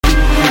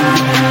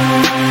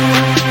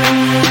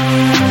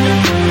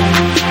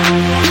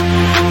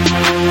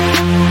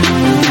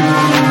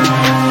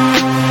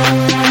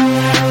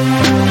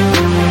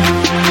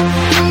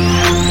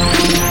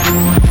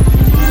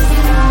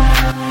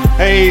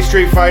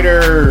Street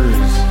Fighters.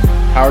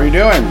 How are you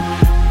doing?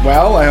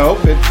 Well, I hope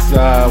it's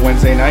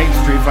Wednesday night,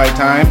 Street Fight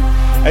time.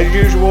 As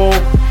usual,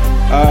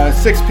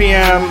 6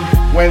 p.m.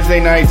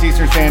 Wednesday nights,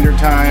 Eastern Standard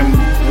Time.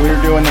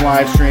 We're doing the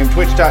live stream.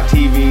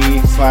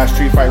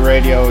 Twitch.tv/Street Fight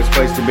Radio is the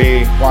place to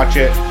be. Watch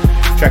it.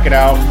 Check it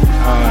out.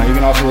 You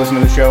can also listen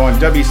to the show on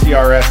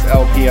WCRS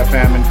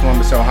LPFM in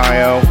Columbus,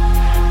 Ohio.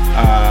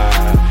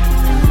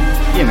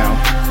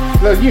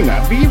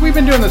 We've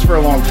been doing this for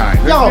a long time.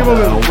 People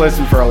have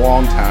listened for a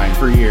long time,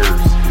 for years.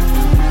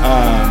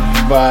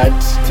 But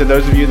to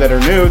those of you that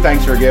are new,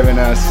 thanks for giving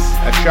us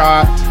a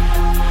shot.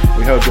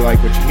 We hope you like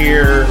what you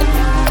hear.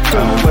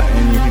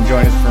 And you can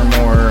join us for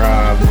more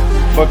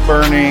book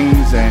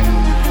burnings and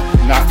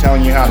not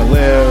telling you how to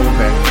live.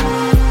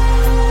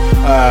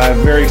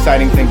 And very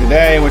exciting thing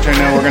today, which I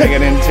know we're going to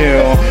get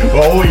into.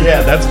 Oh,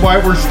 yeah. That's why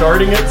we're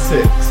starting at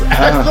 6,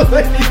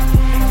 actually.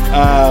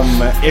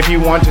 If you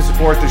want to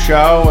support the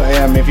show,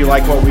 if you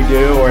like what we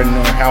do or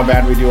how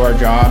bad we do our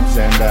jobs,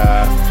 and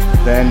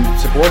then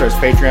support us,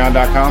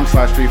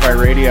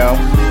 patreon.com/StreetFightRadio.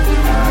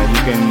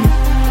 You can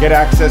get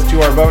access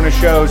to our bonus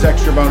shows,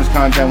 extra bonus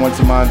content once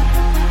a month.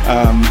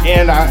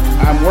 And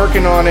I'm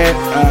working on it.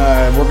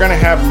 We're going to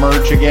have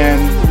merch again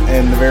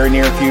in the very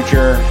near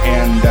future.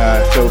 And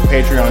so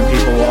Patreon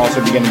people will also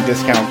be getting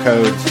discount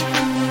codes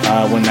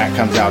when that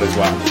comes out as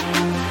well.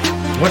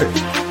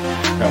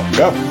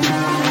 Go.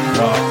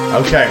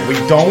 Okay, we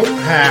don't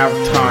have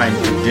time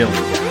to dilly.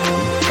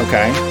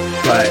 Okay.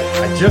 But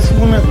I just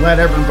want to let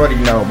everybody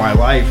know my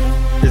life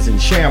is in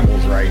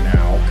shambles right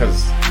now.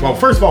 Because, well,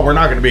 first of all, we're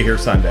not going to be here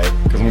Sunday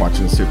because I'm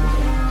watching the Super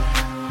Bowl.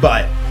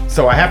 But,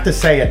 so I have to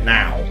say it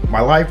now.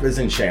 My life is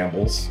in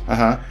shambles.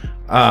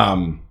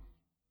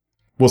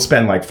 We'll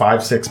spend like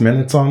 5-6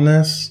 minutes on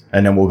this,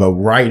 and then we'll go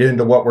right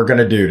into what we're going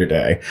to do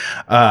today.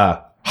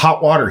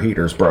 Hot water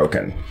heater's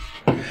broken.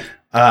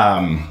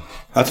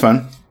 That's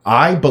fun.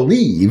 I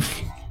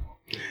believe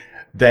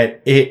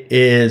that it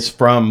is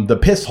from the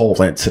piss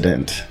hole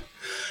incident.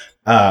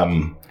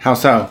 How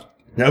so?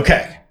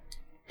 Okay.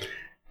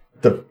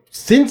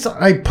 Since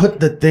I put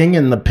the thing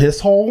in the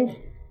piss hole,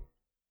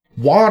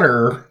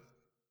 water,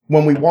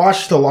 when we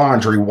wash the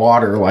laundry,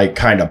 water like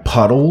kind of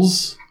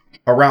puddles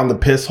around the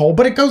piss hole,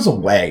 but it goes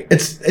away.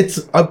 It's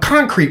a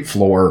concrete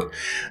floor.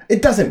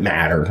 It doesn't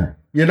matter.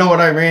 You know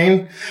what I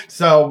mean?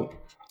 So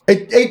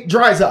it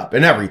dries up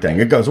and everything.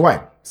 It goes away.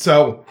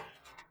 So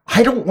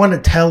I don't want to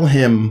tell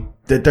him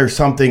that there's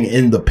something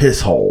in the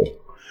piss hole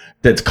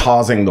that's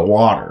causing the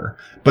water.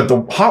 But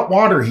the hot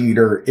water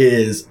heater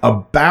is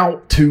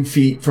about 2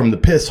 feet from the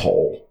piss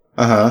hole.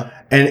 And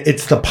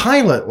it's the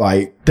pilot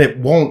light that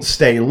won't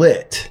stay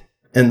lit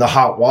in the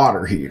hot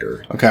water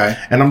heater. Okay.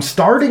 And I'm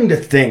starting to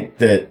think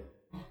that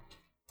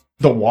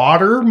the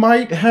water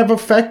might have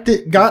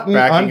gotten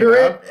under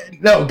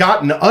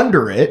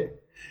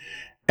it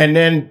and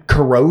then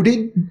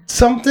corroded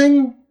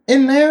something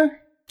in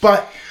there.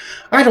 But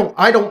I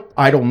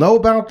don't know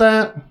about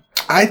that.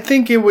 I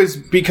think it was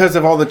because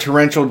of all the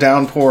torrential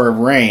downpour of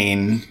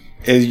rain.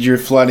 Your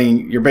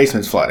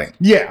basement's flooding.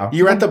 Yeah.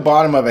 You're at the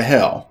bottom of a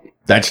hill.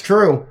 That's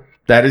true.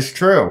 That is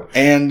true.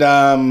 And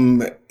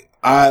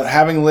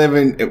having lived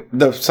in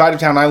the side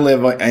of town I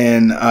live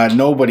in,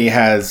 nobody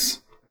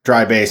has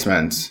dry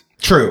basements.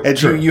 True.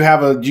 True.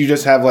 You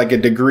just have like a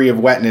degree of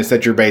wetness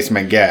that your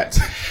basement gets.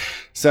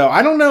 So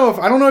I don't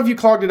know if you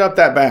clogged it up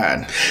that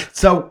bad.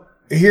 So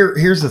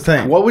here's the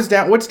thing.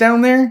 What's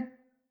down there?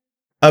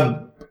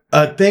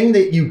 A thing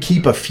that you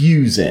keep a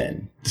fuse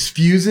in. These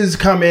fuses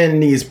come in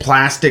these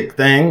plastic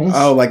things.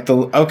 Oh,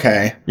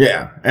 okay.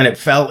 Yeah, and it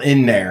fell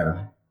in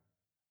there.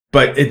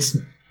 But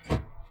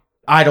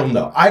I don't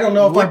know. I don't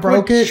know if I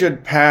broke it.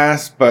 Should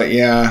pass, but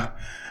yeah.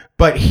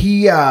 But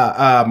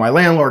my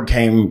landlord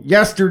came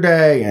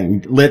yesterday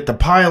and lit the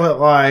pilot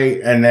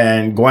light, and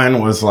then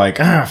Gwen was like,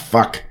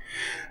 fuck.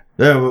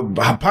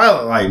 The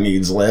pilot light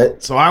needs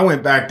lit. So I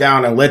went back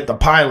down and lit the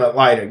pilot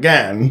light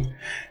again.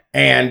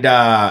 And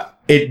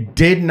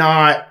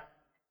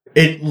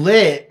it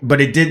lit,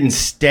 but it didn't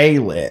stay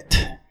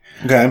lit.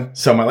 Okay.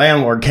 So my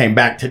landlord came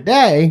back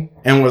today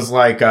and was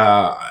like,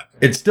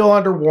 it's still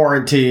under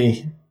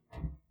warranty.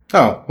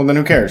 Oh, well then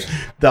who cares?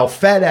 They'll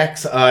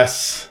FedEx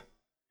us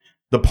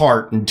the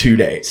part in 2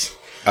 days.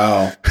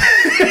 Oh.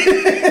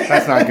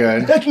 That's not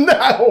good.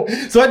 No.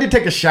 So I did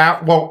take a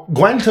shower. Well,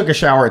 Gwen took a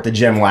shower at the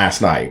gym last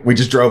night. We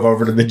just drove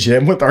over to the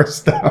gym with our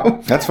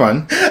stuff. That's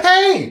fun.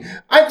 Hey,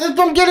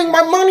 I'm getting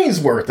my money's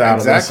worth out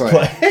of this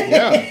place.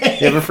 Yeah.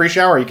 You have a free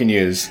shower you can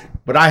use.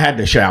 But I had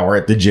to shower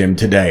at the gym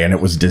today, and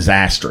it was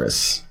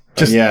disastrous.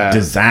 Just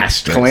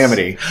disastrous.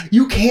 Calamity.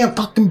 You can't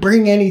fucking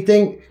bring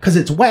anything because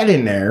it's wet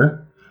in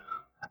there.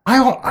 I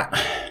don't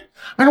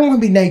want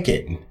to be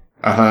naked.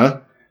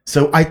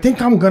 So I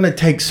think I'm going to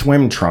take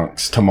swim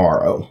trunks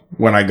tomorrow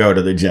when I go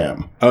to the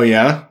gym. Oh,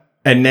 yeah?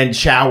 And then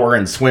shower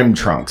in swim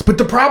trunks. But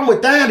the problem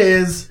with that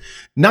is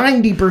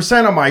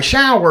 90% of my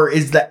shower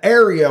is the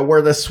area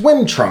where the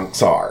swim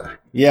trunks are.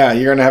 Yeah,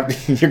 you're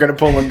gonna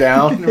pull them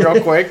down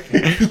real quick,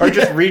 or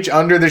just reach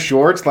under the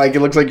shorts like it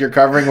looks like you're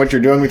covering what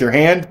you're doing with your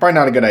hand. Probably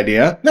not a good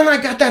idea. Then I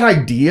got that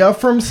idea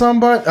from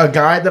a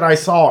guy that I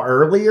saw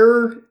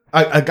earlier.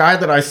 A guy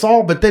that I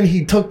saw, but then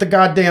he took the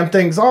goddamn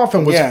things off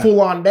and was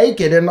full on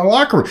naked in the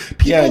locker room.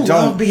 People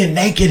love being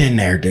naked in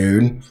there,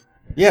 dude.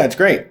 Yeah, it's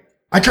great.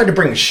 I tried to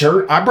bring a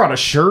shirt. I brought a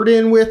shirt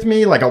in with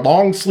me, like a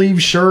long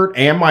sleeve shirt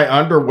and my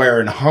underwear,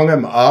 and hung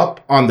them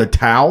up on the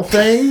towel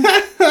thing.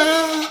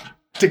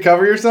 To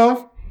cover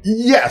yourself?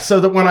 Yeah,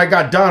 so that when I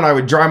got done, I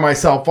would dry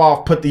myself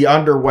off, put the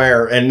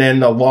underwear and then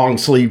the long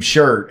sleeve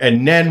shirt,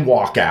 and then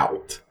walk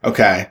out.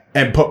 Okay.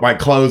 And put my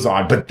clothes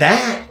on. But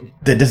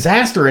the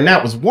disaster in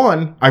that was,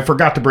 one, I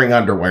forgot to bring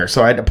underwear.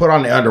 So I had to put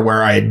on the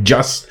underwear. I had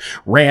just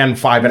ran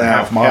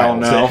 5.5 miles. Hell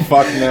no.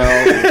 Fuck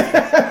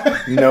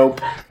no.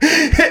 Nope.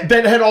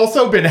 That had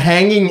also been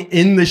hanging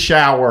in the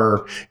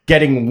shower,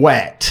 getting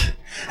wet.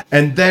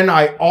 And then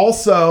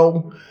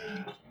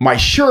my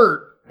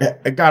shirt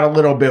got a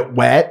little bit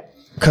wet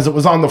because it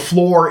was on the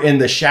floor in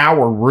the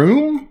shower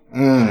room.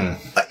 In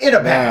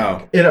a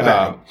bag.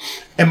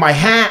 And my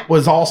hat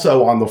was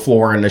also on the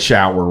floor in the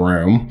shower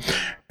room.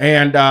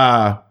 And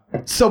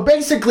so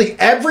basically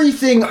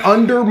everything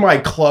under my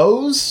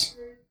clothes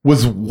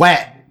was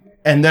wet.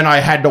 And then I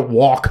had to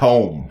walk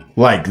home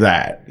like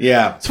that.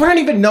 Yeah. So I don't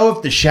even know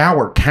if the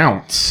shower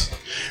counts.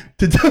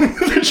 To tell you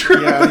the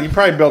truth. Yeah, you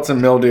probably built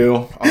some mildew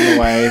on the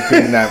way,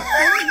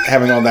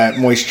 having all that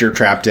moisture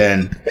trapped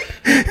in.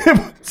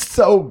 It's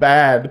so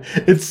bad.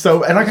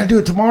 And I gotta do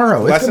it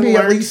tomorrow. It's gonna be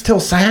at least till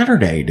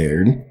Saturday,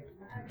 dude.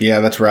 Yeah,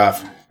 that's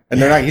rough.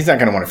 And he's not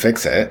gonna want to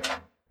fix it.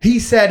 He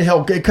said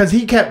because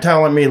he kept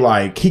telling me,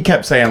 he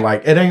kept saying,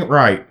 it ain't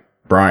right,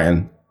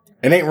 Brian.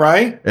 It ain't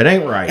right? It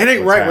ain't right. It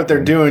ain't right what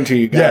they're doing to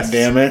you,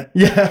 damn it.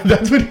 Yeah,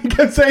 that's what he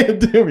kept saying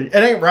to me. It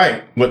ain't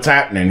right what's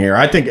happening here.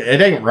 I think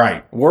it ain't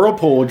right.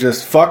 Whirlpool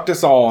just fucked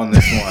us all on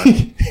this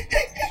one.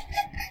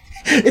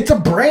 It's a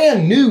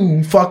brand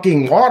new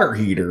fucking water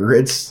heater.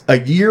 It's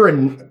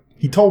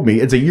he told me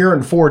it's a year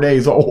and 4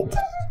 days old.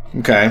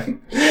 Okay.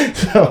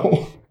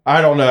 So,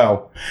 I don't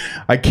know.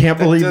 I can't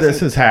believe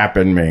this has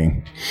happened to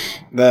me.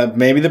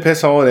 Maybe the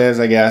piss hole it is,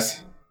 I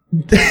guess.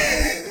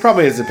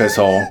 Probably is the piss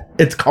hole.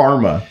 It's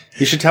karma.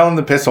 You should tell him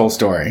the piss hole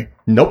story.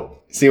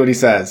 Nope. See what he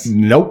says.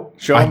 Nope.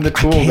 Show him the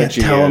tool that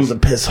you tell use. him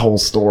the piss hole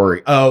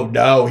story. Oh,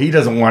 no. He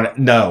doesn't want it.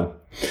 No.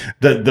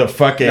 The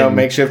fucking... No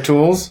makeshift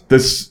tools?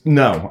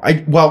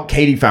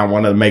 Katie found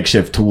one of the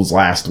makeshift tools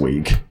last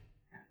week.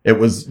 It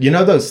was,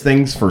 those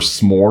things for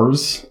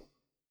s'mores?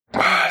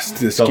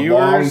 The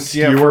skewers?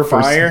 Skewer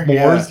for fire?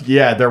 S'mores?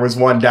 Yeah, there was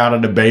one down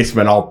in the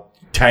basement all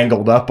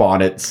tangled up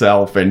on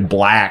itself in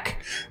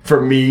black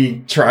for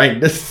me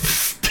trying to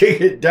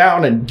stick it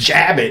down and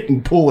jab it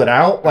and pull it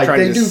out like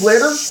they do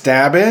litter.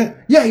 Stab it?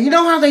 Yeah, you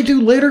know how they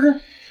do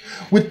litter?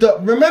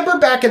 Remember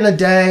back in the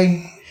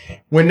day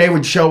when they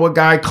would show a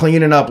guy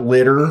cleaning up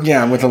litter?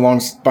 Yeah, with a long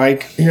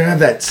spike. You have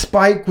that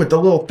spike with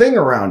the little thing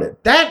around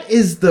it. That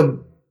is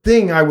the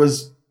thing I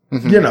was,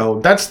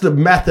 that's the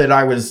method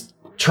I was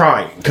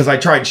trying. Because I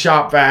tried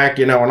shop vac,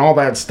 and all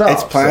that stuff.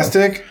 It's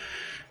plastic? So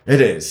it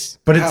is.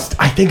 But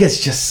I think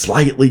it's just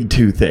slightly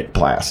too thick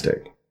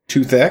plastic.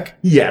 Too thick?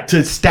 Yeah,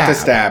 to stab. To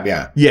stab,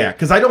 yeah. Yeah,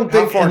 because I don't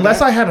think,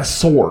 unless I had a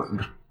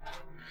sword.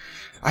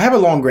 I have a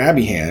long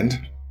grabby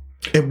hand.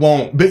 It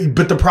won't.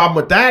 But the problem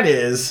with that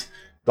is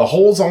the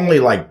hole's only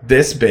like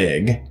this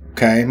big.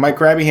 Okay, my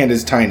grabby hand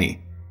is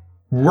tiny.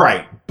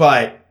 Right,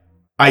 but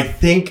I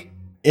think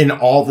in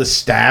all the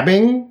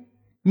stabbing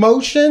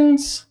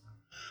motions,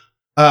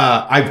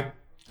 I've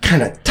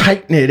kind of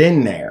tightened it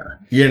in there,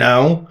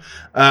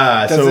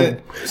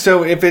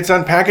 So if it's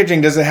on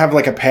packaging, does it have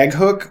like a peg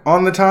hook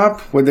on the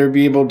top? Would there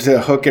be able to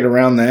hook it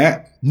around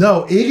that?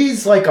 No, it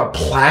is like a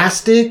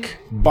plastic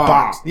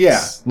box. Yeah.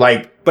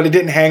 But it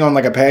didn't hang on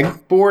like a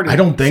peg board? I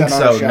don't think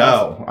so,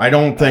 no. I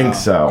don't think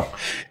so.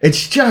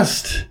 It's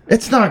just,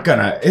 it's not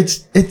gonna,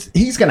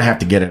 he's gonna have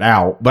to get it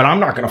out, but I'm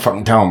not gonna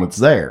fucking tell him it's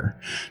there.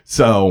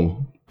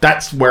 So,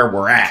 that's where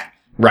we're at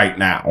right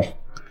now.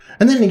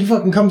 And then he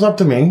fucking comes up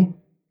to me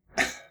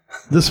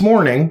this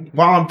morning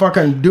while I'm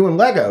fucking doing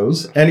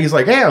Legos, and he's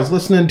like, "Hey, I was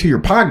listening to your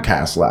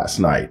podcast last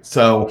night."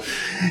 So,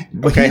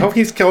 okay,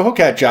 he'll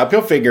catch up.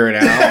 He'll figure it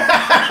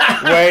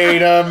out.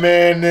 Wait a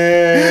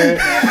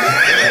minute.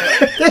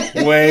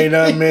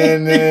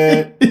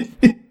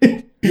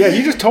 Yeah,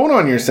 you just told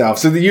on yourself.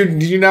 So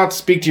you now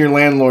speak to your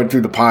landlord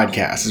through the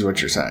podcast, is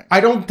what you're saying. I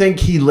don't think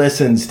he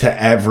listens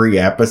to every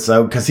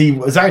episode because he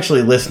was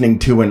actually listening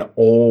to an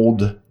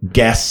old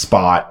guest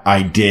spot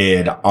I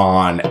did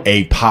on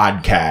a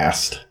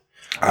podcast.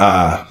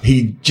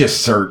 He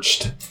just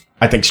searched,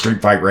 I think,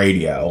 Street Fight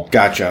Radio.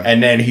 Gotcha.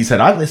 And then he said,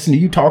 "I listened to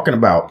you talking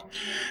about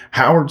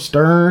Howard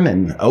Stern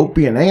and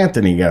Opie and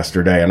Anthony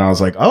yesterday." And I was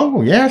like,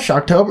 "Oh, yeah,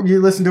 Shocktober. You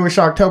listened to a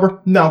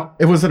Shocktober?" No,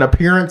 it was an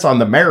appearance on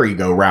the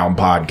Merry-Go-Round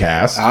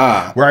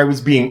podcast where I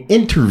was being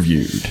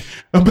interviewed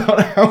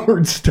about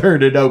Howard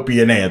Stern and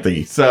Opie and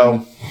Anthony.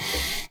 So,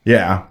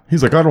 yeah,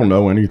 he's like, "I don't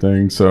know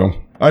anything, so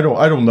I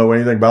don't know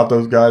anything about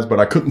those guys, but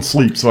I couldn't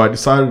sleep, so I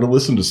decided to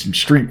listen to some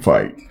Street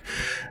Fight.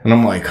 And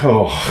I'm like,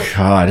 oh,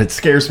 God, it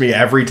scares me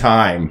every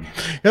time.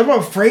 I'm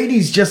afraid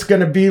he's just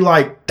going to be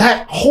like,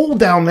 that hole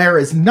down there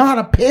is not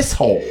a piss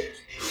hole.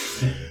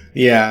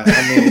 Yeah,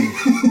 I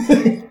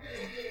mean,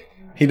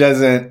 he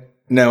doesn't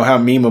know how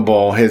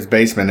memeable his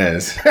basement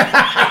is.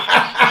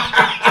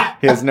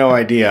 He has no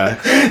idea.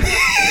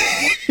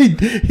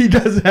 He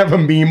doesn't have a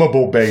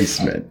memeable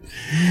basement.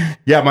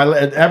 Yeah,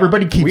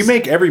 everybody keeps... We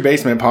make every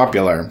basement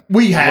popular.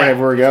 We have.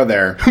 Whenever we go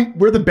there.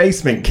 We're the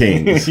basement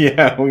kings.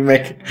 Yeah, we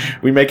make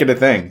it a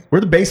thing. We're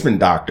the basement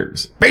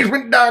doctors.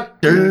 Basement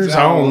doctors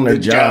on the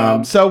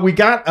job. So we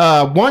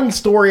got one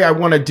story I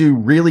want to do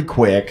really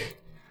quick.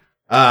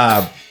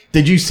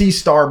 Did you see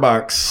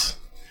Starbucks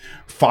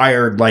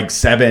fired like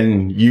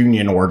 7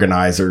 union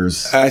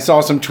organizers? I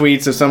saw some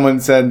tweets of someone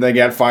said they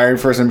got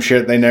fired for some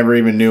shit they never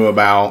even knew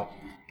about.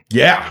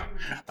 Yeah.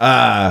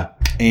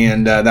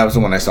 And that was the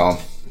one I saw.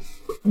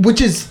 Which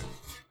is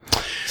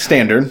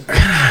standard.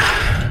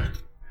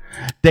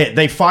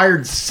 They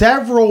fired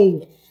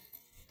several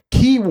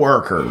key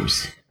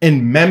workers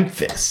in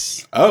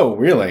Memphis. Oh,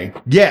 really?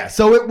 Yeah.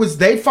 So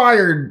they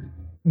fired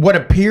what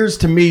appears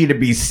to me to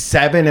be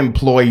 7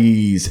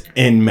 employees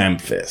in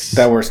Memphis.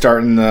 That were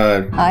starting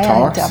the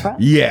talks? I'm Deborah.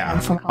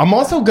 Yeah. I'm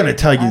also going to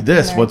tell you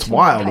this. What's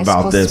wild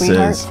about this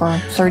is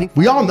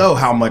we all know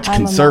how much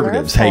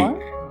conservatives hate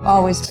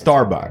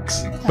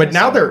Starbucks, but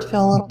now they're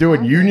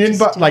doing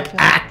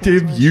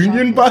active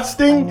union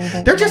busting.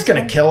 They're just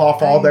going to kill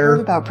off all their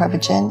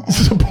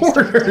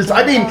supporters.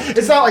 I mean,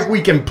 it's not like we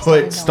can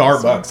put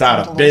Starbucks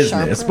out of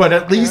business, but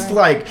at least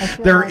like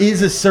there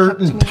is a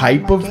certain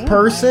type of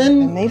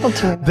person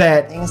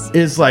that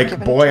is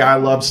like, boy, I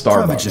love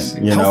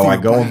Starbucks. You know, I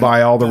go and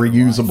buy all the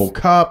reusable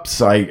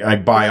cups. I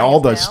buy all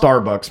the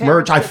Starbucks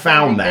merch. I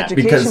found that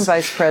because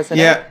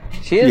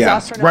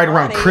right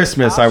around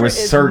Christmas, I was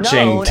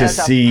searching to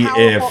see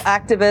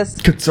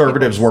if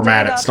conservatives were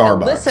mad at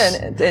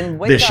Starbucks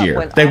this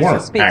year. They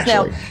weren't,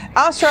 actually.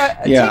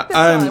 Yeah,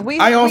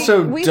 I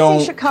also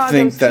don't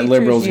think that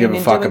liberals give a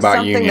fuck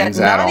about unions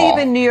at all. Not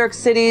even New York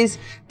City's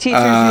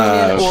teachers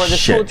union or the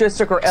school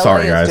district or LA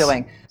is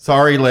doing.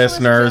 Sorry,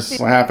 listeners.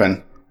 What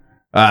happened?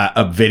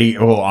 A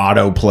video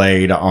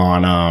auto-played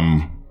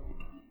on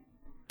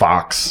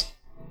Fox.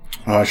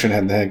 Oh, I should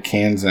have had the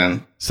cans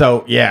in.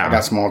 So, yeah. I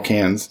got small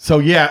cans. So,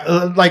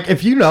 yeah, like,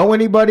 if you know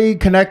anybody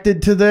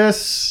connected to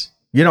this,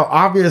 you know,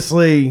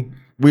 obviously,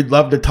 we'd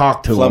love to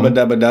talk to them.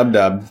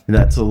 Flubba-dubba-dub-dub.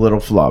 That's a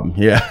little flub,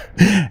 yeah.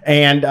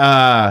 And,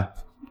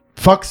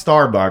 fuck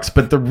Starbucks.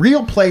 But the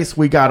real place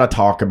we got to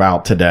talk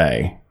about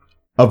today,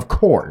 of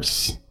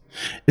course,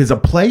 is a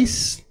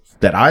place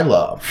that I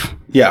love.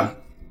 Yeah.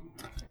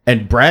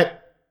 And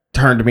Brett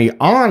turned me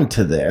on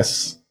to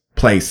this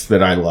place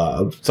that I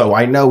love, so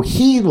I know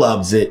he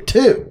loves it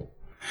too.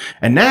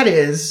 And that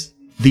is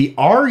the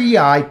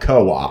REI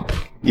Co-op.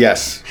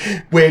 Yes.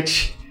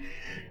 Which,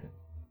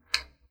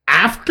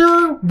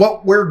 after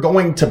what we're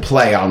going to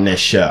play on this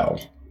show,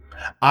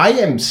 I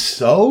am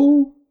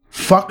so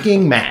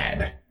fucking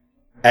mad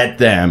at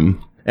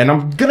them. And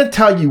I'm going to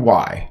tell you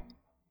why.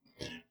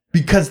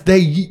 Because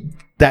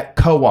that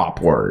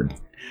co-op word,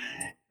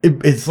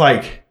 it's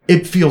like,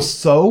 it feels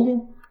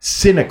so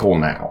cynical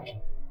now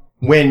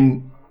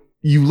when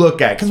you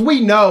look at, because we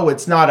know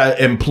it's not an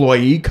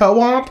employee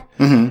co-op,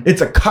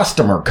 it's a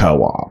customer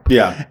co-op.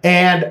 Yeah.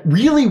 And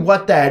really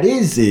what that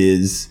is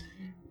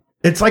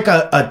it's like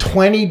a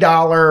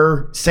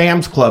 $20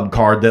 Sam's Club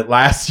card that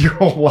lasts your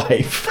whole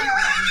life.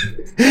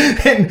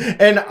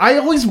 and I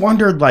always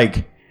wondered,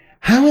 like,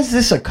 how is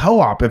this a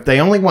co-op if they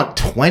only want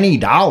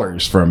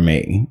 $20 from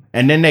me?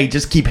 And then they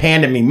just keep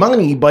handing me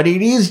money, but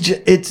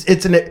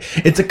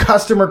it's a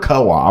customer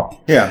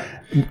co-op. Yeah.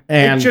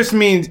 And it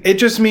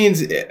just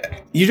means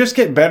you just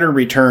get better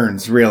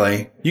returns,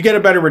 really. You get a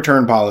better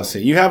return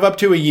policy. You have up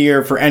to a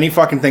year for any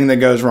fucking thing that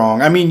goes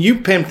wrong. I mean, you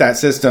pimped that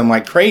system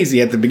like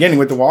crazy at the beginning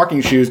with the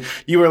walking shoes.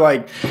 You were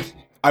like,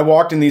 I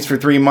walked in these for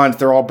 3 months.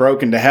 They're all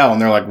broken to hell. And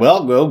they're like,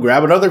 well, go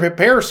grab another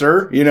pair,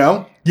 sir. You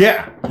know?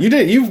 Yeah. You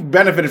did. You've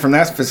benefited from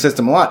that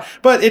system a lot.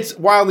 But it's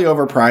wildly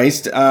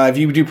overpriced. If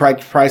you do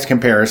price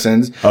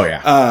comparisons. Oh,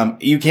 yeah.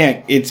 You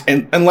can't.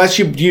 Unless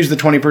you use the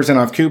 20%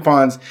 off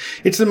coupons,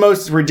 it's the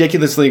most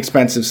ridiculously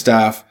expensive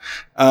stuff.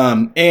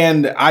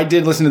 And I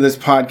did listen to this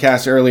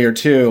podcast earlier,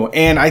 too.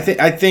 And I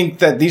think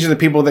that these are the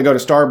people that go to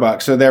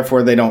Starbucks, so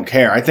therefore they don't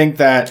care. I think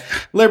that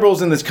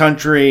liberals in this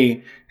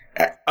country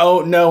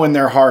know in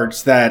their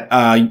hearts that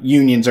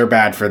unions are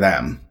bad for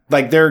them.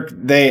 Like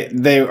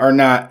they are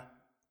not.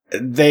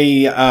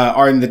 They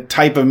are in the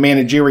type of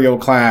managerial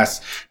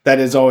class that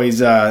is always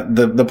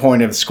the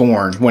point of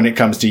scorn when it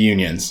comes to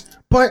unions.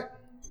 But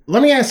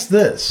let me ask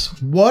this.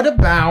 What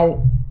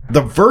about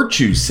the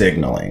virtue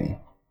signaling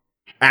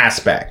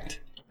aspect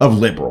of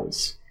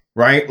liberals,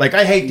 right? Like,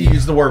 I hate to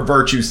use the word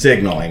virtue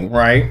signaling,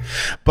 right?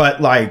 But,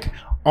 like,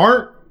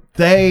 aren't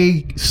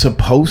they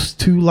supposed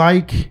to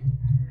like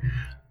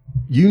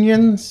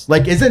unions?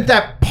 Like, isn't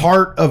that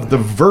part of the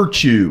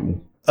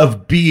virtue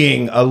of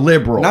being a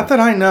liberal. Not that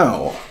I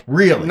know.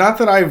 Really? Not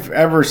that I've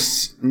ever...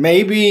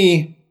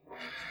 Maybe...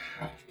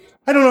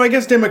 I don't know. I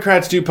guess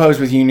Democrats do pose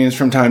with unions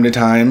from time to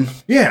time.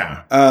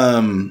 Yeah.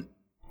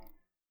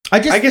 I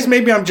guess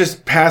maybe I'm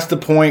just past the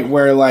point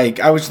where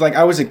I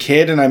was a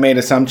kid and I made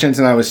assumptions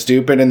and I was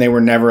stupid and they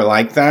were never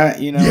like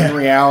that. You know, in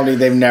reality,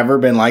 they've never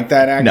been like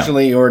that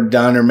actually, or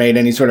done or made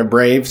any sort of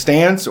brave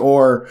stance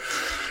or,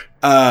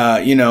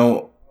 you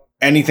know,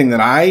 anything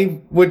that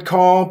I would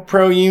call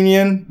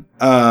pro-union.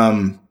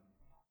 I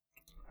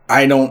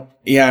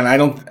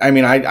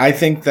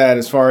think that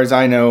as far as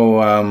I know,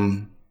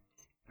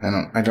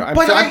 I'm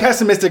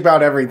pessimistic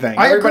about everything.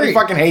 Everybody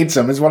fucking hates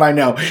them is what I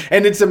know.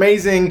 And it's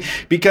amazing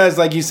because,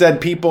 like you said,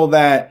 people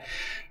that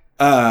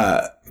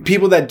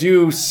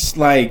do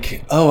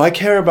like, oh, I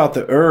care about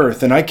the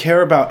earth and I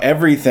care about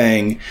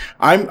everything.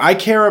 I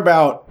care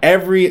about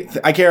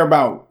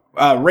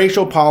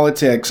racial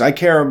politics. I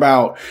care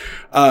about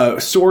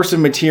source of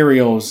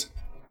materials.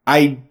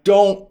 I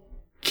don't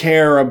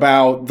care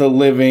about the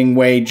living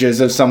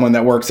wages of someone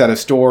that works at a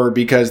store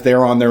because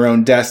they're on their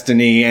own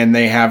destiny and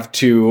they have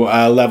to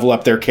level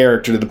up their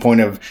character to the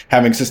point of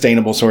having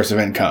sustainable source of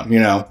income, you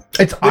know?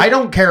 I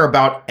don't care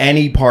about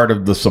any part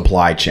of the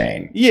supply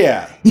chain.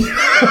 Yeah.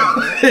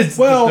 It's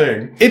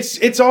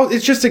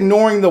just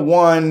ignoring the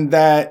one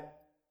that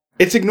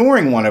it's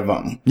ignoring one of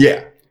them.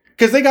 Yeah.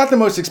 Because they got the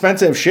most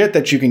expensive shit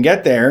that you can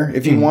get there.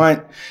 If you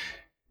want,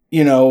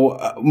 you know,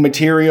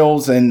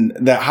 materials and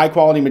the high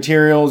quality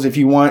materials, if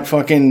you want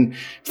fucking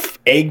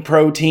egg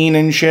protein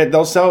and shit,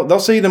 they'll sell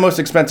you the most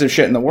expensive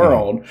shit in the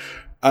world.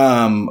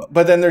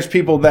 But then there's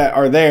people that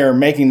are there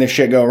making this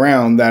shit go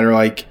around that are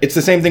like, it's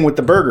the same thing with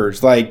the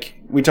burgers. Like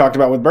we talked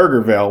about with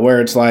Burgerville,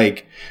 where it's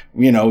like,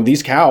 you know,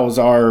 these cows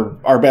are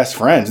our best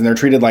friends and they're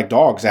treated like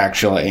dogs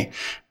actually.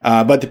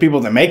 But the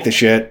people that make the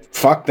shit,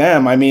 fuck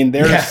them. I mean,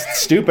 they're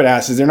stupid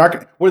asses. They're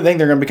not. What do they think?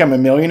 They're going to become a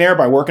millionaire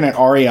by working at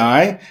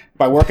REI,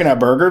 by working at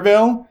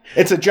Burgerville?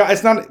 It's a job.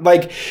 It's not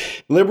like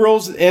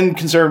liberals and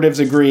conservatives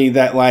agree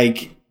that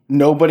like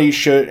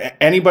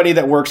anybody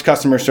that works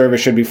customer service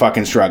should be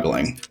fucking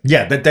struggling.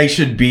 Yeah, that they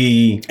should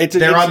be.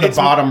 They're on the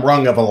bottom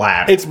rung of a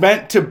ladder. It's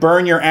meant to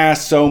burn your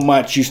ass so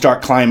much you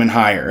start climbing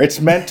higher. It's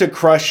meant to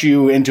crush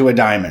you into a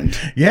diamond.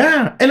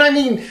 Yeah, and I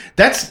mean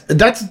that's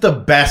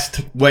the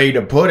best way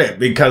to put it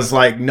because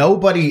like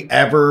nobody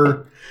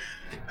ever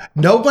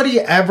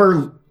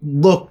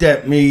looked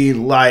at me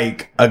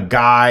like a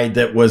guy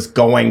that was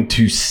going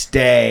to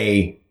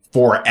stay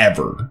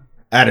forever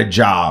at a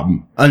job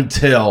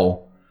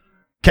until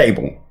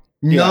cable.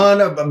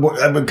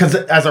 Because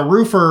as a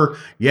roofer,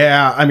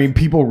 I mean,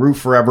 people roof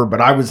forever, but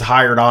I was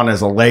hired on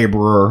as a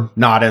laborer,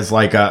 not as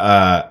like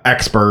a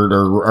expert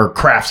or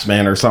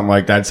craftsman or something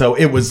like that. So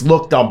it was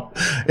looked up.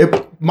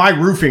 My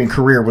roofing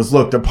career was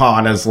looked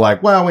upon as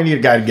like, well, we need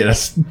a guy to get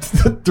us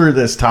through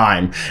this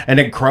time. And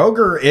at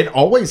Kroger, it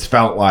always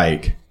felt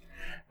like,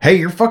 hey,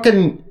 you're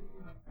fucking,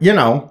 you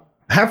know,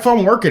 have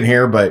fun working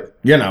here, but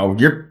you know,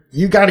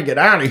 you got to get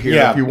out of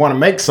here if you want to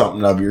make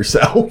something of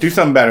yourself. Do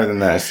something better than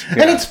this.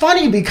 Yeah. And it's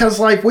funny because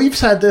like we've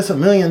said this a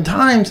million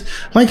times.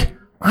 Like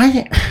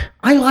I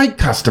like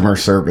customer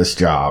service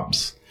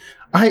jobs.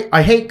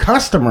 I hate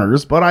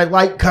customers, but I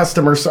like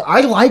customers.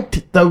 I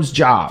liked those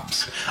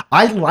jobs.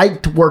 I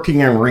liked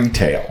working in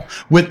retail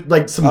with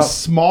like some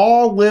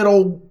small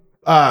little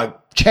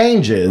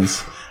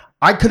changes.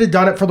 I could have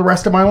done it for the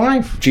rest of my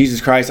life.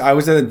 Jesus Christ. I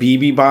was at a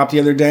BB Bop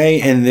the other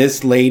day and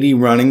this lady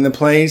running the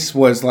place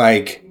was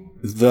like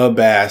the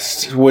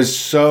best, was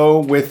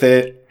so with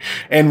it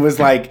and was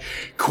like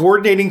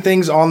coordinating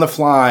things on the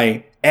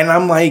fly. And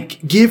I'm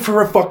like, give her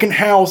a fucking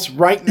house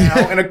right now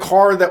and a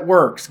car that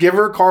works. Give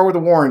her a car with a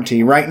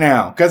warranty right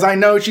now. Because I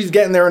know she's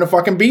getting there in a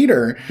fucking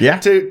beater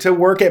to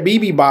work at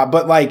BB Bop.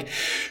 But like,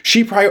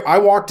 I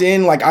walked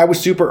in, like I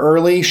was super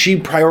early. She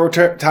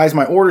prioritized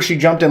my order. She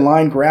jumped in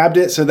line, grabbed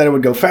it so that it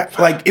would go fast.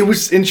 Like it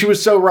was, and she was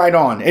so right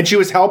on. And she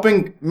was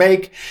helping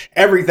make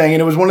everything.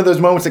 And it was one of those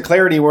moments of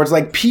clarity where it's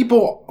like,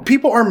 people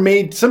are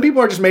made, some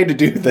people are just made to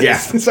do this. Yeah.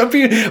 Some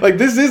people, like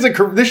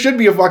this should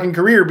be a fucking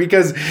career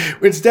because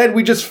instead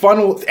we just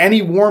funnel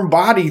any warm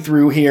body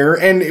through here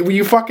and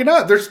you fuck it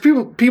up. There's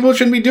people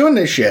shouldn't be doing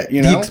this shit,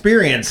 you know? The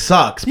experience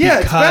sucks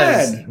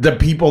because the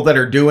people that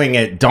are doing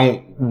it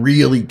don't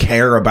really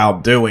care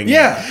about doing it.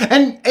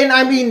 And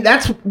I mean,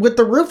 that's with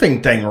the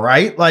roofing thing,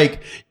 right?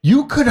 Like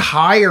you could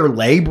hire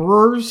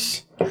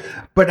laborers,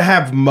 but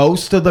have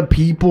most of the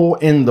people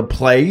in the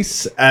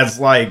place as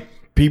like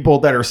people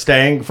that are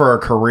staying for a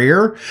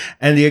career,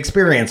 and the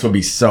experience would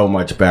be so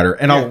much better.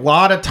 And a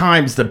lot of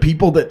times the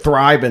people that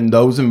thrive in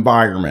those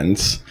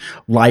environments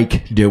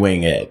like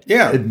doing it.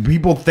 Yeah.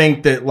 People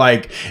think that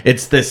like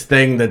it's this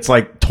thing that's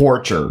like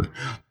torture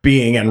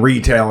being in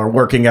retail or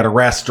working at a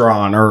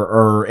restaurant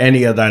or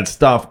any of that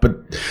stuff. But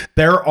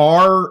there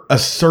are a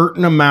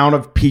certain amount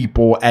of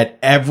people at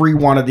every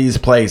one of these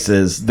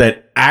places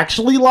that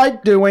actually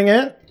like doing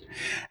it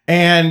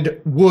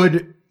and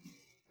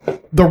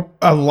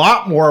a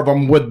lot more of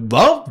them would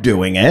love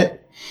doing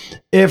it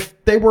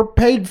if they were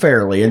paid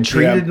fairly and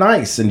treated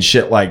nice and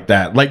shit like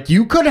that. Like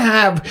you could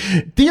have,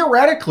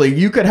 theoretically,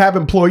 you could have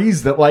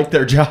employees that like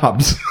their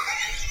jobs.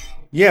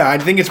 Yeah, I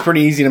think it's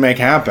pretty easy to make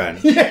happen.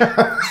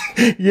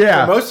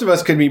 Yeah. So most of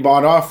us could be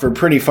bought off for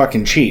pretty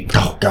fucking cheap.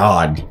 Oh,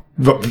 God.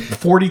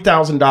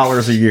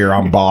 $40,000 a year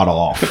I'm bought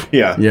off.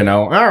 Yeah. You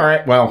know, all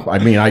right. Well, I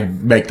mean, I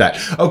make that.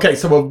 Okay,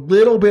 so a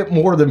little bit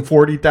more than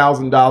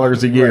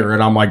 $40,000 a year. Right.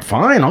 And I'm like,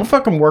 fine, I'll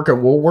fucking work at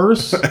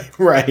Woolworths.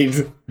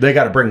 Right. They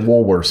got to bring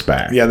Woolworths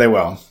back. Yeah, they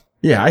will.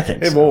 Yeah, I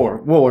think so.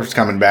 Woolworths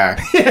coming back.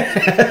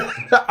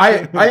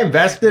 I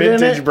invested in it.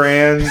 Vintage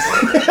brands.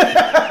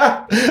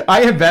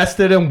 I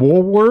invested in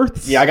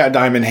Woolworths. Yeah, I got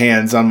diamond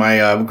hands on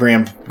my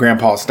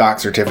grandpa stock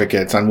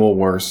certificates on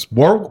Woolworths.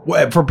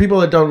 For people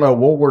that don't know,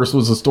 Woolworths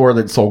was a store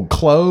that sold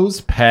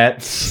clothes,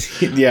 pets,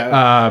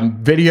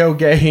 video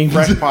games,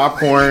 fresh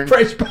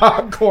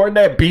popcorn,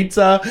 they had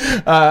pizza,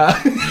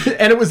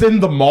 and it was in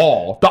the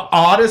mall. The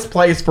oddest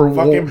place for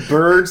fucking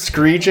birds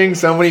screeching.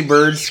 So many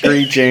birds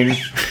screeching.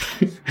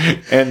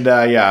 And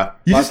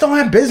you just don't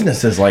have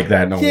businesses like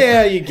that no more.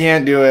 Yeah, you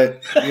can't do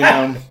it. You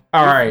know.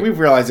 All right. We've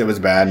realized it was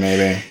bad,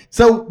 maybe.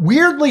 So,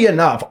 weirdly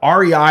enough,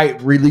 REI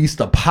released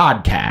a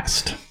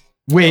podcast,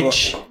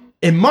 which,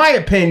 in my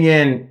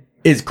opinion,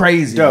 is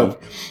crazy.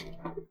 Dope.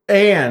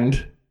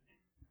 And,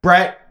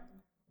 Brett,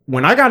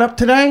 when I got up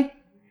today,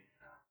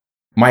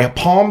 my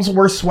palms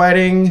were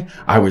sweating.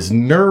 I was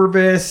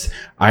nervous.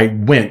 I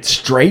went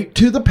straight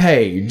to the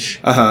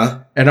page.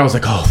 And I was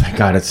like, oh, thank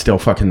God it's still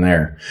fucking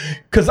there.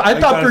 Because I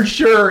thought for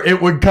sure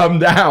it would come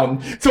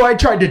down. So I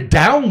tried to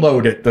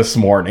download it this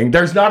morning.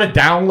 There's not a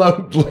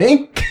download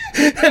link.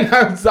 And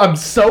I'm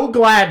so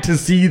glad to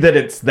see that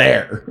it's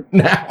there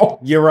now.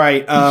 You're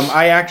right.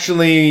 I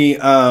actually...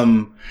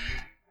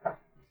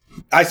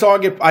 I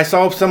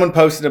saw someone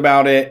posted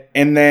about it,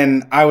 and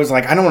then I was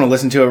like, I don't want to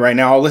listen to it right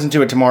now. I'll listen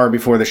to it tomorrow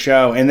before the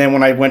show. And then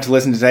when I went to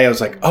listen today, I was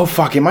like, oh,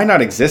 fuck, it might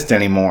not exist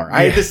anymore. Yeah.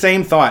 I had the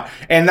same thought.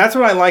 And that's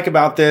what I like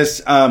about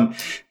this.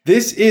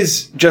 This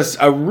is just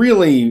a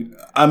really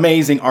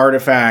amazing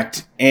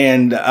artifact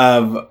and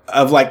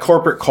of like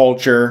corporate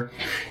culture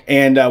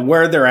and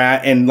where they're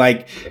at. And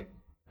like,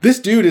 this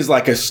dude is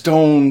like a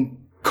stone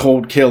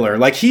cold killer.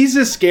 Like, he's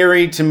as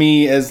scary to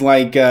me as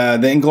like the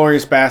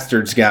Inglourious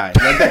Bastards guy,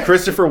 like that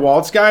Christopher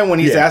Waltz guy. When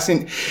he's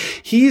asking,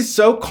 he's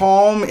so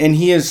calm and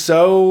he is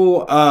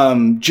so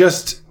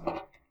just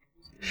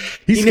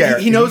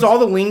he knows all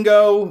the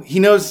lingo.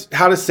 He knows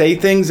how to say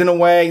things in a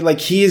way.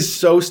 Like, he is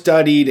so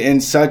studied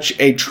and such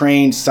a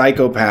trained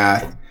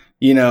psychopath,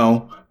 you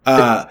know,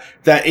 that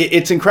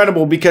it's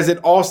incredible because it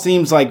all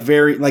seems like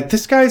very, like,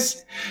 this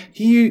guy's,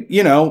 he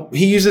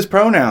uses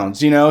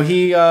pronouns, you know,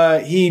 he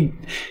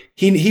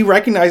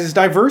recognizes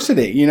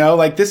diversity, you know,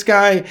 like this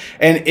guy,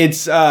 and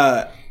it's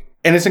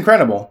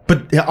incredible.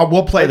 But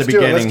we'll play the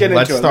beginning. Let's get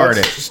into it.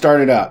 Let's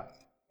start it up.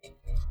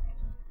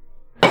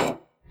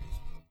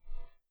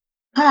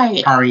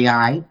 Hi,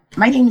 REI.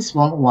 My name is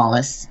Wilma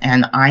Wallace,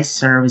 and I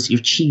serve as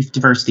your Chief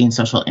Diversity and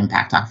Social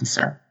Impact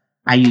Officer.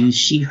 I use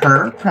she,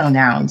 her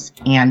pronouns,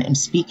 and am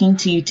speaking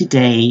to you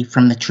today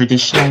from the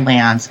traditional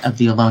lands of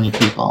the Ohlone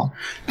people.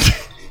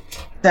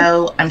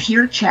 So I'm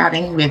here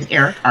chatting with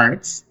Eric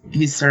Arts,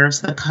 who serves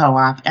the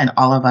co-op and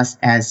all of us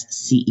as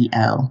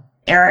CEO.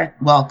 Eric,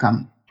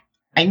 welcome.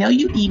 I know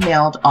you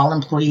emailed all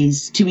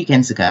employees 2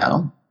 weekends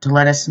ago to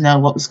let us know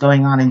what was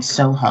going on in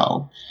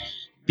Soho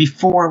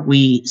before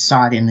we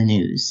saw it in the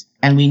news.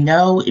 And we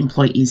know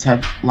employees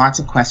have lots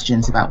of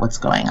questions about what's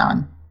going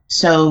on.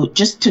 So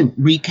just to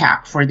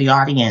recap for the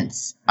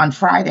audience, on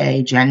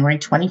Friday, January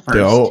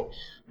 21st,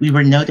 we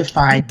were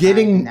notified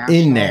getting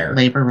in there,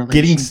 labor relations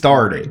getting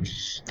started,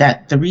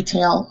 that the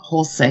Retail,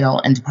 Wholesale,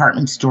 and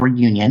Department Store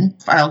Union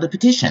filed a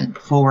petition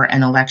for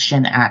an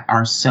election at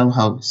our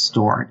Soho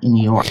store in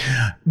New York.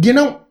 You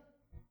know,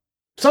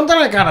 something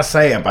I gotta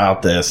say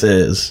about this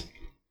is,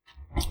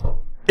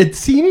 it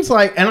seems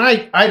like, and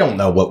I don't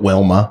know what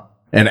Wilma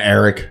and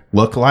Eric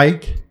look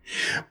like,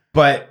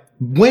 but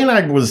when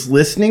I was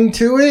listening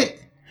to it,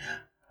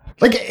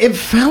 like, it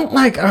felt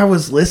like I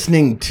was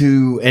listening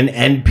to an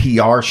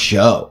NPR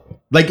show.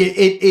 Like,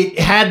 it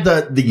had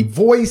the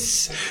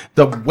voice,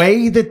 the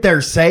way that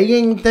they're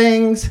saying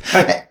things.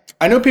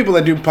 I know people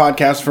that do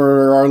podcasts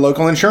for our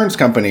local insurance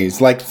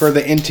companies, like for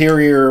the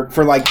interior,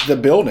 for like the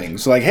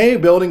buildings. Like, hey,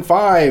 Building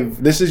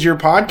 5, this is your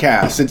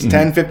podcast. It's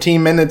 10,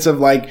 15 minutes of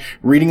like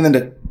reading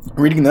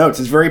notes.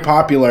 It's very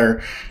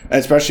popular,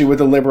 especially with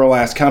the liberal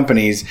ass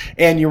companies.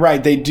 And you're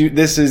right, they do.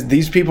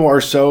 These people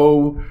are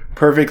so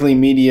perfectly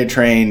media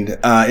trained.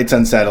 It's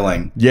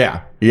unsettling.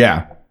 Yeah.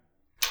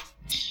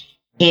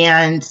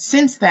 And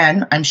since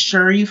then, I'm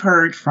sure you've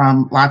heard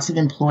from lots of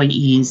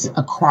employees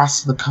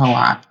across the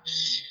co-op.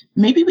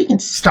 Maybe we can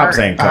start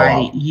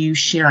by you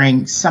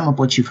sharing some of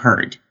what you've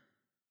heard.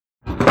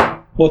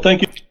 Well,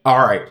 thank you. All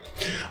right.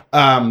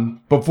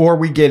 Before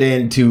we get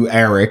into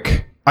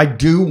Eric, I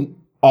do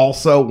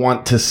also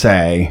want to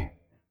say,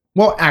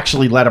 well,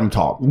 actually, let him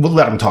talk. We'll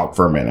let him talk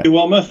for a minute. Hey,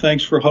 Wilma,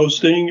 thanks for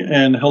hosting,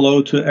 and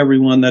hello to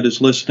everyone that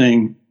is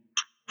listening.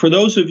 For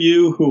those of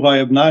you who I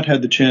have not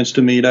had the chance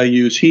to meet, I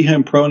use he,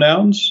 him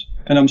pronouns,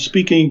 and I'm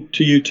speaking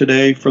to you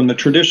today from the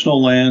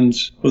traditional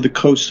lands of the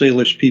Coast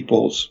Salish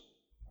peoples.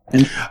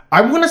 And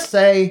I want to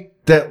say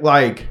that,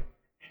 like,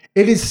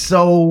 it is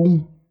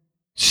so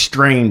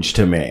strange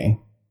to me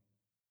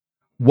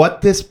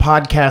what this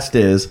podcast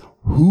is,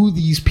 who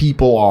these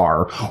people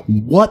are,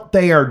 what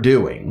they are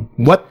doing,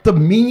 what the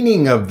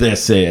meaning of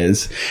this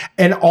is.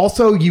 And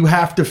also you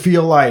have to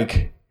feel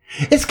like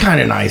it's kind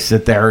of nice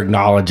that they're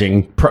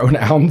acknowledging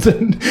pronouns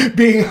and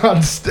being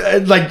on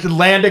like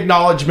land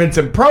acknowledgements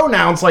and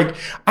pronouns. Like,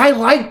 I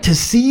like to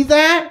see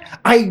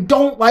that. I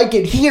don't like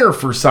it here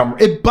for some.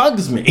 It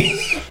bugs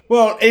me.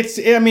 Well, it's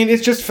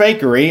just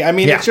fakery. I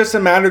mean, It's just a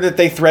matter that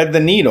they thread the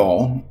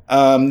needle.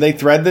 They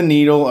thread the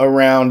needle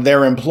around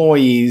their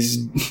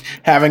employees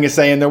having a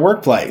say in their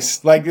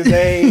workplace. Like,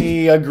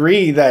 they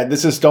agree that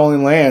this is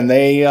stolen land.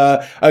 They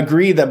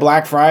agree that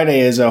Black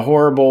Friday is a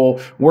horrible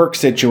work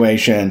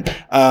situation.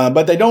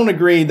 But they don't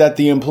agree that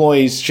the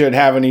employees should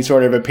have any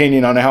sort of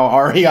opinion on how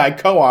REI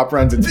Co-op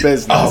runs its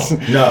business.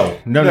 Oh,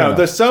 no.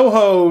 The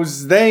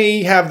Sohos,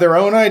 they have their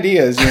own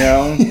ideas, you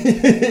know?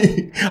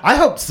 I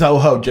hope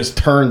Soho just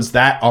turns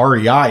that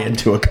REI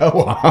into a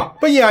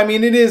co-op. But yeah, I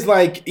mean, it is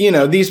like, you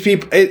know, these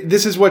people,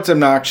 this is what's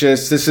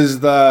obnoxious. This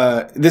is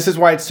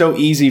why it's so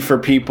easy for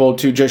people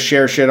to just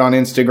share shit on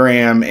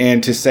Instagram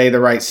and to say the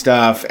right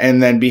stuff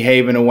and then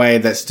behave in a way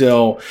that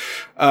still,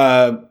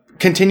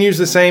 continues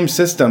the same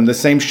system, the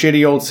same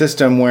shitty old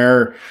system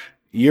where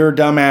your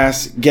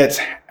dumbass gets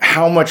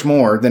how much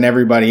more than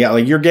everybody else.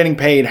 Like, you're getting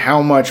paid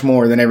how much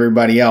more than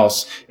everybody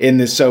else in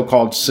this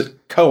so-called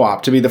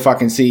co-op to be the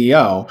fucking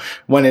CEO,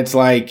 when it's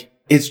like,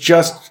 it's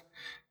just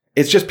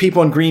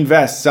people in green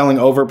vests selling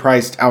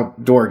overpriced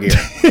outdoor gear.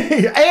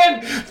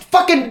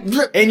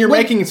 And you're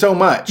making so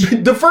much.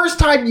 The first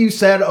time you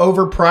said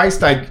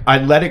overpriced, I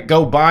let it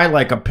go by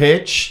like a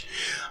pitch.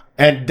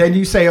 And then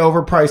you say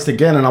overpriced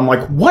again, and I'm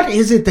like, what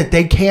is it that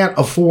they can't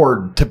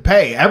afford to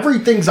pay?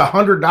 Everything's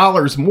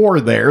 $100 more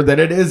there than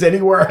it is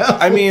anywhere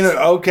else. I mean,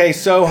 okay,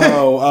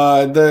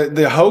 Soho,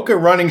 the Hoka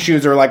running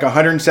shoes are like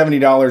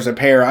 $170 a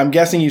pair. I'm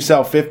guessing you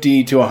sell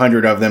 50 to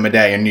 100 of them a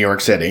day in New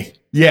York City.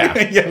 Yeah.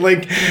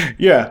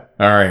 Yeah.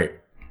 All right.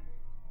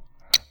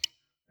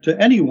 To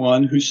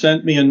anyone who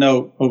sent me a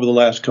note over the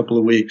last couple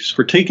of weeks,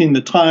 for taking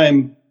the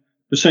time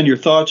to send your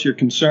thoughts, your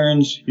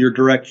concerns, your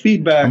direct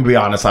feedback. I'm going to be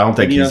honest, I don't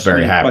think he's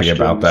very happy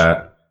about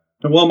that.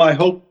 And well, I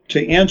hope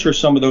to answer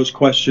some of those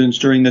questions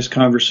during this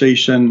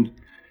conversation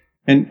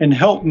and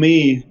help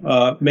me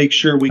make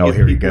sure we get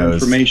people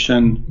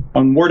information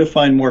on where to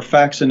find more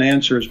facts and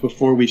answers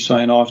before we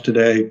sign off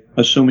today,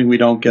 assuming we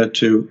don't get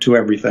to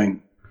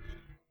everything.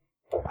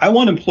 I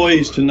want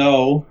employees to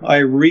know I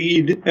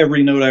read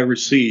every note I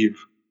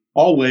receive,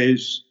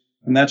 always,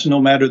 and that's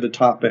no matter the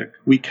topic.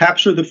 We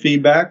capture the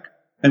feedback,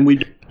 and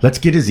we... Let's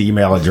get his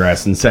email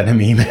address and send him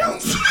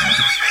emails.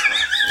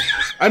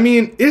 I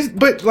mean,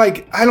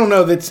 I don't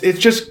know. It's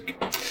just,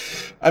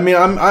 I mean,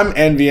 I'm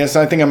envious.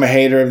 I think I'm a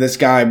hater of this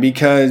guy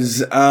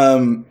because,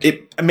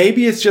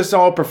 maybe it's just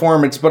all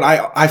performance, but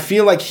I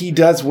feel like he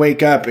does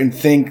wake up and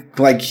think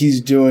like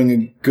he's doing a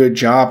good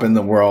job in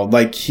the world.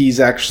 Like, he's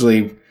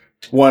actually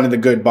one of the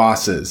good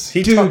bosses.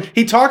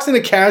 He talks in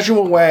a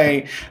casual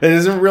way that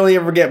doesn't really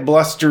ever get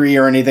blustery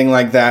or anything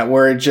like that,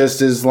 where it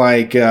just is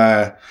like,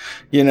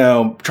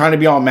 trying to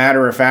be all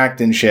matter of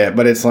fact and shit.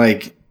 But it's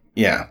like,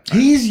 yeah.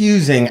 He's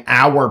using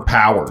our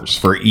powers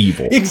for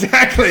evil.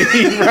 Exactly.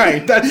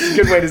 Right. That's a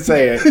good way to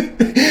say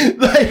it.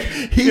 Like,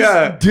 he's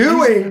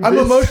I'm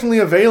emotionally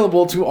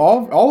available to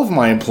all of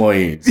my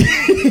employees.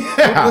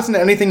 Don't listen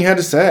to anything you had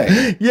to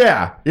say.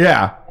 Yeah.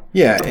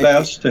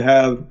 Best to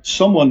have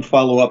someone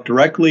follow up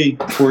directly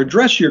or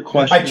address your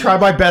question. I try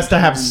my best to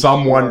have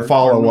someone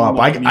follow up.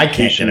 I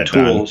can't get it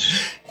done.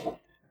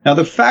 Now,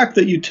 the fact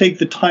that you take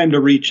the time to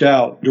reach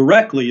out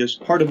directly is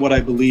part of what I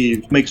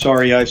believe makes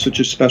REI such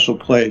a special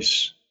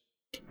place.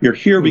 You're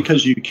here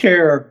because you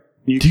care.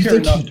 You care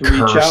enough to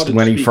reach out and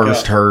when he speak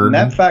first up. heard? And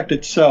that fact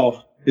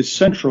itself is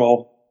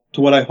central to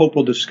what I hope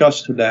we'll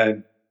discuss today.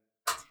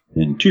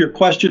 And to your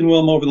question,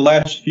 Wilm, over the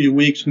last few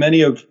weeks,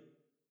 many of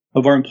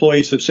our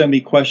employees have sent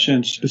me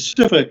questions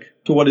specific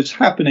to what is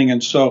happening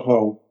in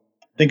Soho.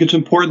 I think it's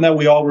important that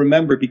we all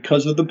remember,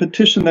 because of the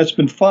petition that's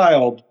been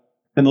filed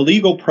and the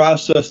legal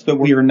process that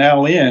we are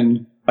now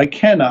in,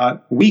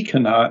 we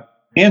cannot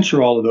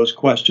answer all of those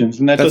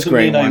questions. And that's doesn't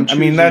mean I'm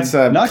choosing that's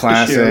a not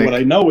classic. to share what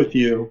I know with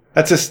you.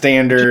 That's a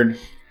standard.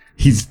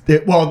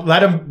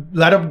 Let him,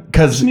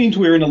 because this means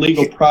we're in a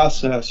legal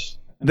process.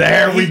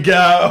 There we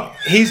go.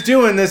 He's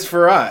doing this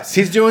for us.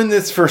 He's doing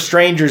this for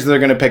strangers that are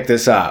going to pick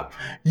this up.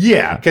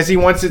 Yeah. Because he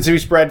wants it to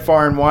spread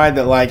far and wide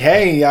that, like,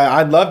 hey,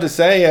 I'd love to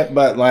say it,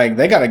 but, like,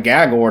 they got a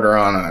gag order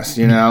on us,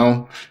 you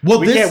know? Well,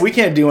 we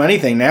can't do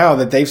anything now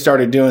that they've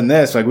started doing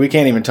this. Like, we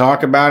can't even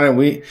talk about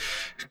it.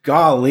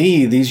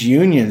 Golly, these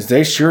unions,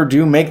 they sure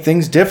do make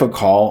things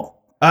difficult.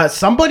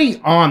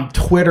 Somebody on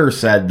Twitter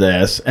said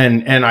this,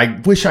 and I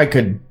wish I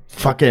could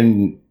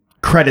fucking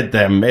credit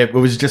them. It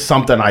was just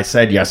something I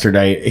said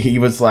yesterday. He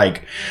was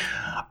like,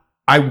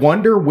 I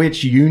wonder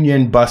which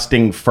union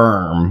busting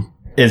firm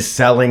is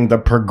selling the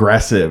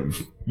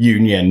progressive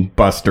union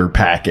buster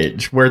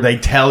package where they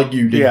tell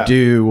you to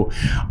do,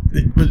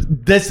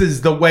 this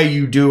is the way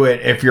you do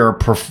it if you're a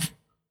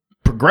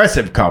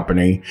progressive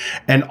company.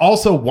 And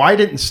also, why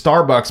didn't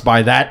Starbucks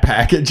buy that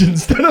package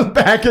instead of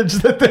the package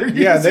that they're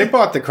using? Yeah, they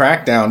bought the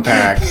crackdown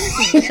pack.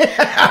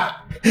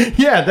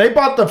 Yeah, they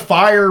bought the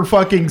fire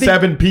fucking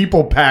 7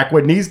 people pack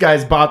when these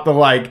guys bought the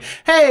like,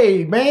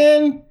 hey,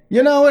 man,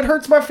 you know, it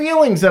hurts my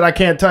feelings that I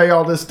can't tell you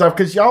all this stuff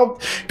because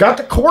y'all got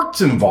the courts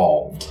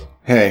involved.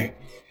 Hey,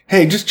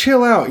 just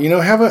chill out. You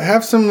know,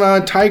 have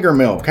some tiger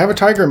milk. Have a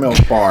tiger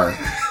milk bar.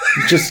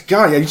 Just,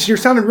 God, you're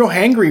sounding real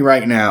hangry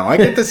right now. I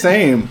get the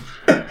same.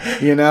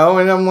 You know,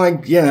 and I'm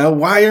like, you know,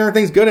 why aren't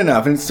things good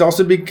enough? And it's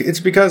also it's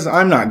because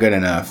I'm not good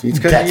enough. It's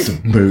that's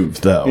a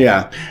move, though.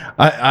 Yeah,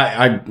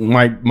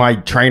 my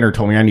trainer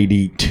told me I need to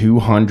eat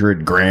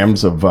 200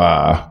 grams of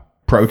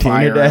protein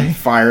a day.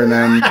 Fire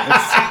them.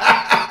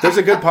 There's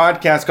a good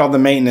podcast called The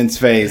Maintenance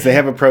Phase. They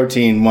have a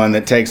protein one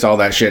that takes all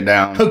that shit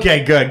down.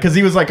 Okay, good. Because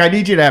he was like, I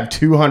need you to have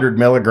 200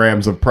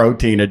 milligrams of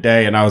protein a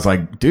day. And I was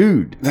like,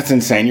 dude. That's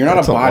insane. You're not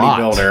a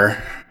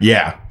bodybuilder.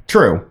 Yeah,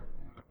 true.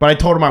 But I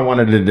told him I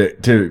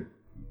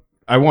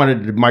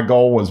wanted my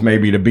goal was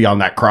maybe to be on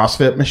that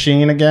CrossFit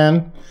machine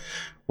again,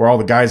 where all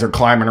the guys are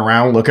climbing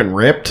around looking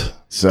ripped.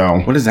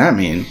 So what does that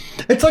mean?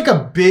 It's like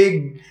a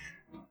big,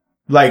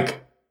 like,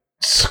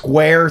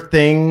 square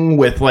thing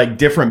with like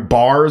different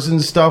bars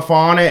and stuff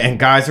on it, and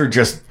guys are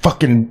just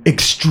fucking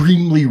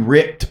extremely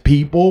ripped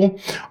people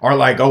are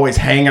like always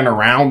hanging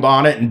around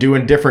on it and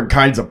doing different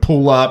kinds of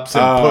pull-ups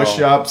and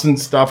push-ups and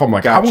stuff. I'm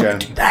like, gotcha. I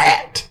want to do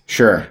that.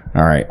 Sure.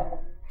 All right.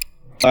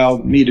 Allow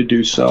me to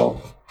do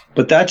so.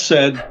 But that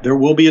said, there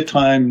will be a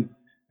time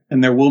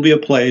and there will be a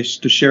place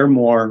to share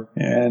more,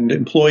 and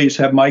employees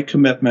have my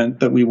commitment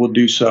that we will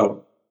do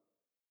so.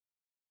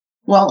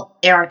 Well,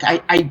 Eric,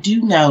 I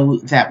do know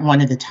that one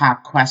of the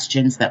top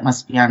questions that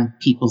must be on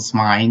people's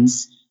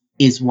minds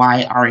is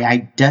why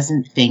REI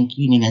doesn't think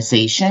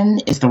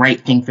unionization is the right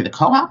thing for the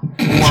co-op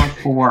or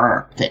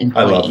for the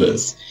employees. I love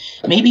this.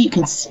 Maybe you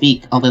can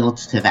speak a little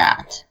to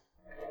that.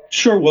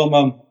 Sure,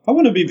 Wilma. I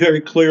want to be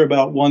very clear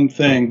about one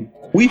thing.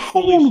 We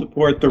fully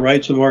support the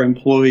rights of our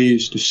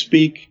employees to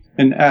speak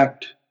and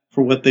act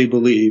for what they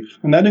believe.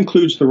 And that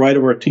includes the right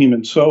of our team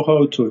in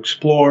Soho to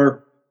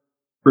explore,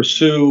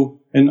 pursue,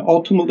 and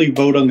ultimately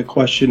vote on the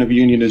question of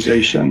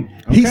unionization.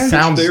 He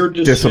sounds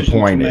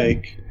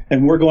disappointed.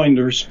 And we're going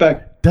to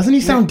respect. Doesn't he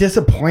sound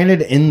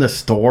disappointed in the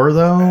store,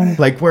 though?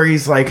 Like, where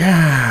he's like,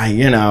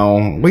 you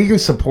know, we can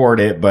support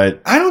it,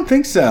 but I don't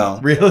think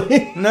so.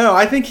 Really? No,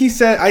 I think he's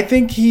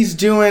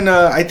doing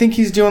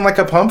like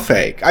a pump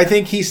fake. I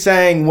think he's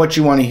saying what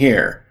you want to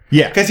hear.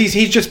 Yeah. Because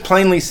he's just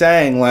plainly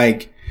saying,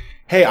 like,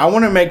 hey, I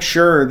want to make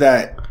sure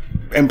that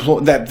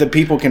that the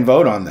people can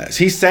vote on this.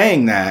 He's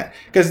saying that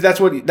because that's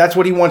what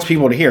he wants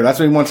people to hear. That's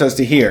what he wants us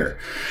to hear.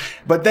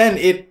 But then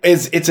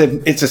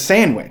it's a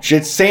sandwich.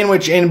 It's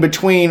sandwich in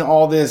between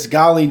all this.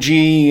 Golly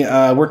gee,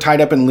 we're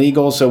tied up in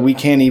legal, so we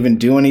can't even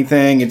do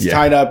anything. It's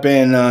tied up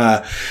in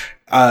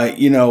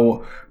you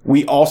know.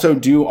 We also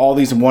do all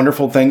these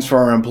wonderful things for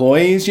our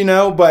employees, you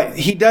know, but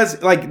he does,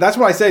 like, that's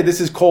why I say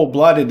this is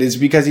cold-blooded, is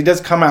because he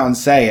does come out and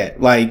say it.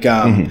 Like,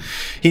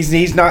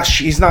 he's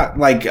not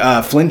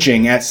like,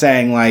 flinching at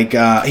saying, like,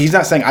 he's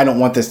not saying, I don't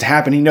want this to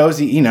happen. He knows,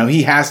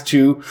 he has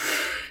to,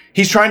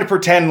 he's trying to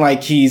pretend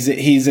like he's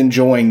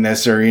enjoying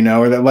this, or, you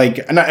know, or that, like,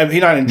 he's not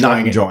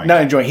enjoying it.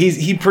 Not enjoying.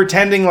 He's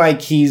pretending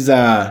like he's,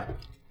 I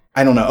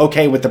don't know,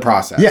 okay with the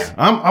process. Yeah,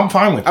 I'm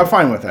fine with it. I'm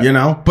fine with it. You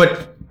know,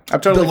 but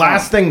the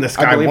last thing this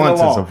guy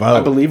wants is a vote. I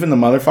believe in the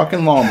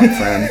motherfucking law, my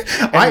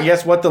friend. And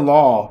guess what? The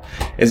law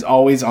is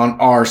always on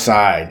our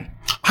side.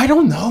 I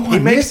don't know. He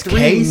made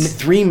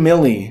 $3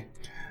 million.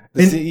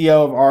 The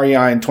CEO of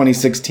REI in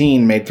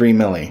 2016 made $3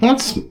 million.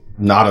 That's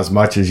not as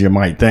much as you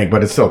might think,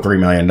 but it's still $3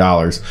 million.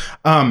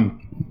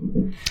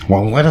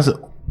 Well, what is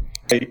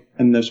it?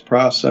 In this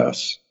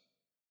process.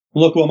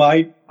 Look, well,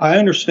 I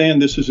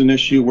understand this is an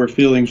issue where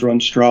feelings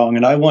run strong,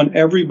 and I want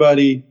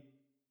everybody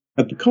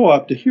at the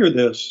co-op to hear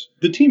this.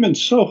 The team in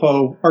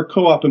Soho are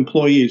co-op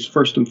employees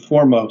first and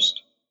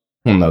foremost.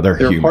 Well, no, they're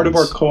humans. Part of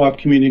our co-op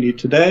community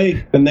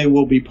today, and they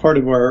will be part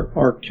of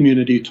our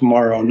community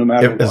tomorrow, no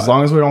matter what. As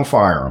long as we don't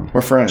fire them,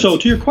 we're friends. So,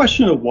 to your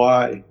question of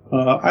why,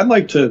 I'd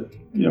like to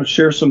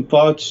share some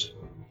thoughts,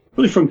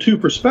 really from two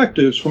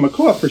perspectives. From a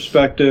co-op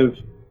perspective,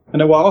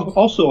 and I will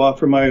also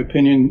offer my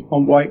opinion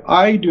on why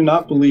I do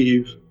not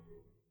believe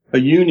a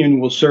union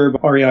will serve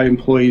REI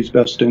employees'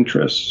 best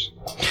interests.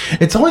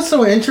 It's always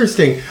so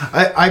interesting.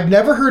 I've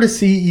never heard a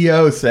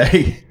CEO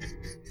say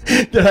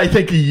that I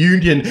think a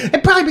union,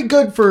 it'd probably be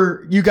good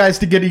for you guys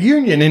to get a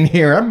union in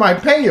here. I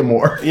might pay you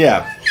more.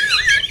 Yeah.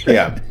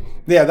 Yeah.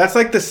 Yeah, that's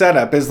like the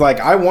setup is like,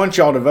 I want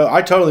y'all to vote.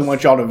 I totally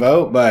want y'all to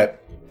vote,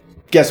 but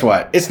guess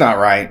what? It's not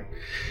right.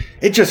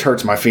 It just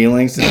hurts my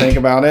feelings to think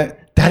about it.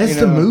 That is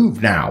the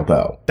move now,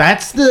 though.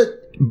 That's the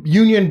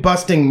union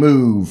busting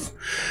move.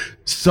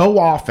 So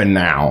often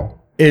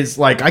now is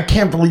like, I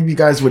can't believe you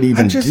guys would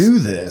even do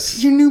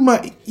this. You knew my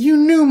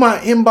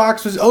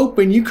inbox was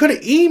open. You could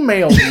have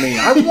emailed me.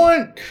 I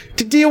want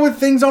to deal with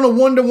things on a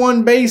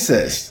one-to-one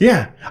basis.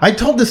 Yeah. I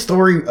told this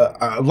story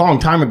a long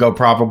time ago,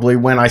 probably,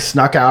 when I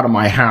snuck out of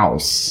my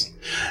house.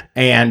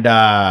 And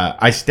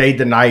I stayed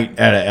the night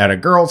at a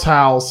girl's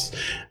house.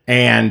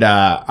 And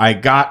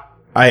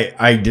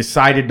I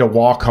decided to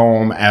walk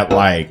home at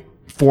like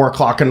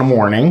 4:00 in the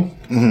morning.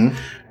 Mm-hmm.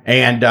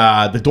 And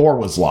the door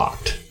was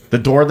locked. The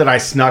door that I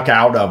snuck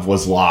out of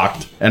was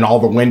locked, and all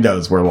the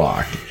windows were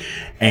locked.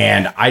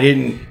 And I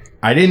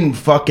didn't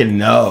fucking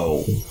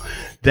know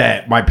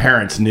that my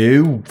parents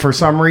knew for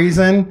some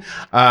reason.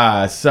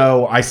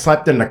 So I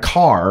slept in the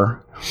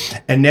car,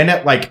 and then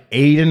at like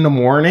 8 in the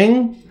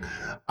morning,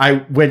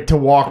 I went to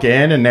walk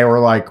in, and they were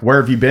like, "Where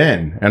have you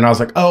been?" And I was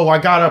like, "Oh, I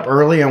got up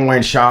early and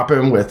went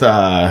shopping with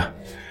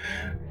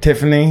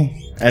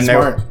Tiffany." And Smart. they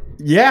were,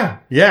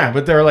 yeah.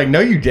 But they were like, "No,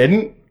 you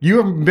didn't. You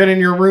haven't been in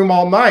your room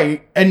all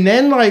night." And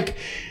then, like,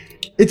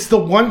 it's the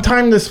one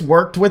time this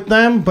worked with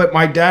them, but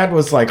my dad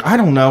was like, "I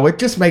don't know. It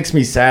just makes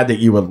me sad that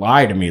you would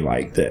lie to me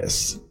like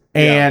this."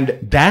 Yeah. And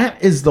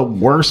that is the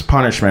worst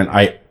punishment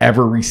I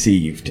ever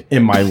received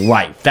in my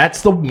life.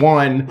 That's the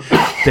one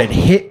that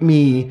hit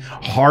me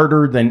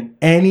harder than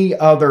any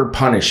other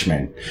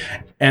punishment.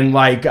 And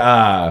like,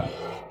 I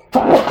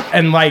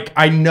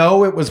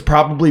know it was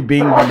probably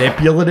being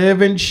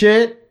manipulative and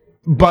shit.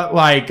 But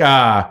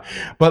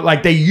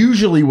they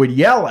usually would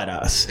yell at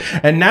us.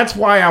 And that's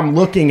why I'm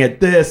looking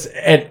at this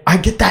and I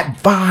get that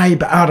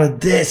vibe out of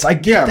this. I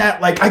get that,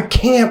 like, I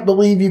can't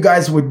believe you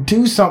guys would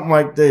do something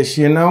like this,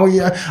 you know?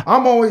 Yeah,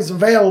 I'm always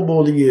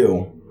available to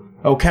you.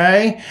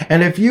 Okay?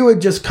 And if you had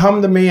just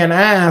come to me and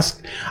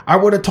asked, I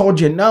would have told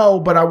you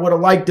no, but I would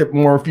have liked it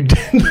more if you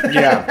didn't.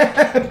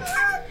 Yeah.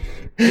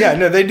 Yeah,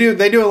 no, they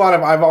do a lot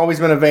of, I've always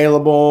been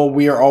available.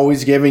 We are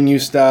always giving you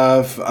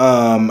stuff.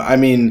 I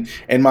mean,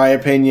 in my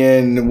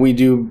opinion, we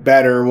do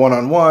better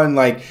one-on-one.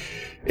 Like,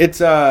 it's,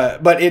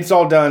 but it's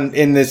all done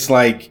in this,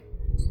 like,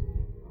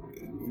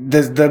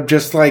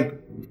 just like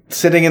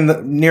sitting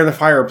near the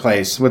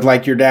fireplace with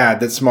like your dad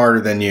that's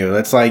smarter than you.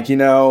 It's like, you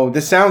know,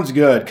 this sounds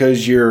good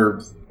because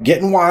you're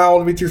getting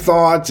wild with your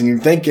thoughts and you're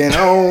thinking,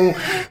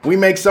 oh, we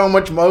make so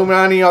much more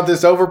money off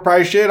this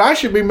overpriced shit. I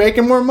should be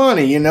making more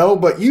money, you know,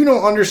 but you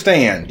don't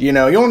understand, you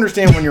know, you'll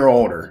understand when you're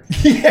older.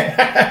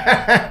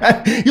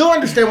 Yeah. You'll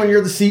understand when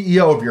you're the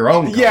CEO of your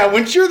own company. Yeah.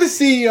 Once you're the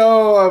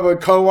CEO of a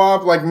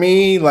co-op like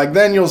me, like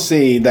then you'll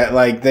see that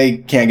like they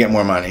can't get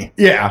more money.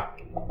 Yeah.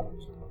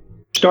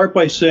 Start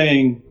by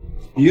saying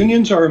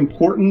unions are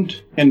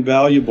important and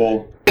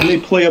valuable. And they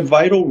play a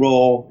vital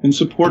role in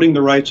supporting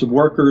the rights of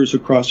workers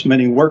across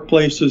many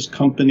workplaces,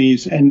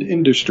 companies, and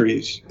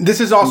industries.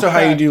 This is also how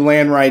you do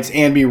land rights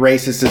and be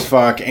racist as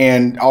fuck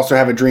and also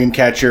have a dream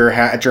catcher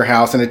at your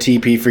house and a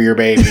teepee for your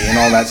baby and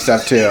all that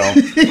stuff too.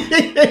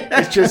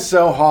 It's just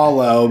so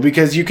hollow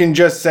because you can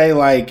just say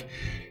like,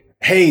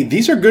 hey,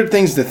 these are good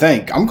things to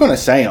think. I'm going to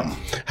say them.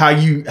 How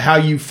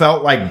you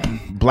felt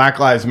like Black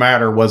Lives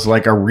Matter was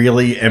like a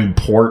really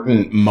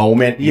important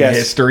moment in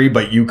history,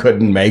 but you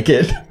couldn't make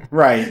it.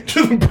 Right.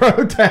 To the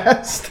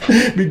protest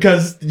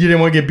because you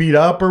didn't want to get beat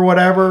up or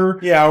whatever.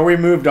 Yeah, or we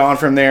moved on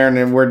from there and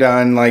then we're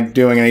done like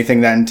doing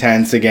anything that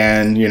intense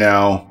again, you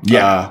know.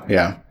 Yeah.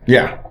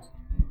 Yeah.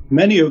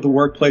 Many of the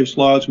workplace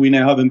laws we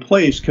now have in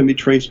place can be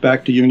traced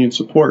back to union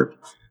support.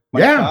 My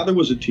father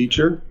was a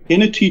teacher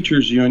in a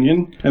teachers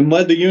union and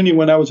led the union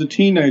when I was a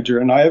teenager,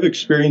 and I have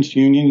experienced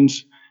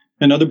unions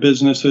in other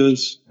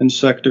businesses and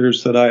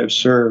sectors that I have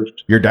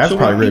served. Your dad's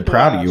probably really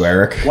proud of you,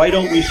 Eric. Why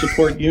don't we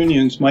support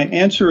unions? My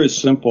answer is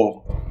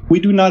simple. We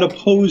do not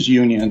oppose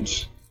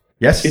unions.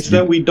 Yes. It's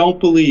that we don't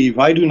believe,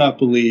 I do not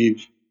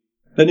believe,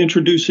 that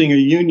introducing a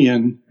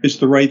union is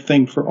the right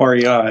thing for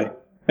REI.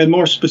 And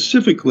more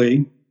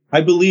specifically, I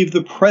believe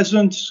the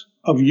presence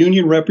of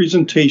union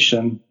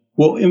representation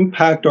will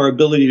impact our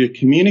ability to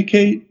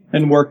communicate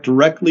and work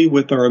directly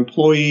with our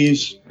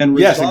employees and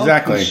resolve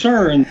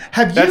concern.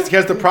 That's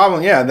because the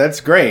problem, that's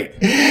great.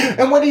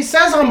 And when he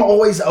says I'm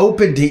always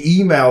open to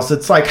emails,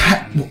 it's like,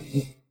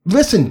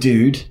 listen,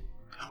 dude,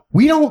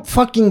 we don't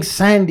fucking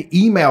send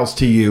emails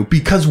to you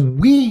because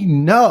we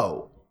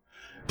know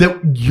that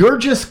you're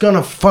just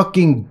gonna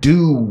fucking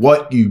do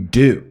what you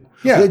do.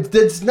 Yeah.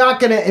 That's not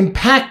going to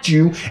impact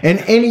you in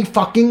any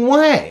fucking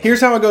way.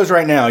 Here's how it goes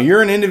right now.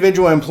 You're an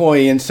individual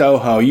employee in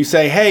Soho. You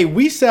say, hey,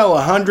 we sell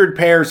 100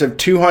 pairs of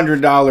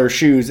 $200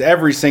 shoes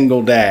every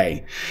single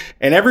day.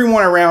 And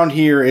everyone around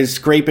here is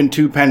scraping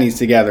 2 pennies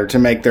together to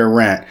make their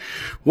rent.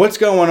 What's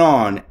going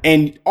on?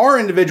 And our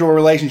individual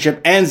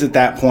relationship ends at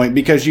that point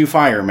because you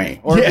fire me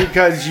or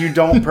because you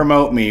don't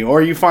promote me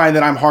or you find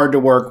that I'm hard to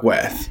work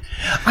with.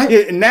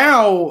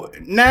 Now,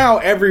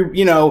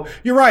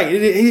 you're right.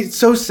 It's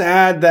so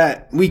sad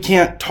that we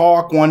can't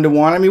talk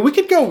one-to-one. I mean, we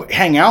could go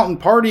hang out and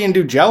party and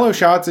do Jell-O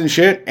shots and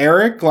shit,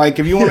 Eric. Like,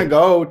 if you want to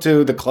go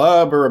to the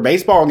club or a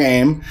baseball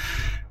game,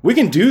 we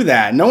can do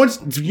that.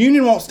 The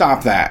union won't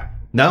stop that.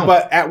 No.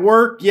 But at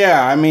work,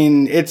 I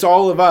mean, it's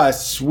all of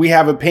us. We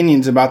have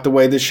opinions about the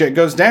way this shit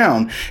goes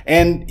down.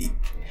 And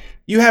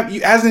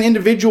as an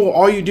individual,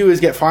 all you do is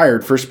get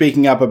fired for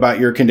speaking up about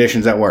your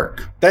conditions at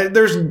work.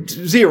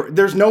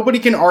 There's nobody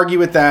can argue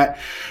with that.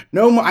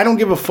 No, I don't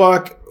give a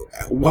fuck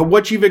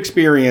what you've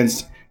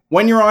experienced.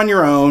 When you're on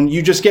your own,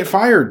 you just get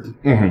fired.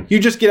 Mm-hmm. You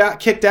just get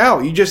kicked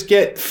out. You just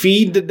get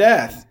feed to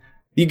death.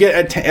 You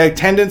get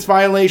attendance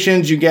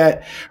violations. You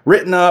get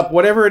written up,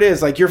 whatever it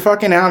is. Like, you're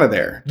fucking out of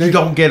there. You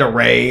don't get a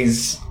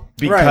raise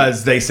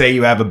because they say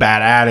you have a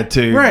bad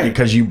attitude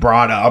because you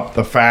brought up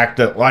the fact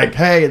that, like,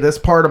 hey, this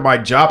part of my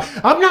job.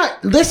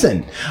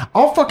 Listen,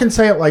 I'll fucking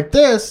say it like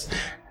this.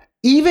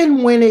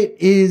 Even when it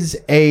is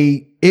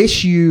a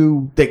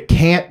issue that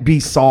can't be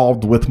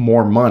solved with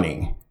more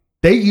money,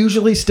 they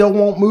usually still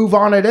won't move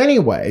on it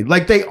anyway.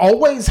 Like, they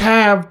always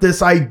have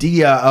this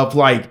idea of,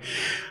 like,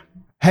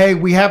 hey,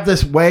 we have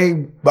this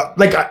way.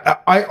 Like,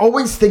 I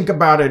always think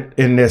about it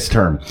in this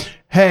term.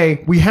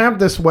 Hey, we have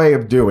this way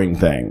of doing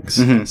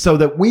things so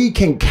that we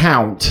can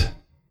count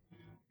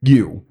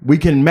you. We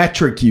can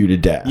metric you to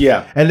death.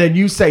 Yeah. And then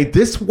you say,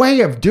 this way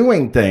of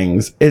doing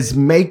things is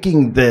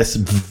making this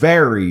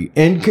very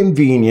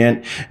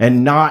inconvenient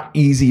and not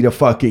easy to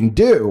fucking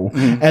do.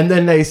 Mm-hmm. And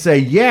then they say,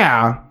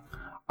 yeah,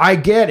 I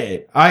get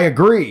it. I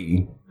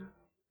agree.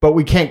 But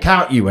we can't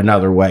count you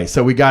another way.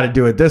 So we got to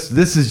do it. This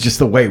is just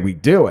the way we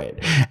do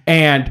it.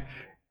 And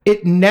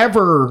it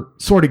never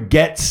sort of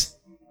gets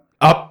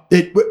up.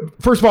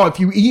 First of all, if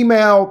you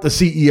email the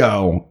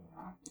CEO,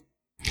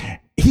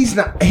 he's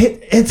not,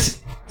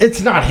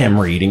 it's not him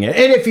reading it.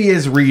 And if he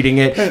is reading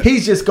it,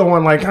 he's just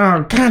going like,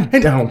 oh, God,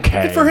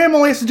 okay. And for him,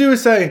 all he has to do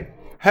is say,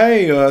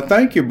 hey,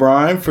 thank you,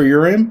 Brian, for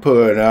your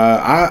input.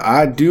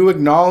 I do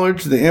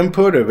acknowledge the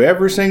input of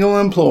every single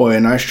employee,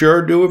 and I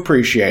sure do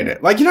appreciate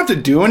it. Like, you don't have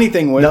to do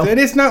anything with it.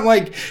 It's not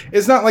like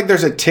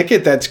there's a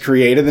ticket that's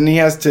created and he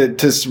has to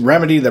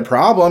remedy the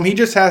problem. He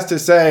just has to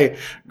say,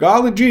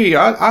 golly gee,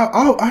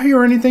 I'll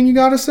hear anything you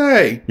got to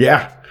say.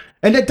 Yeah.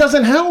 And it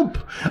doesn't help.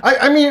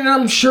 I mean,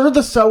 I'm sure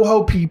the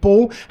Soho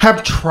people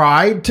have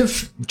tried to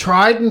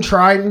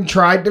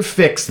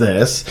fix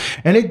this,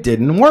 and it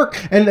didn't work.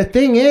 And the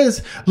thing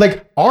is,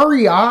 like,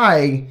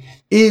 REI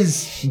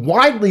is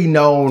widely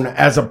known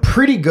as a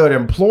pretty good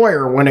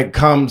employer when it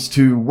comes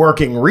to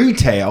working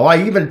retail.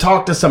 I even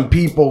talked to some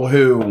people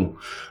who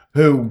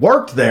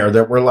worked there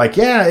that were like,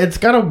 yeah, it's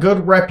got a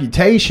good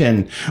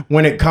reputation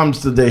when it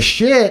comes to this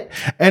shit.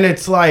 And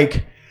it's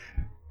like,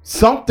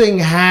 something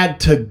had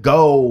to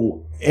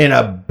go in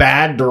a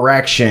bad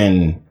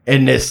direction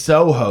in this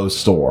Soho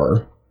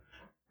store.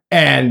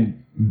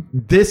 And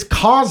this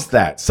caused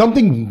that.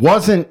 Something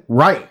wasn't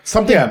right.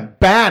 Something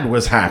bad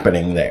was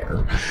happening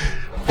there.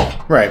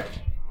 Right.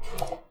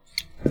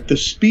 At the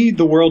speed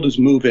the world is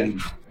moving,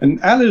 and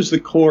that is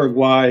the core of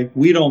why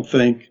we don't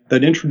think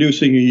that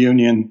introducing a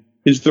union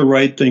is the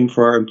right thing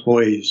for our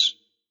employees.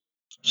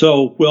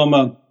 So,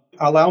 Wilma,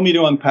 allow me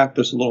to unpack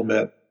this a little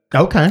bit.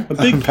 Okay. A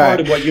big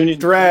part of what union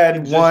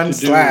thread one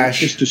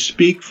is to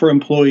speak for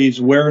employees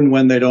where and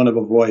when they don't have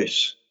a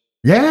voice.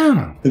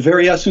 Yeah. The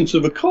very essence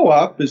of a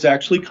co-op is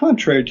actually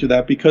contrary to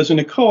that, because in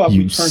a co-op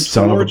we turn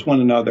towards one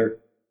another.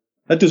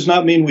 That does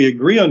not mean we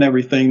agree on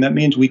everything. That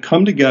means we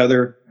come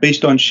together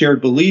based on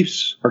shared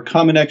beliefs or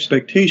common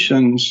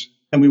expectations,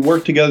 and we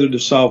work together to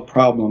solve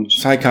problems.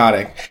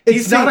 Psychotic.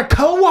 It's not a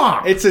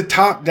co-op. It's a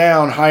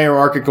top-down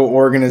hierarchical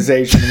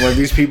organization where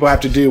these people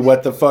have to do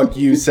what the fuck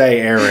you say,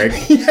 Eric.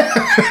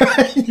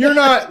 You're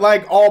not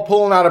like all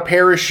pulling out a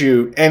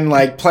parachute and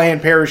like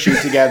playing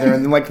parachute together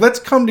and then like, let's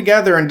come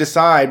together and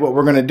decide what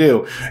we're going to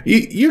do.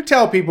 You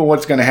tell people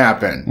what's going to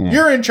happen. Yeah.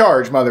 You're in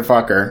charge,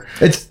 motherfucker.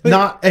 It's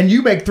not, and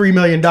you make $3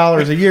 million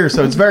a year,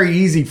 so it's very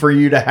easy for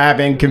you to have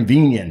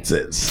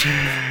inconveniences.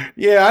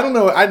 Yeah, I don't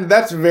know.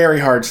 That's a very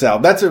hard sell.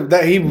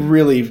 That he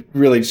really,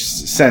 really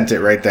sent it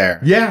right there.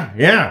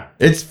 Yeah.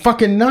 It's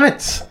fucking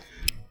nuts.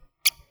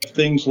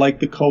 Things like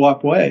the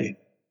co-op way.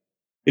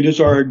 It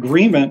is our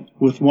agreement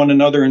with one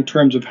another in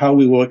terms of how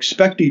we will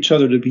expect each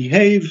other to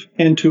behave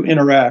and to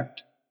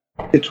interact.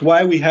 It's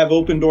why we have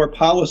open door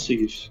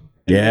policies.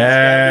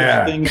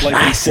 Yeah. Things like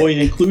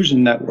employee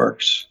inclusion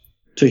networks,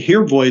 to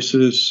hear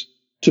voices,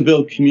 to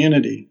build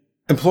community.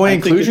 Employee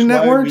inclusion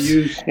networks?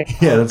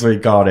 Yeah, that's what he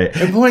called it.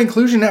 Employee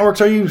inclusion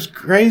networks? Are you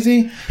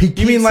crazy?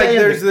 You mean like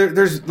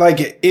there's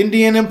like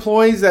Indian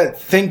employees that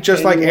think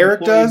just like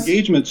Eric does?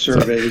 Engagement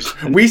surveys.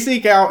 We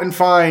seek out and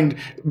find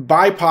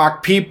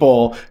BIPOC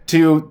people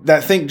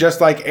that think just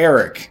like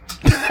Eric.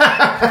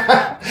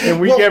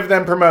 And we give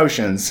them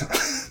promotions.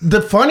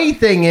 The funny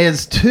thing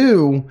is,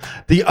 too,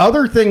 the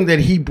other thing that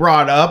he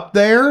brought up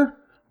there,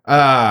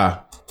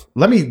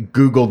 let me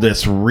Google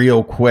this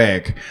real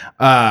quick.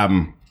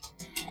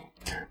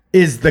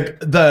 Is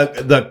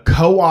the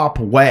co-op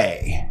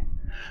way,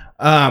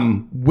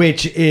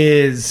 which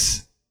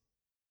is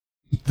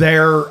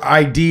their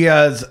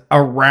ideas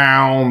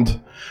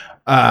around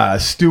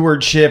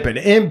stewardship and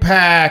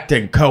impact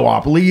and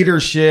co-op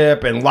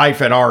leadership and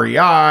life at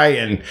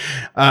REI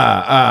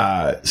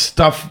and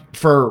stuff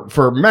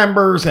for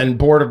members and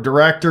board of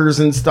directors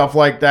and stuff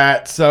like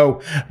that. So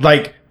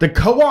like the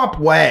co-op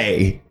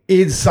way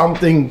is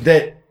something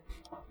that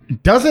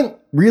doesn't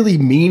really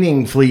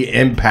meaningfully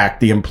impact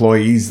the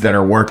employees that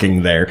are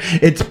working there.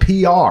 It's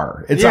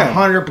PR. It's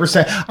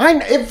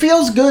 100%. It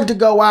feels good to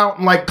go out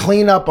and like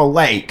clean up a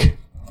lake.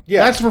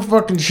 Yeah, that's for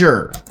fucking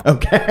sure.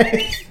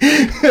 Okay.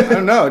 I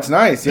don't know. It's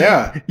nice.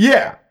 Yeah.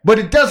 Yeah. But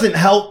it doesn't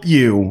help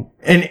you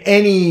in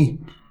any...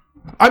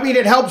 I mean,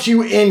 it helps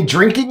you in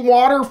drinking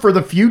water for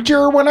the future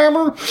or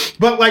whatever.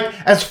 But like,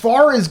 as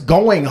far as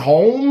going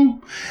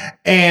home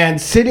and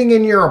sitting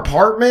in your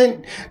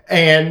apartment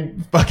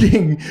and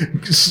fucking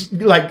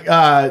like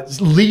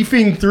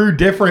leafing through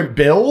different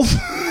bills,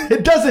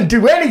 it doesn't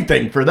do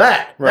anything for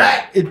that. Right.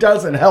 That it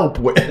doesn't help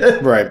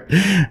with. Right.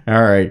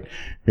 All right.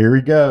 Here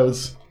he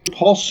goes.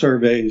 Pulse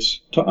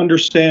surveys to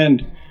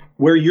understand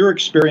where your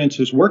experience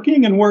is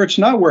working and where it's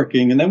not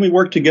working. And then we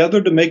work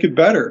together to make it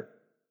better.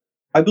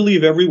 I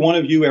believe every one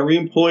of you, every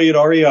employee at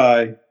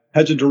REI,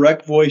 has a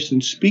direct voice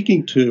in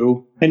speaking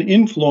to and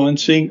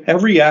influencing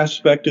every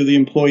aspect of the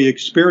employee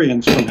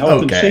experience, from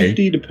health and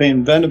safety to pay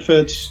and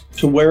benefits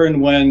to where and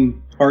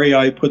when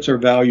REI puts our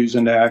values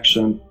into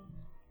action.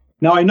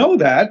 Now, I know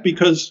that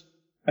because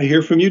I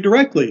hear from you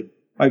directly.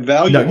 I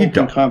value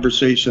open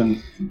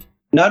conversation.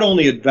 Not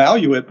only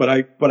value it, but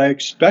I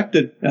expect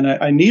it, and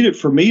I need it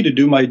for me to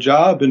do my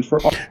job and for.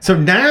 So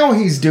now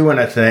he's doing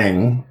a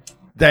thing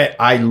that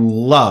I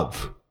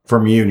love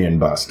from union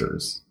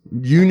busters,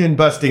 union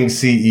busting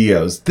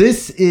CEOs.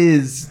 This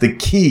is the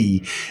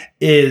key.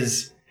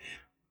 Is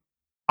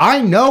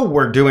I know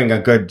we're doing a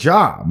good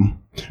job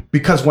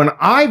because when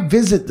I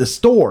visit the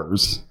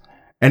stores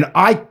and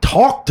I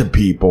talk to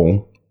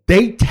people,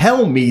 they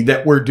tell me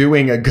that we're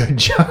doing a good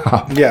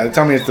job. Yeah, they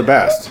tell me it's the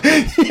best.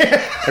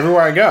 Yeah.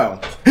 Everywhere I go.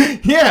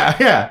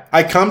 Yeah.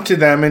 I come to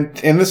them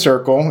in the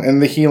circle, in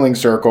the healing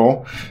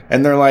circle,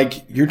 and they're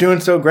like, "You're doing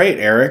so great,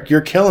 Eric.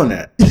 You're killing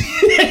it."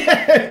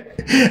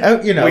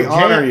 You know, we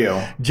honor you.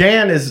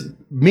 Jan is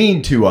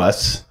mean to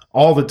us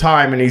all the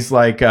time, and he's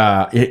like,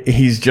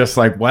 he's just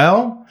like,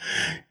 well,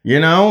 you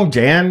know,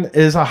 Jan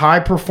is a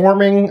high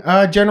performing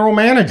general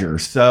manager,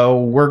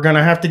 so we're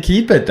gonna have to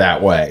keep it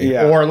that way.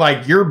 Yeah. Or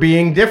like you're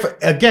being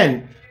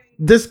again.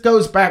 This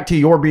goes back to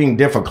your being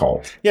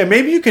difficult. Yeah,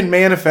 maybe you can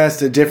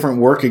manifest a different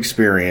work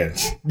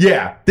experience.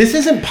 Yeah, this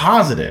isn't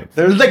positive.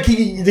 There's like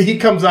he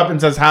comes up and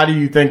says, "How do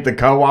you think the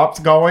co-op's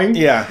going?"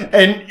 Yeah,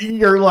 and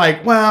you're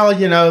like, "Well,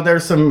 you know,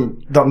 there's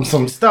some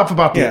stuff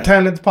about the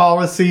attendance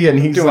policy," and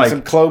he's doing like,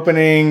 some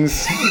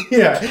clopenings.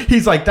 Yeah,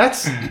 he's like,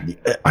 "That's,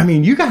 I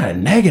mean, you got a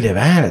negative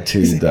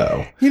attitude,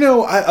 though." You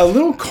know, a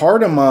little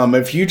cardamom,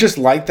 if you just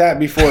light that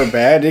before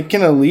bed, it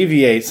can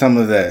alleviate some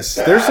of this.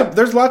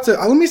 There's lots of.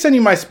 Let me send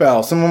you my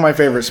spell. Some of my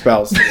favorite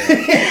spells.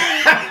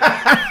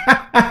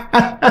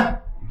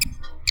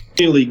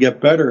 Really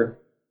get better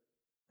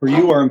for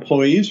you, our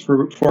employees,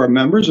 for our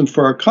members, and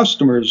for our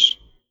customers.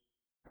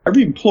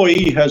 Every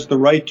employee has the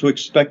right to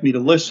expect me to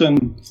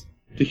listen,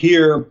 to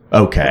hear,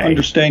 to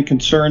understand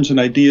concerns and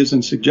ideas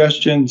and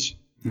suggestions.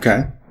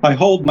 Okay. I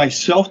hold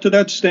myself to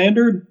that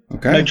standard.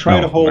 Okay. And I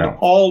try to hold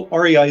all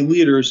REI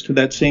leaders to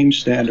that same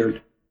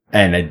standard.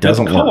 And it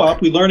doesn't work. At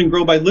Co-op, we learn and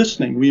grow by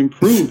listening. We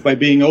improve by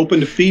being open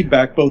to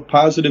feedback, both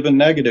positive and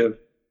negative.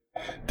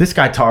 This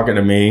guy talking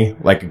to me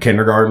like a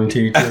kindergarten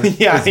teacher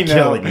is I know.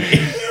 killing me.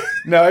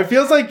 No, it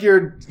feels like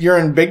you're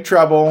in big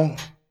trouble,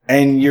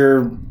 and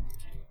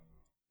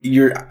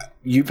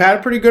you've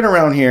had pretty good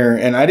around here,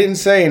 and I didn't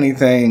say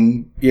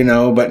anything, you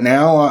know, but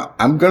now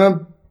I'm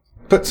gonna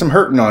put some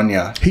hurting on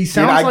you. He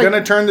sounds I'm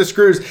gonna turn the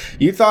screws.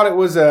 You thought it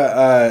was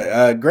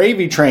a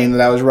gravy train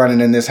that I was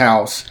running in this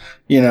house.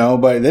 You know,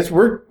 but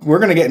we're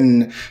going to get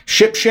in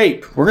ship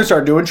shape. We're going to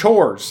start doing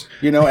chores.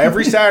 You know,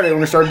 every Saturday we're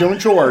going to start doing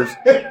chores.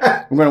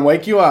 We're going to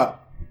wake you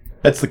up.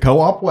 That's the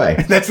co-op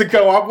way. That's the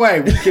co-op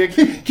way. We kick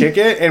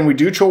it and we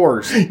do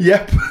chores.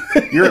 Yep.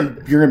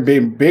 You're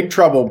in big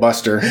trouble,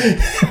 Buster.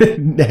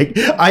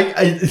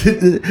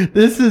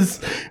 This is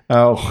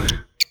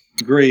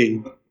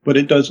Agree, but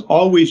it does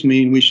always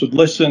mean we should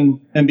listen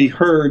and be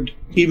heard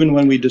even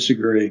when we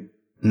disagree.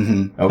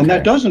 Mm-hmm. Okay. And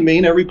that doesn't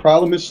mean every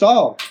problem is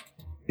solved.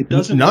 It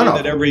doesn't mean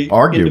that every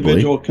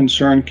individual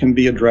concern can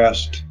be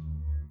addressed.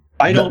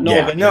 I don't know.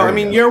 I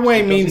mean, your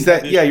way means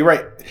that, you're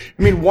right.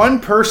 I mean, one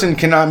person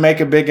cannot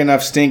make a big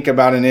enough stink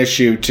about an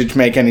issue to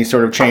make any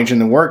sort of change in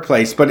the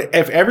workplace. But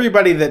if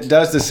everybody that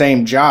does the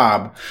same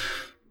job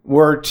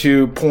were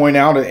to point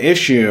out an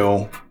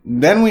issue,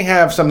 then we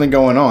have something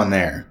going on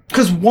there.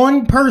 Because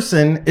one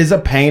person is a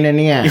pain in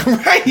the ass.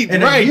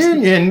 And a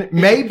union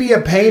may be a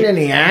pain in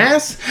the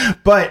ass,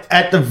 but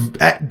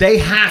they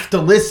have to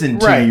listen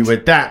to you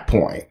at that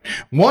point.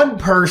 One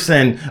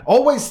person,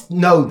 always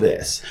know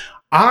this.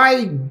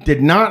 I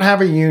did not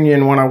have a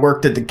union when I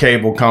worked at the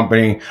cable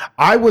company.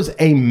 I was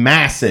a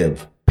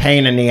massive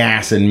pain in the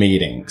ass in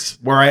meetings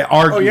where I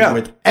argued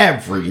with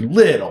every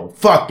little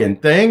fucking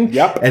thing.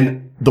 Yep.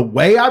 And the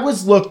way I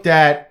was looked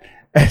at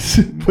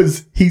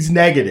was he's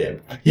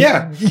negative.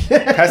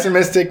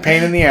 Pessimistic,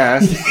 pain in the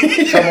ass,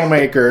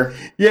 troublemaker.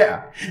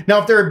 Yeah. Now,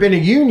 if there had been a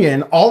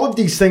union, all of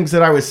these things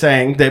that I was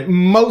saying that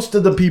most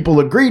of the people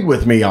agreed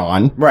with me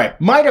on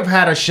might have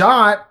had a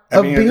shot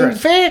of being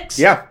fixed.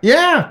 Yeah.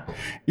 Yeah.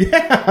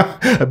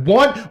 Yeah.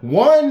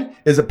 One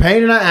is a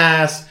pain in the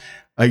ass.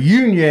 A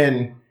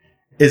union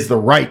is the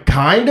right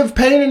kind of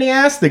pain in the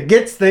ass that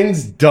gets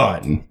things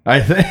done, I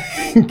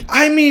think.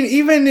 I mean,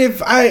 even if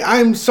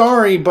I'm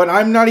sorry, but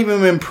I'm not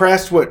even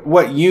impressed with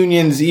what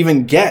unions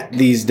even get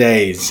these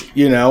days.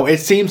 You know, it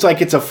seems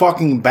like it's a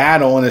fucking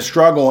battle and a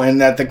struggle,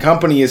 and that the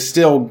company is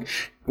still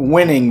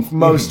winning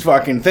most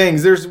fucking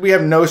things. We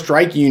have no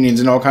strike unions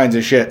and all kinds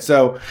of shit.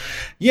 So,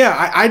 yeah,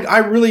 I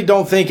really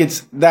don't think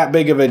it's that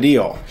big of a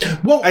deal.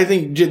 Well, I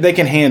think they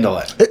can handle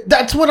it.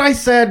 That's what I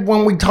said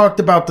when we talked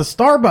about the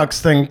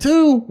Starbucks thing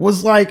too,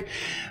 was like,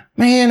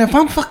 man, if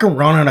I'm fucking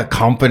running a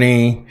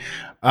company,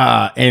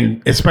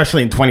 and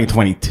especially in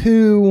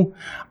 2022,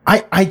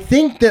 I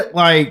think that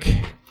like,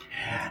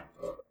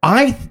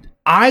 I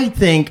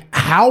think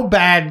how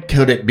bad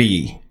could it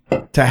be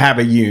to have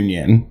a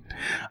union?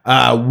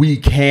 We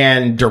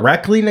can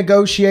directly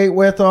negotiate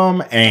with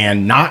them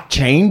and not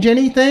change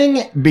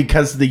anything,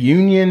 because the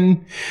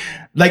union,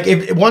 like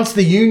once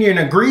the union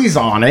agrees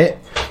on it,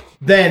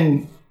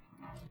 then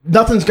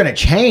nothing's going to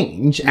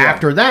change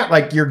after that.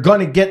 Like, you're going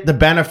to get the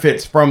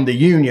benefits from the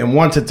union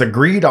once it's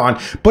agreed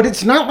on, but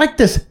it's not like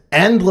this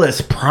endless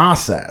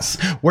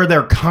process where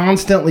they're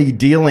constantly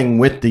dealing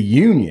with the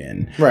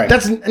union. Right.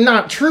 That's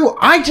not true.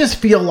 I just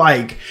feel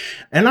like,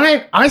 and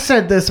I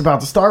said this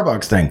about the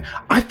Starbucks thing,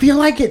 I feel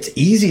like it's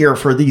easier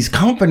for these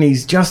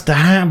companies just to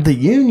have the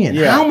union.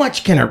 Yeah. How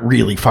much can it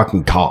really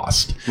fucking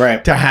cost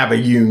to have a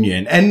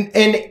union? And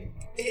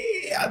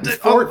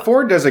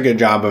Ford does a good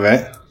job of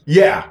it.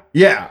 Yeah.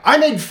 I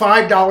made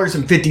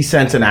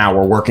 $5.50 an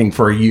hour working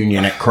for a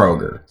union at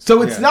Kroger.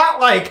 So it's not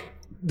like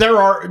there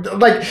are,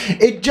 like,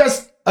 it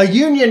just, a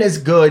union is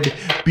good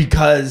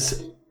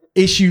because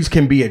issues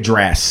can be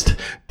addressed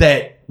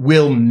that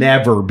will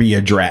never be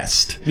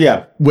addressed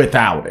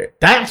without it.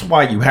 That's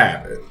why you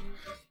have it.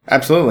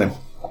 Absolutely.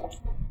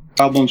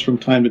 Problems from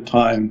time to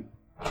time.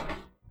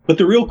 But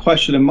the real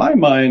question in my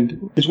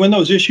mind is, when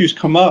those issues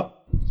come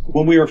up,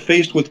 when we are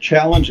faced with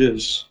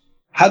challenges,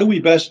 how do we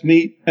best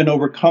meet and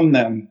overcome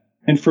them?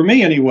 And for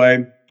me,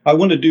 anyway, I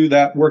want to do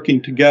that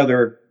working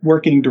together,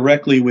 working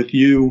directly with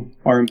you,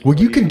 our employees.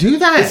 Well, you can do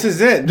that. This is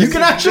it. You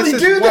can actually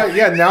do that.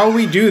 Yeah, now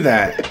we do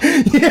that.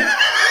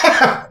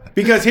 Yeah.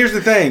 Because here's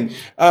the thing.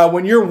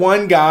 When you're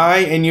one guy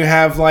and you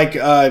have like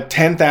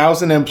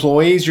 10,000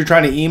 employees you're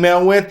trying to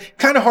email with,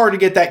 kind of hard to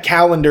get that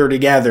calendar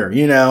together,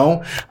 you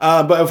know?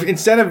 But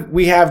instead of,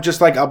 we have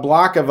just like a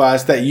block of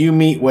us that you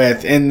meet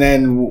with, and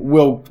then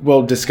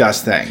we'll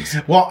discuss things.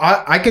 Well,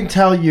 I can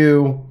tell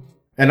you,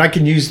 and I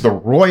can use the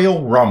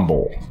Royal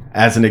Rumble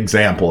as an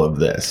example of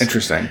this.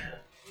 Interesting.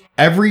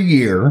 Every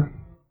year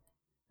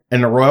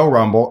in the Royal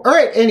Rumble, or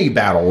at any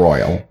battle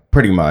royal,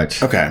 pretty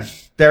much. Okay.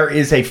 There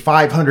is a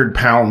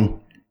 500-pound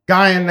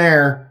guy in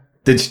there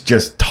that's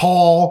just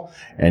tall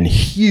and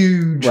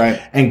huge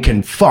and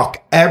can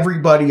fuck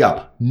everybody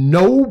up.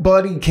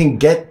 Nobody can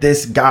get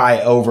this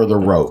guy over the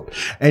rope,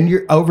 and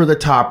you're over the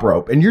top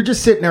rope, and you're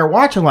just sitting there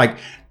watching like,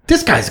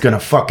 this guy's gonna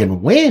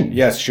fucking win.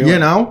 Yes, sure. You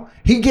know?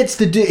 He gets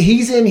to do,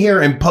 he's in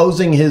here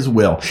imposing his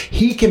will.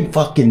 He can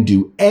fucking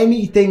do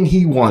anything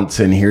he wants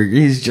in here.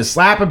 He's just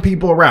slapping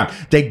people around.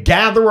 They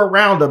gather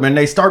around him and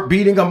they start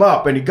beating him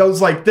up, and he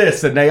goes like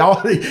this, and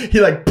he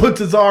like puts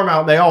his arm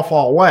out and they all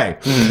fall away.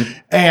 Mm-hmm.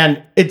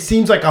 And it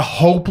seems like a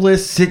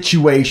hopeless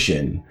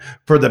situation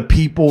for the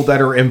people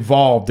that are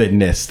involved in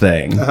this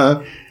thing.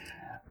 Uh-huh.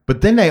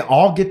 But then they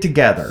all get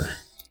together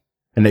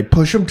and they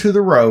push him to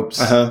the ropes.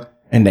 Uh-huh.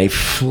 And they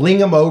fling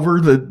him over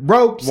the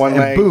ropes,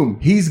 and boom,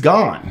 he's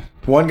gone.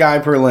 One guy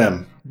per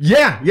limb.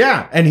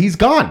 Yeah. And he's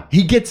gone.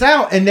 He gets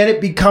out, and then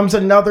it becomes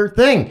another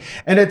thing.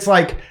 And it's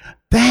like,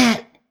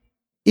 that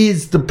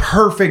is the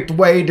perfect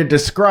way to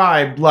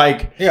describe,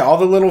 like... Yeah, all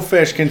the little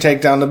fish can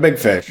take down the big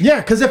fish. Yeah,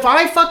 because if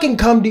I fucking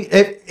come to...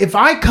 If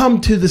I come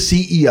to the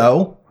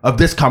CEO of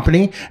this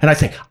company, and I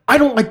say, I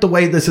don't like the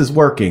way this is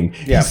working,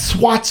 he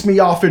swats me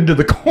off into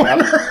the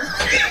corner.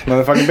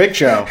 Motherfucking Big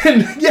Show.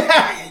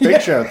 Big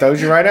Show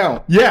throws you right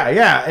out.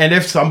 Yeah. And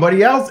if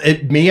somebody else,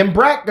 me and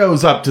Brett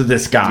goes up to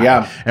this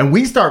guy, and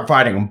we start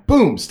fighting him,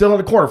 boom, still in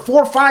the corner.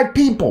 4 or 5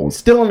 people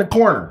still in the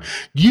corner.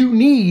 You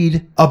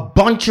need a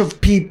bunch of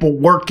people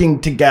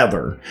working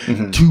together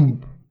to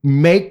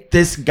make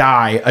this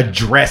guy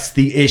address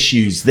the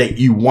issues that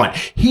you want.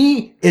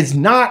 He is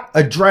not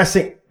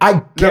addressing...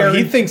 No,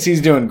 he thinks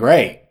he's doing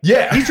great.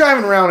 Yeah. He's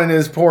driving around in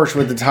his Porsche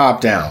with the top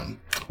down.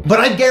 But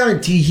I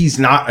guarantee he's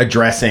not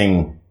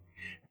addressing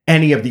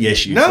any of the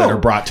issues that are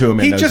brought to him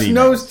in those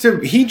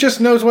emails. He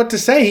just knows what to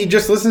say. He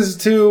just listens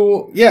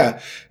to,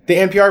 the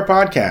NPR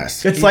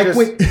podcast. It's like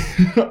when,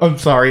 I'm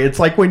sorry. It's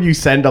like when you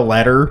send a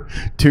letter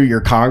to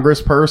your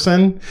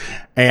congressperson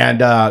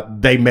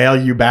and they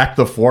mail you back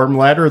the form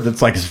letter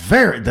that's like,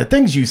 the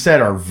things you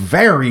said are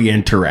very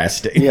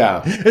interesting.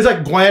 Yeah. It's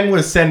like Gwen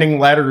was sending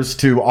letters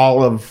to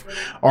all of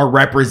our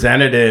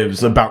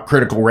representatives about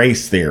critical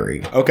race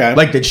theory. Okay.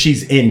 Like that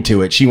she's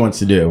into it. She wants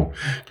to do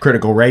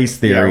critical race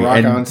theory. Yeah,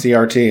 rock on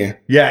CRT.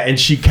 Yeah, and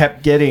she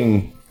kept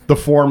getting the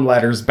form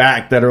letters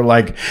back that are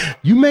like,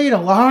 you made a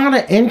lot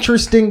of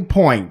interesting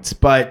points,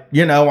 but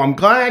I'm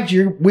glad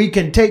we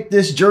can take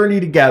this journey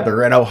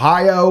together in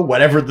Ohio,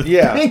 whatever the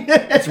thing is.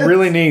 It's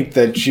really neat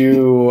that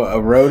you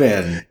wrote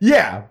in.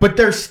 Yeah, but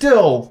they're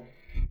still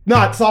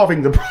not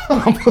solving the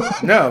problem.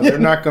 No, they're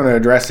not going to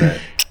address it.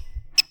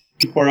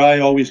 Where I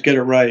always get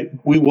it right.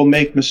 We will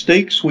make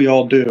mistakes. We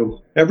all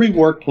do. Every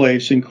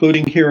workplace,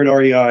 including here at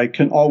REI,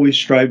 can always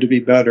strive to be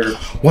better.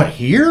 What,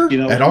 here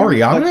at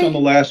REI? On the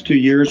last 2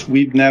 years,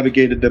 we've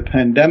navigated the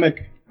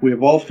pandemic. We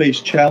have all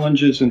faced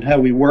challenges in how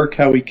we work,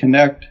 how we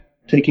connect,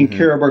 taking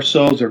care of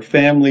ourselves, our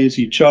families,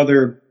 each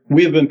other.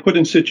 We have been put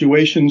in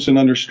situations and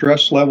under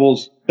stress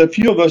levels that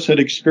few of us had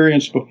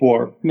experienced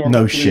before.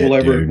 No shit, will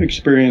ever dude.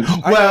 Experience.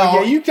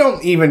 Well, you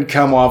don't even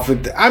come off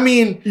with.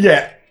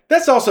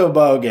 That's also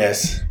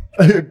bogus.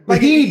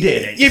 Like he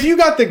did it. If you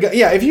got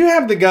if you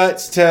have the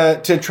guts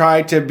to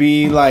try to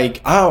be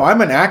like, oh,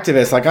 I'm an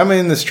activist, like I'm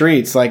in the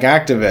streets, like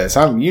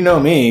activist. You know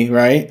me,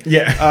 right?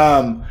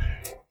 Yeah.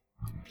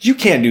 You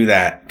can't do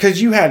that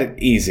because you had it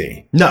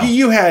easy. No,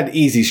 you had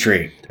easy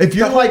street. If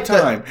you're like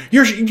time,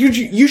 you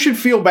should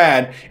feel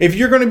bad. If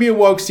you're going to be a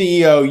woke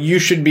CEO, you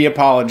should be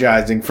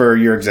apologizing for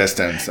your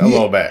existence a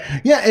little bit.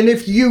 Yeah, and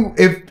if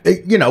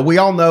we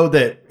all know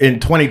that in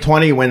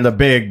 2020 when the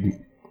big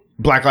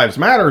Black Lives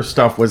Matter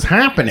stuff was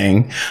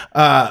happening,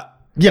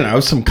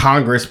 some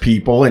Congress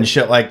people and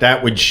shit like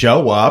that would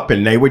show up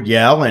and they would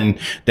yell and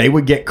they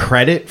would get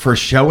credit for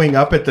showing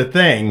up at the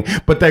thing,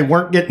 but they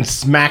weren't getting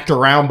smacked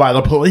around by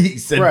the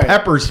police and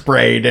pepper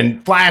sprayed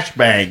and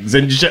flashbangs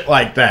and shit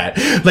like that.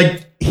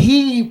 Like,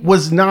 he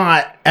was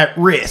not at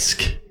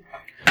risk.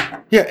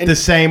 Yeah, the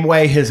same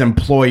way his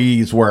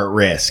employees were at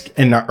risk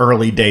in the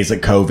early days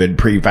of COVID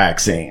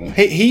pre-vaccine.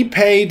 He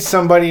paid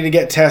somebody to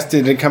get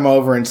tested to come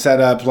over and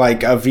set up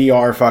like a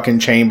VR fucking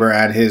chamber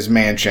at his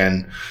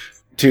mansion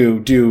to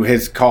do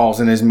his calls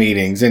and his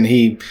meetings, and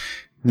he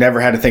never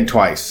had to think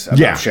twice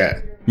about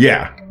shit.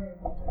 Yeah.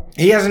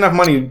 He has enough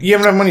money. You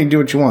have enough money to do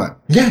what you want.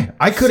 Yeah,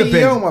 I could have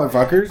been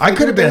motherfuckers. I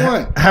could have been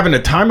having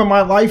a time of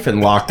my life in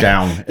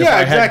lockdown if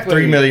I had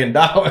 $3 million.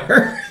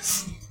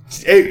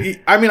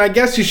 I mean, I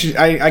guess you should.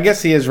 I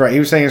guess he is right. He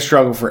was saying a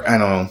struggle for, I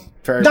don't know.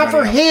 Not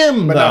for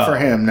him, but not for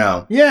him.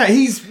 No. Yeah,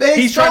 he's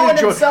trying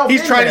to himself.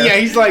 He's trying to. Yeah,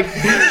 he's like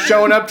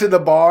showing up to the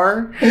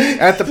bar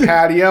at the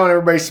patio and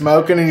everybody's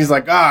smoking, and he's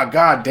like, "Oh,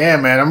 god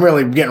damn, man, I'm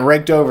really getting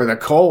raked over the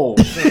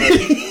coals.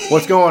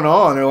 What's going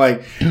on?" They're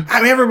like,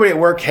 "I mean, everybody at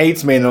work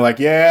hates me," and they're like,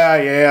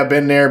 "Yeah, I've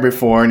been there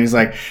before." And he's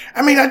like,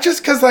 "I mean, not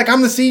just because like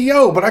I'm the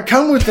CEO, but I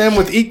come with them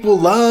with equal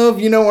love,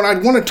 and I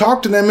want to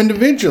talk to them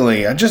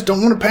individually. I just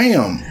don't want to pay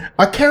them.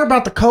 I care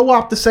about the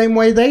co-op the same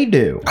way they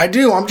do. I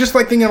do. I'm just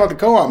like thinking about the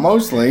co-op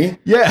mostly.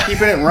 Yeah.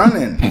 Keeping it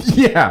running.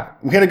 Yeah.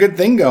 We had a good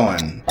thing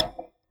going.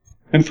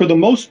 And for the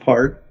most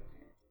part,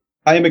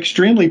 I am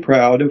extremely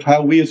proud of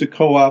how we as a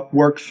co-op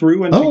work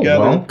through and together.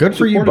 Well, good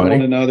for you, buddy.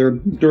 One another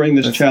during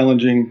this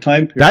challenging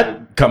time period.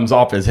 That comes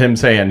off as him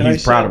saying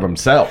he's proud of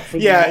himself.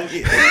 Yeah,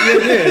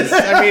 it is.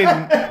 I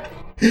mean...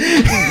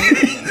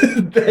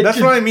 That's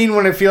what I mean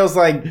when it feels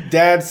like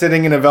Dad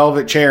sitting in a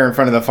velvet chair in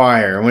front of the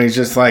fire. When he's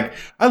just like,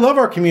 I love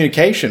our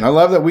communication. I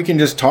love that we can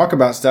just talk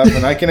about stuff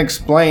and I can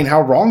explain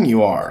how wrong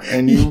you are.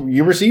 And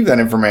you receive that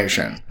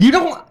information. You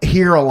don't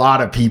hear a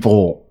lot of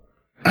people.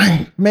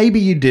 Maybe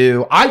you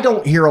do. I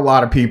don't hear a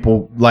lot of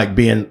people like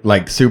being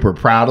like super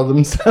proud of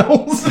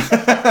themselves.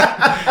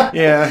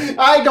 Yeah.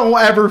 I don't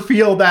ever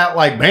feel that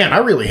like, man, I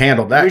really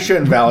handled that. We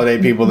shouldn't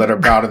validate people that are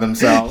proud of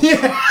themselves.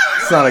 Yeah.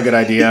 It's not a good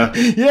idea.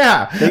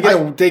 Yeah.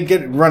 They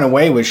get run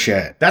away with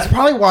shit. That's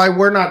probably why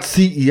we're not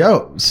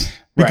CEOs.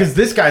 Because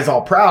this guy's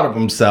all proud of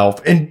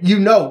himself. And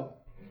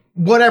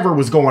whatever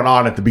was going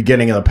on at the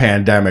beginning of the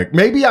pandemic,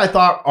 maybe I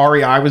thought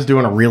REI was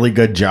doing a really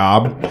good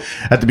job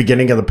at the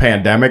beginning of the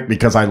pandemic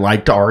because I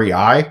liked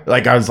REI.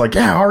 Like, I was like,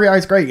 yeah, REI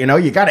is great.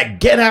 You got to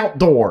get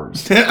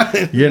outdoors,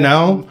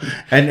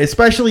 and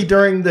especially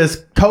during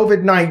this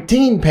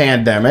COVID-19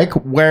 pandemic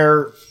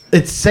where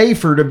it's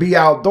safer to be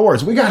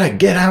outdoors. We got to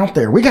get out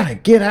there. We got to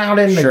get out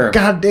in the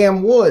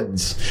goddamn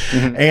woods.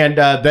 Mm-hmm. And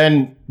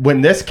then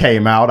when this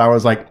came out, I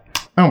was like,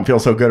 I don't feel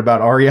so good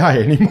about REI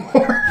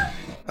anymore.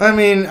 I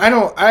mean, I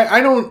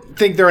don't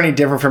think they're any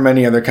different from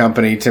any other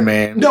company to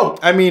me. No.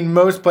 I mean,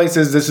 most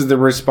places, this is the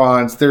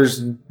response.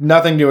 There's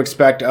nothing to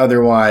expect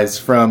otherwise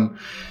from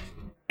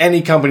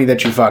any company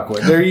that you fuck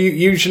with.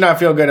 You should not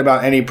feel good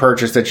about any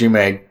purchase that you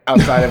make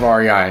outside of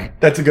REI.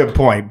 That's a good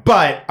point.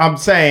 But I'm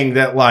saying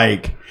that,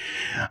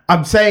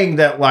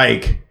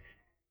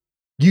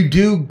 you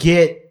do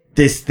get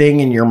this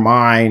thing in your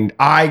mind.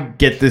 I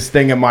get this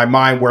thing in my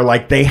mind where,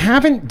 they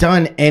haven't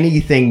done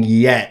anything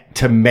yet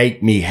to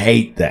make me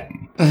hate them.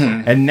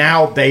 Mm-hmm. And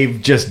now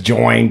they've just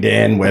joined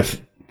in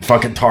with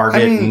fucking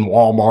Target and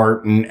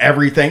Walmart and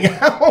everything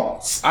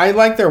else. I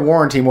like their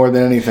warranty more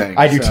than anything.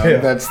 I do too.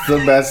 That's the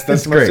best.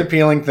 That's the most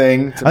appealing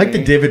thing to me. I like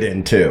the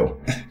dividend too.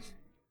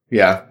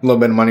 Yeah, a little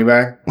bit of money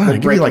back. Well, they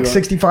give you like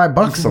 $65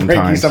 sometimes.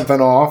 Break you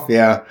something off.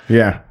 Yeah.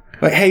 Yeah.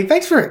 Like, hey,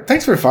 thanks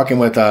for fucking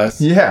with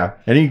us. Yeah.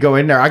 And you go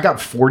in there. I got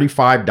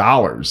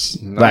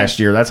 $45 last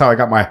year. That's how I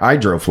got my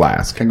hydro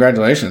flask.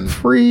 Congratulations.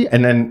 Free.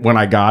 And then when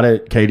I got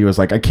it, Katie was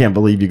like, I can't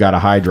believe you got a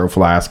hydro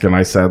flask. And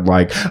I said,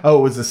 like, oh,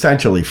 it was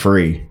essentially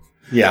free.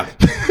 Yeah.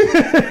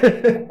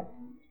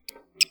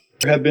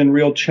 There have been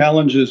real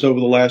challenges over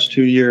the last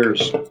 2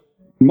 years.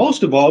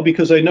 Most of all,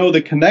 because I know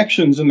the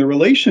connections and the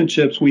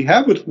relationships we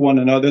have with one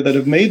another that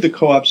have made the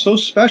co-op so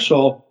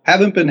special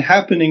haven't been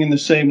happening in the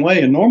same way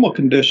in normal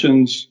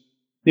conditions.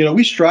 You know,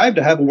 we strive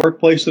to have a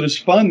workplace that is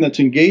fun, that's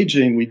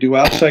engaging. We do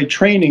outside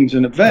trainings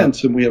and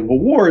events, and we have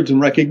awards and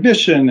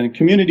recognition and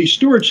community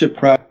stewardship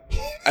projects.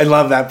 I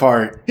love that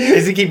part.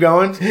 Does he keep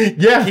going?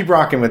 Yeah. Keep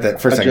rocking with it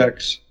for a second.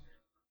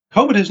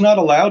 COVID has not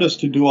allowed us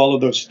to do all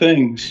of those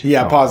things.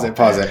 Yeah, pause it.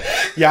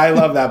 Yeah, I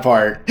love that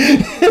part.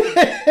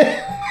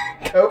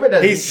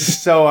 He's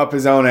so up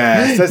his own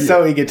ass. That's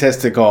so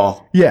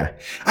egotistical. Yeah.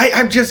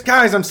 I'm just,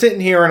 guys, I'm sitting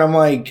here and I'm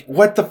like,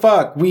 what the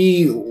fuck?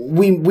 We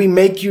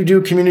make you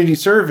do community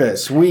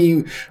service.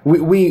 We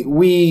make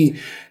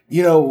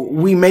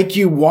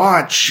you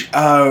watch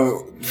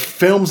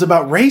films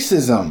about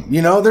racism.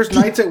 You know, there's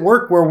nights at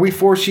work where we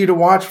force you to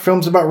watch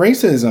films about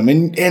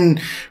racism.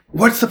 And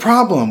what's the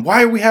problem?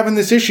 Why are we having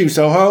this issue,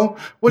 Soho?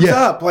 What's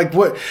up? Like,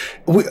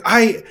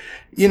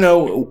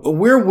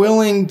 we're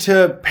willing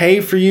to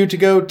pay for you to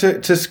go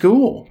to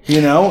school,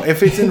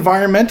 if it's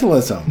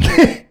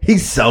environmentalism.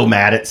 He's so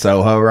mad at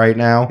Soho right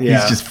now.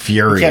 Yeah. He's just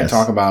furious. You can't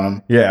talk about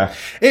him. Yeah.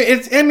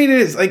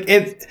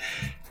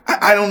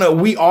 I don't know.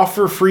 We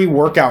offer free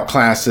workout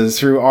classes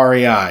through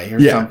REI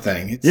or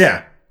something.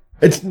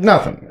 It's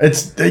nothing. I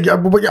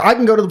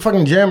can go to the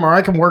fucking gym or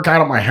I can work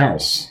out at my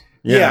house.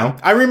 You know?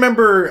 I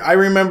remember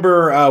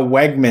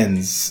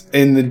Wegmans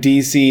in the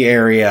DC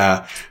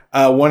area.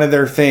 One of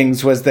their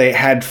things was they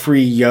had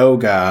free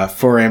yoga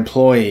for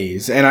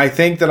employees. And I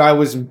think that I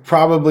was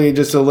probably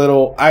just a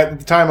little, at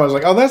the time I was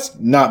like, oh, that's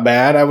not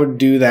bad. I would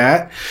do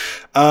that.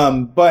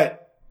 But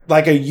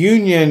like a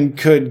union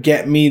could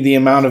get me the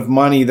amount of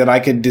money that I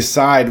could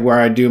decide where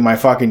I do my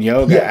fucking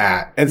yoga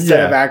at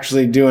instead of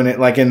actually doing it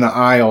like in the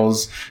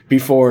aisles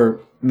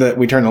before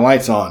we turn the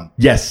lights on.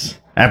 Yes,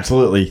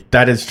 absolutely.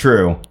 That is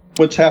true.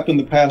 What's happened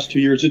the past 2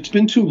 years, it's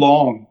been too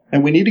long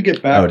and we need to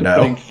get back to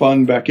putting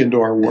fun back into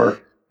our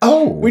work.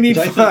 Oh, we need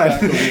fun.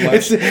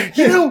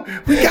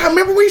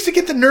 Remember we used to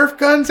get the Nerf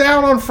guns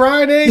out on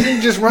Fridays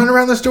and just run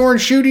around the store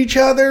and shoot each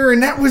other,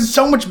 and that was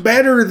so much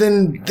better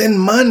than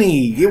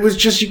money. It was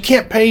just, you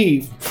can't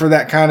pay for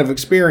that kind of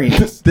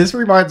experience. This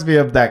reminds me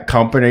of that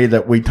company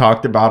that we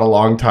talked about a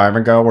long time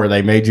ago where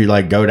they made you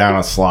like go down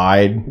a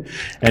slide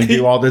and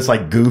do all this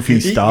like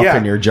goofy stuff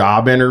in your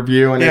job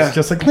interview, and it's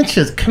just like,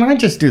 can I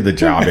just do the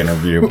job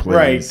interview, please?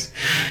 Right.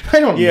 I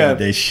don't need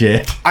this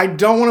shit. I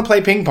don't want to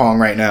play ping pong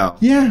right now.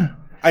 Yeah.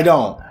 I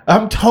don't.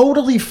 I'm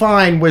totally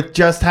fine with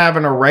just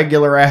having a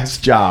regular ass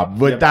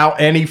job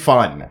without any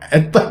fun.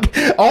 And like,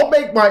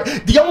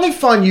 the only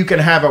fun you can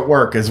have at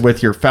work is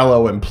with your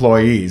fellow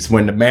employees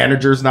when the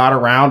manager's not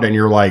around and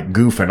you're like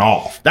goofing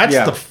off. That's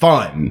the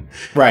fun.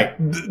 Right.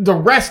 The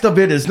rest of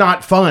it is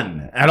not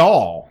fun at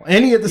all.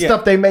 Any of the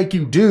stuff they make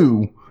you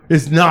do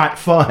is not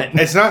fun.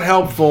 It's not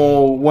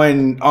helpful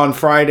when on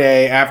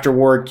Friday after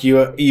work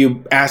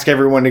you ask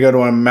everyone to go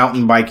to a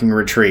mountain biking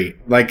retreat.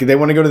 Like they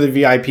want to go to the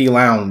VIP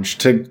lounge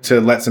to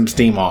let some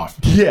steam off.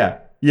 Yeah.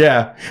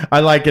 Yeah.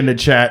 I like in the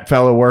chat,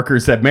 fellow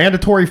workers said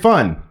mandatory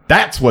fun.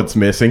 That's what's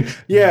missing.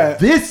 Yeah.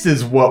 This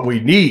is what we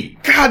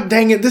need. God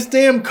dang it. This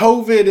damn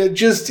COVID,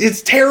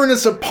 it's tearing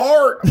us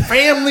apart.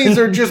 Families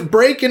are just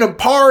breaking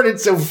apart.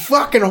 It's a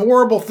fucking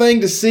horrible thing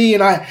to see.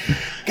 And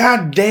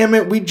God damn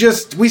it.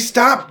 We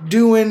stopped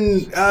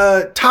doing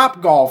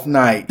Top Golf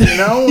night,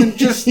 and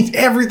just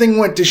everything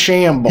went to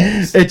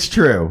shambles. It's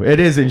true. It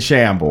is in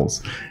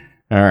shambles.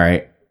 All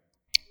right.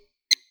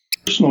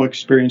 Personal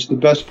experience, the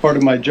best part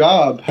of my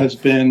job has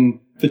been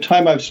the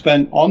time I've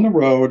spent on the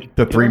road.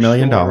 The $3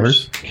 million.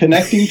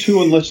 Connecting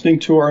to and listening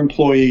to our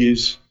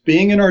employees,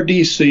 being in our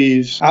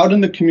DCs, out in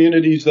the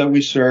communities that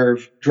we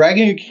serve,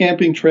 dragging a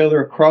camping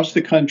trailer across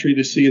the country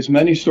to see as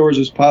many stores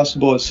as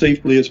possible, as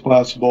safely as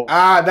possible.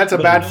 That's a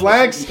bad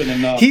flex.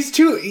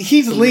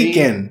 He's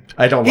leaking.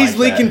 I don't like that. He's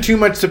leaking too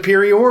much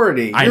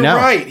superiority. I know. You're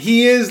right.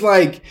 He is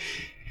like...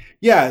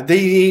 Yeah,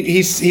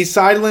 he's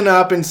sidling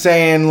up and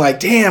saying like,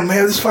 "Damn,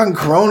 man, this fucking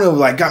Corona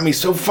like got me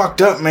so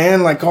fucked up,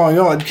 man. Like, oh,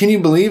 yo, can you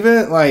believe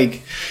it?"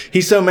 Like,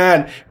 he's so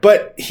mad.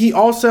 But he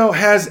also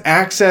has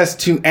access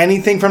to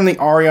anything from the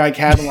REI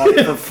catalog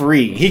for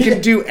free. He can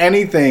do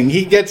anything.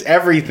 He gets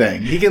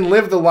everything. He can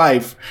live the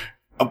life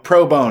of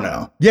pro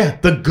bono. Yeah,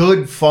 the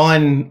good,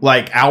 fun,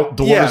 like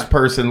outdoors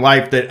person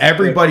life that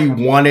everybody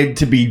wanted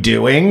to be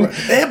doing.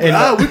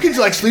 We could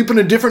like sleep in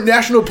a different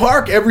national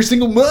park every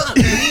single month.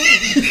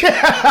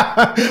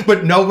 Yeah,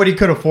 but nobody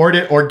could afford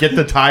it or get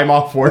the time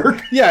off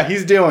work. Yeah,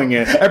 he's doing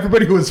it.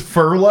 Everybody was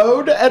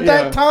furloughed at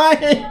that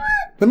time.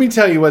 Let me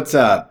tell you what's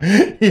up.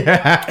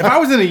 Yeah. If I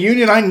was in a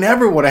union, I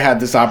never would have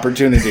had this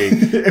opportunity.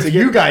 If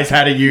you guys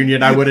had a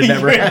union, I would have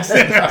never had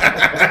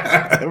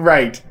it.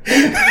 Right.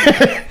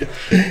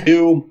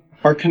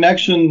 our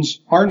connections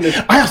aren't.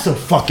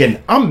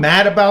 I'm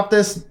mad about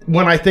this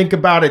when I think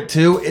about it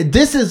too.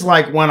 This is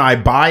like when I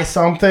buy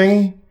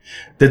something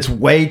that's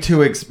way too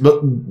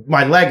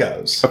my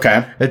Legos.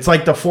 Okay. It's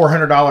like the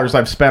 $400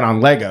 I've spent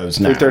on Legos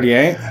now.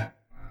 $338?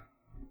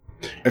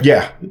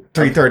 Yeah,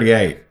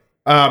 $338.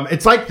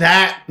 It's like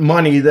that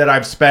money that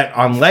I've spent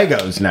on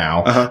Legos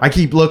now. Uh-huh. I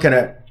keep looking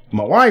at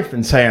my wife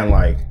and saying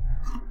like,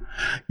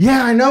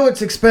 yeah, I know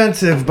it's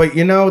expensive, but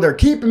they're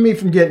keeping me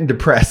from getting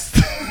depressed.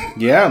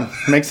 Yeah,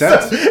 makes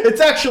sense. So,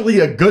 it's actually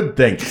a good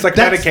thing. It's like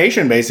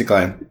medication,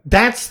 basically.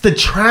 That's the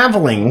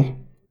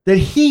traveling that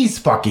he's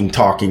fucking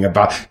talking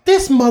about.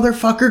 This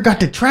motherfucker got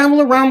to travel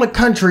around the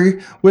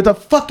country with a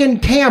fucking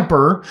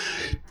camper.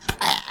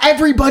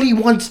 Everybody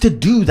wants to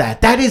do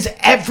that. That is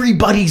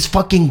everybody's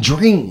fucking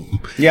dream.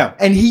 Yeah.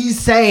 And he's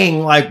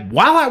saying, like,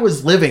 while I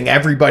was living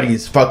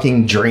everybody's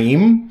fucking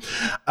dream,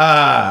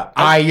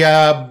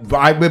 I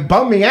would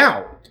bum me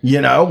out.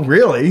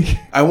 Really.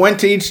 I went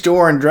to each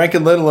store and drank a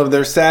little of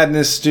their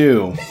sadness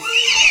stew.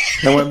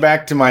 And went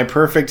back to my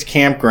perfect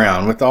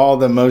campground with all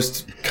the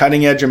most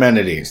cutting-edge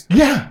amenities.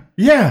 Yeah,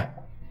 yeah.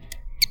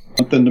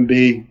 Want them to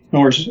be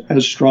nor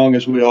as strong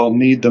as we all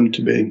need them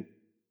to be.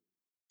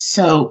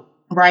 So,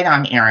 right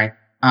on, Eric.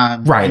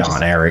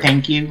 Eric.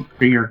 Thank you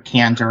for your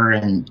candor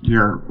and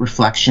your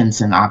reflections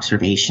and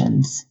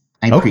observations.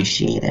 I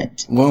appreciate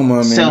it.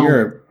 Wilma, man,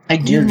 you're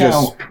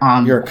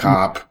a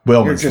cop.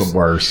 Wilma's the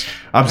worst.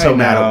 I'm so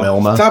mad at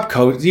Wilma. Stop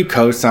you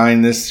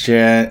co-sign this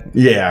shit.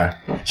 Yeah.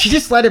 She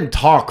just let him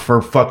talk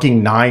for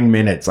fucking 9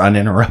 minutes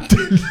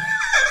uninterrupted.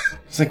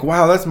 It's like,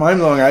 wow, that's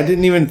mind-blowing. I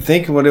didn't even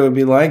think what it would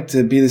be like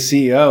to be the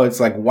CEO. It's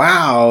like,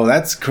 wow,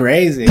 that's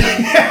crazy.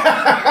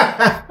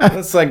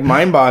 That's like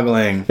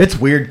mind-boggling. It's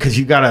weird because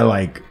you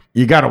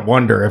gotta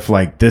wonder if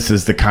like this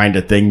is the kind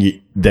of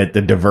thing that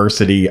the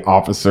diversity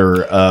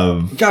officer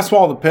of you gotta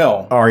swallow the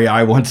pill.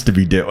 REI wants to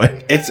be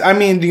doing.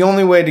 The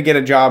only way to get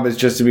a job is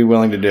just to be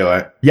willing to do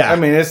it. Yeah.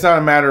 It's not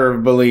a matter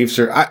of beliefs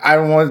or I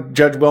don't want to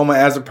judge Wilma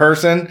as a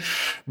person,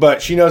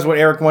 but she knows what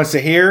Eric wants to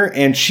hear,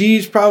 and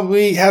she's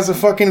probably has a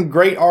fucking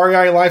great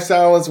REI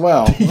lifestyle as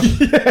well.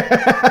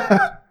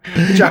 Yeah.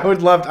 Which I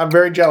would love. I'm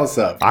very jealous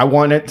of. I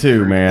want it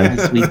too, man.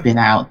 As we've been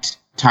out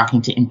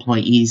talking to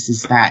employees,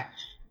 is that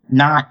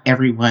not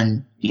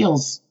everyone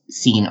feels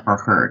seen or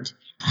heard.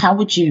 How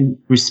would you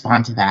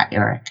respond to that,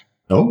 Eric?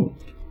 Oh.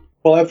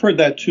 Well, I've heard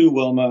that too,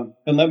 Wilma.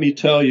 And let me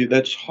tell you,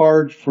 that's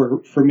hard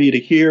for me to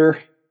hear.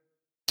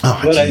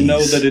 But I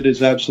know that it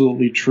is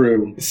absolutely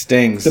true. It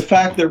stings. The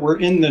fact that we're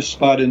in this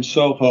spot in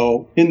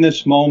Soho, in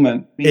this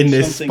moment. In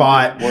this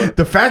spot.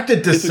 The fact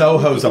that the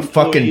Soho's a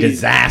fucking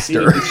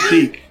disaster. To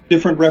seek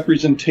different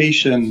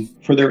representation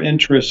for their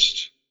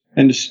interests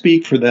and to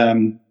speak for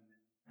them,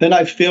 then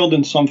I've failed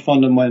in some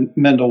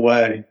fundamental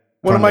way.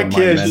 One of my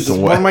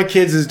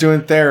kids is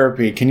doing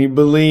therapy. Can you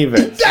believe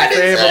it?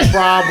 They have a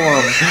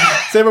problem.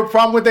 They have a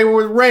problem with they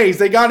were raised.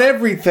 They got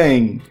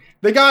everything.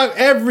 We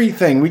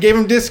gave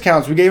them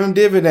discounts. We gave them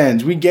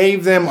dividends. We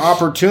gave them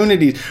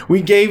opportunities.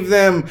 We gave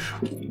them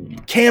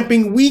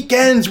camping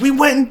weekends. We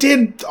went and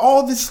did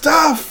all this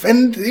stuff.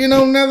 And,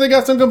 now they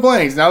got some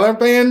complaints. Now they're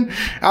paying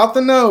out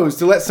the nose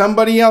to let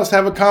somebody else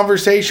have a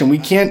conversation. We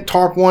can't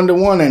talk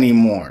one-to-one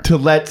anymore.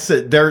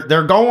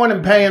 They're going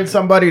and paying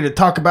somebody to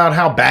talk about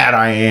how bad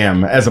I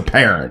am as a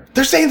parent.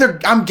 They're saying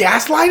I'm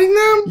gaslighting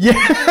them?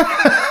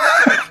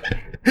 Yeah.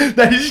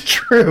 That is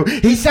true.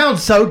 He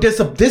sounds so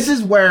This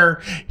is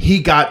where he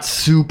got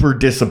super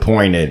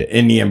disappointed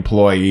in the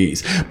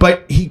employees.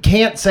 But he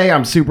can't say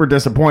I'm super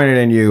disappointed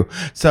in you.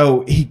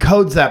 So he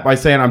codes that by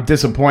saying I'm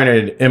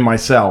disappointed in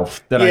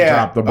myself that I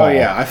dropped the ball. Oh,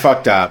 yeah, I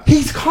fucked up.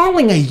 He's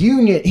calling a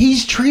union.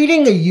 He's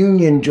treating a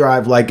union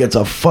drive like it's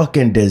a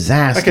fucking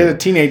disaster. Like a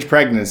teenage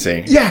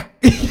pregnancy. Yeah.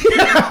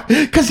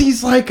 Because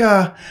he's like,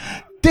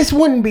 this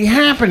wouldn't be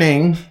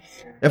happening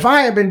if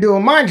I had been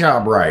doing my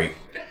job right.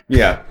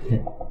 Yeah.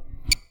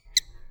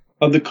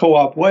 Of the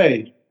co-op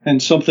way,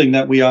 and something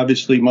that we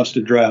obviously must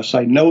address.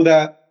 I know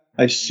that.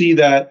 I see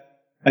that.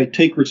 I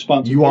take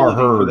responsibility you are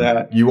heard. for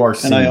that. You are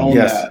seen. And I own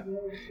that.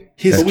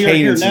 His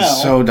cadence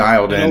is so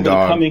dialed in,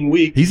 dog. The coming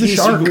week, he's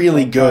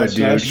really good,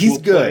 dude. He's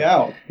good.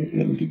 Out.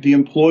 The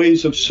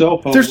employees of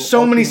Soho. There's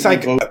so many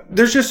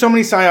There's just so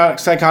many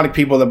psychotic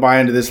people that buy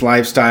into this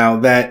lifestyle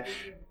that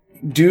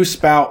do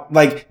spout,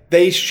 like,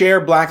 they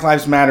share Black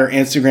Lives Matter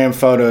Instagram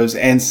photos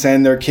and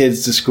send their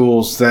kids to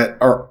schools that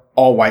are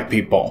all white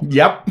people.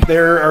 Yep.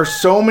 There are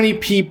so many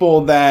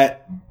people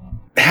that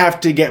have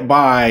to get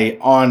by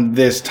on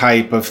this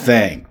type of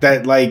thing.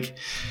 That, like,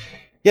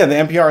 the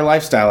NPR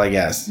lifestyle, I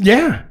guess.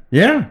 Yeah.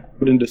 Yeah.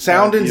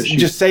 Sound and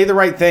just say the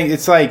right thing.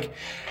 It's like,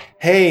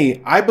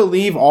 hey, I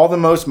believe all the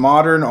most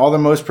modern, all the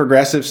most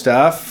progressive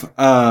stuff.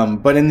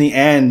 But in the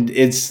end,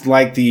 it's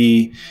like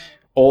the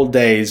old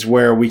days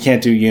where we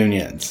can't do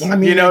unions. I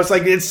mean, it's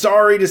like, it's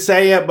sorry to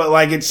say it, but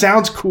like, it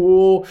sounds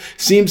cool,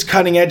 seems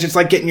cutting edge. It's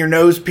like getting your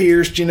nose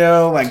pierced,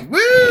 like, woo!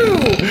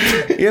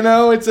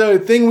 It's a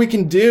thing we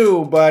can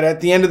do, but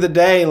at the end of the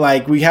day,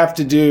 like, we have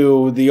to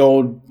do the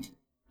old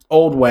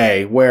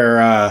way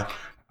where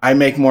I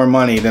make more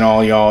money than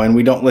all y'all, and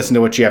we don't listen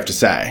to what you have to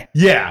say.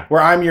 Yeah.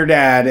 Where I'm your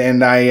dad,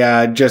 and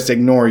I just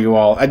ignore you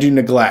all. I do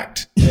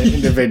neglect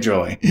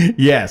individually.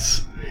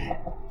 Yes.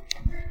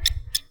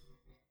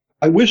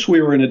 I wish we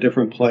were in a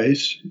different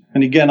place.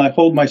 And again, I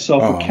hold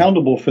myself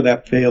accountable for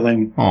that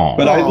failing.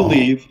 But I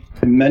believe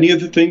in many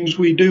of the things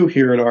we do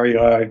here at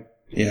REI.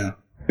 Yeah.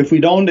 If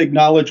we don't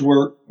acknowledge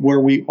where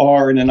we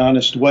are in an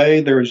honest way,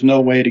 there is no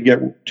way to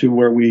get to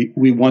where we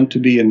want to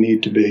be and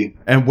need to be.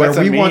 And where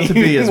we want to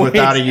be is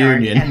without a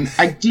union. And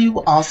I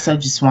do also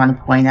just want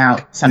to point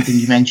out something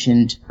you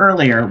mentioned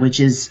earlier, which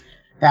is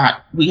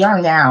that we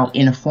are now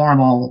in a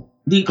formal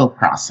legal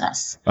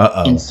process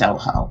in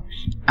Soho.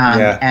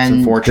 And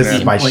unfortunate. This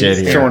is my shit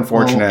here. So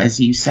unfortunate. As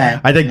you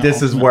said. I think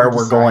this is where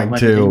we're going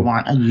to.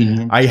 Want a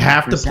union I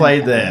have to play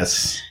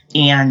this.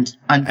 And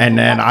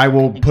then I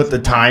will put the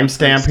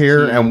timestamp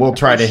here, and we'll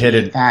try to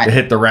hit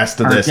the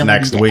rest of this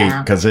next week,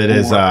 because it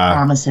is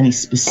promise any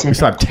specific. We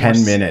still have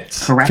 10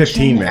 minutes,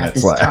 15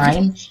 minutes left.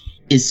 Time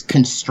is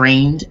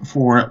constrained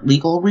for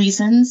legal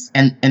reasons,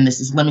 and this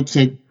is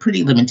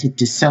pretty limited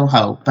to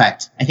Soho.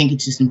 But I think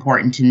it's just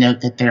important to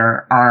note that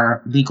there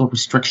are legal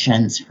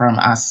restrictions from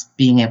us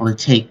being able to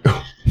take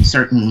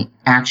certain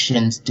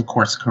actions to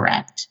course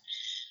correct.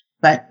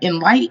 But in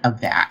light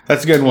of that,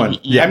 that's a good one.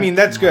 Yeah, I mean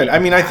that's good. I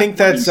mean I think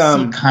that's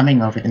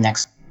coming over the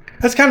next.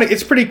 That's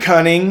it's pretty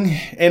cunning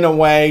in a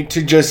way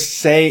to just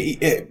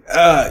say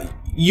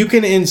you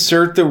can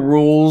insert the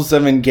rules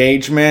of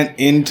engagement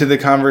into the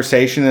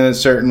conversation in a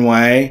certain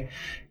way,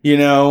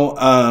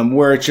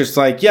 where it's just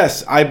like,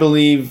 yes, I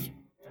believe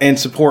and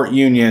support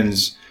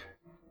unions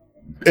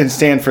and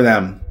stand for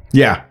them.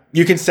 Yeah,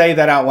 you can say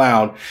that out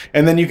loud,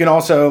 and then you can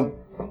also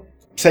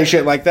say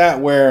shit like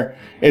that where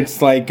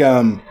it's like.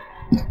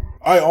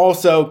 I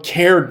also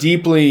care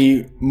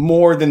deeply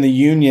more than the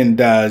union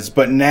does,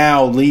 but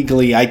now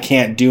legally I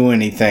can't do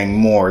anything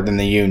more than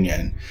the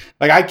union.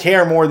 Like I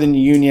care more than the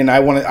union.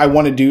 I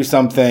want to do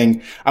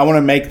something. I want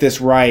to make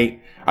this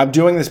right. I'm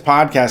doing this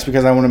podcast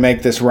because I want to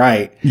make this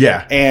right.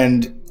 Yeah.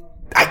 And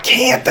I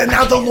can't.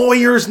 Now the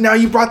lawyers, now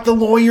you brought the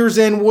lawyers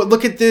in.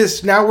 Look at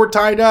this. Now we're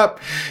tied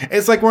up.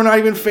 It's like we're not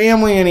even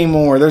family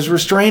anymore. There's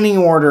restraining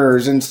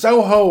orders and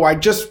Soho.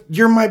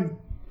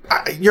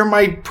 You're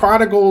my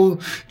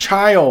prodigal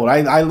child.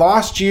 I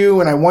lost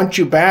you and I want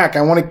you back.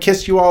 I want to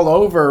kiss you all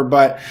over,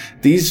 but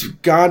these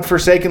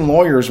godforsaken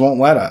lawyers won't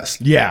let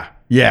us. Yeah.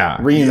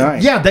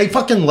 Reunite. Yeah, they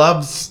fucking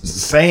love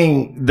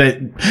saying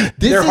that.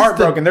 They're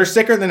heartbroken. They're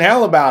sicker than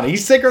hell about it.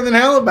 He's sicker than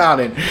hell about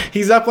it.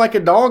 He's up like a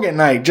dog at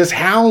night, just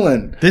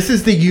howling. This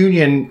is the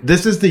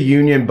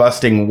union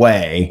busting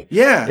way.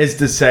 Yeah. Is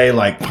to say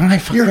like, we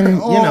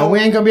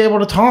ain't gonna be able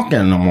to talk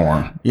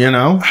anymore,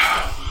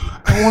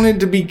 I wanted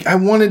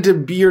to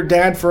be your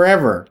dad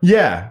forever.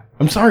 Yeah.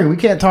 I'm sorry, we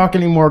can't talk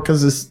anymore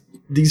because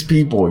these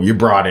people you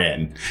brought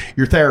in.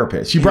 Your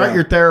therapist. You brought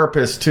your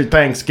therapist to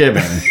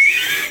Thanksgiving.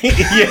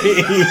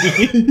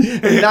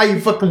 And now you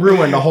fucking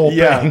ruined the whole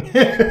thing.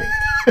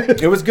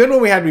 It was good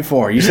what we had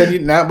before. You said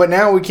but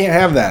now we can't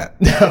have that.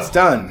 No. It's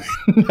done.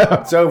 No.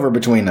 It's over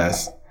between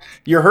us.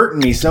 You're hurting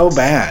me so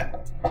bad.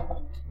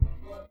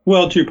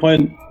 Well, to your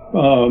point,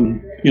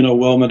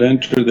 Wilma, to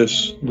enter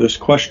this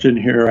question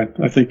here,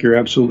 I think you're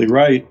absolutely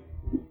right.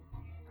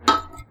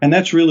 And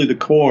that's really the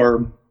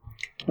core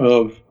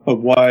of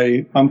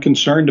why I'm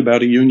concerned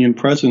about a union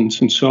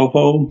presence in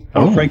Soho,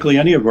 or frankly,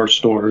 any of our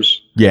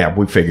stores. Yeah,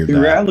 we figured that. The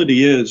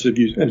reality is,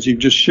 as you've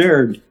just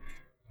shared,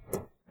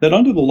 that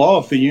under the law,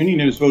 if the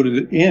union is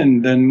voted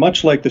in, then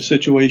much like the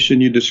situation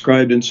you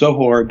described in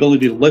Soho, our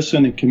ability to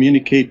listen and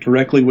communicate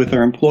directly with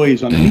our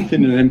employees on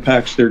anything that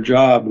impacts their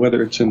job,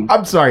 whether it's in...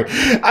 I'm sorry.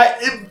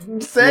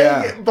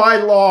 By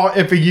law,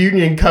 if a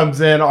union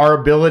comes in, our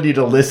ability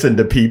to listen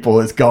to people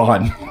is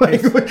gone.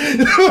 If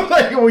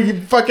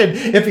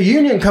a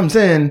union comes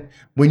in,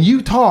 when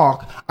you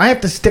talk, I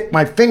have to stick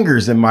my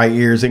fingers in my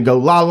ears and go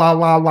la la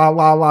la la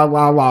la la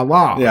la la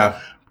la. Yeah.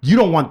 You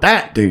don't want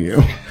that, do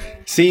you?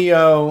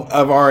 CEO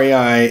of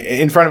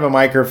REI in front of a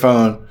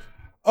microphone.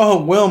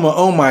 Oh, Wilma,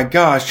 oh my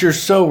gosh, you're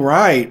so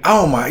right.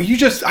 I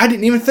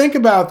didn't even think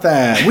about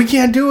that. We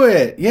can't do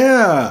it.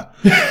 Yeah.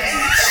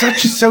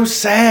 So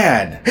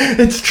sad.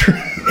 It's true.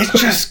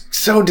 It's just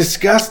so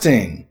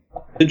disgusting.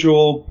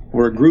 Individual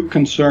or a group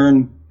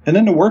concern, and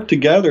then to work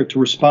together to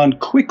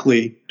respond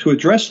quickly to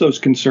address those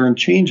concern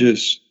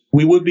changes.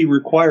 We would be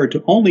required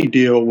to only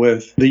deal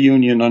with the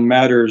union on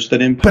matters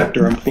that impact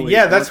our employees.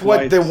 Yeah, that's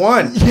what they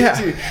want.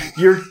 Yeah.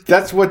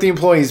 That's what the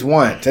employees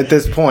want at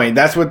this point.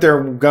 That's what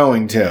they're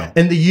going to.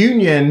 And the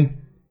union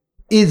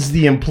is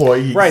the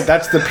employees. Right,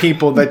 that's the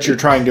people that you're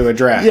trying to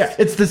address. Yeah,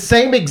 it's the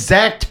same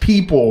exact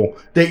people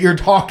that you're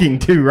talking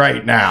to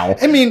right now.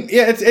 I mean,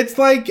 yeah, it's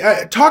like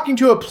talking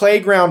to a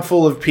playground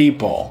full of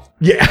people.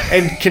 Yeah.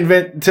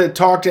 And to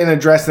talk to and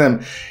address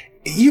them.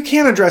 You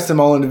can't address them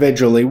all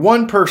individually.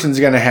 One person's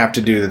going to have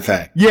to do the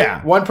thing.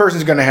 Yeah. One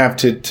person's going to have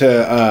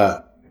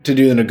to to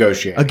do the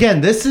negotiating.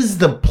 Again, this is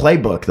the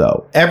playbook,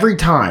 though. Every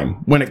time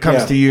when it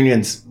comes to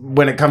unions,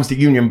 when it comes to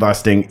union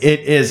busting,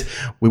 it is,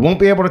 we won't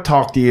be able to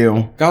talk to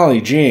you.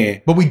 Golly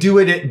gee. But we do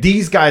it,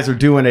 these guys are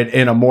doing it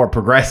in a more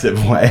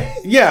progressive way.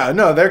 Yeah,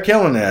 no, they're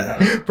killing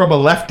it. From a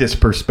leftist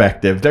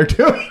perspective. They're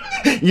doing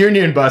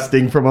union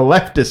busting from a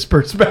leftist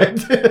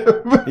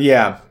perspective.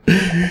 Yeah.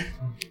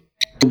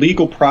 The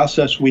legal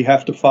process we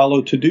have to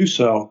follow to do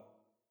so.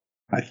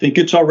 I think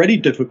it's already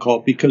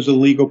difficult because of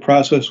the legal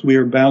process we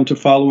are bound to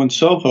follow in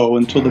Soho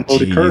until the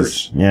vote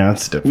occurs. Yeah,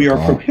 it's difficult. We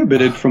are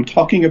prohibited from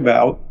talking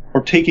about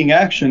or taking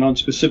action on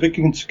specific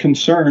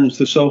concerns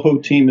the Soho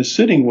team is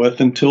sitting with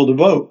until the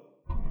vote.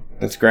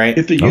 That's great.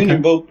 If the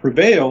union vote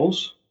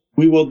prevails,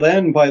 we will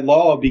then, by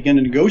law, begin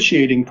a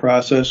negotiating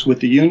process with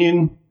the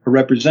union, a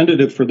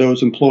representative for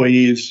those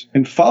employees,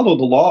 and follow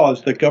the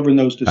laws that govern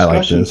those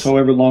discussions,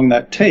 however long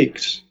that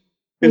takes.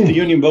 If the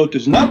union vote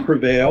does not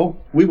prevail,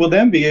 we will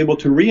then be able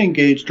to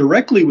re-engage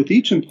directly with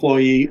each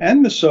employee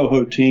and the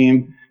Soho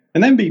team,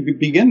 and then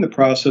begin the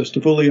process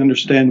to fully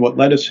understand what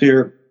led us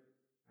here.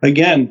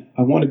 Again,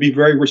 I want to be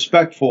very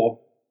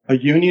respectful. A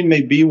union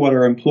may be what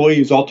our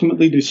employees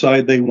ultimately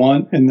decide they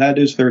want, and that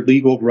is their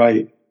legal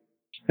right.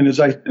 And as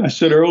I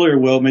said earlier,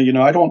 Wilma,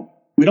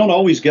 we don't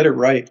always get it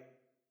right,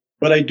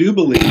 but I do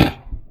believe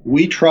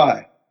we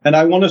try, and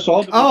I want us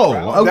all to be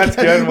proud. Okay. That's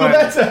good.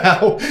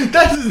 Well,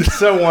 that's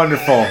so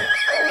wonderful.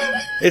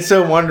 It's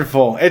so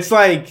wonderful. It's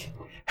like,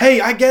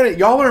 hey, I get it.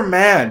 Y'all are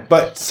mad,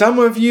 but some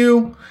of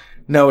you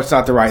know it's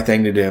not the right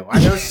thing to do.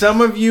 I know some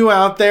of you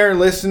out there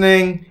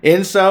listening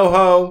in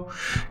Soho,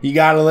 you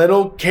got a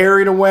little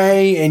carried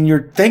away and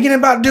you're thinking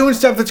about doing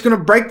stuff that's going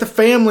to break the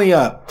family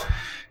up.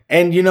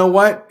 And you know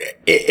what?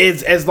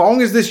 It's, as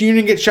long as this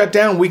union gets shut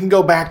down, we can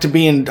go back to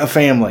being a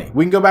family.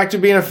 We can go back to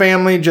being a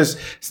family, just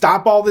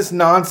stop all this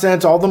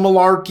nonsense, all the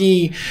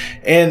malarkey,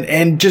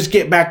 and just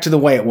get back to the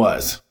way it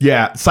was.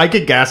 Yeah,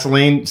 Psychic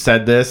Gasoline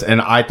said this, and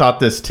I thought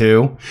this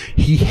too.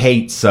 He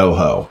hates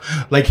Soho.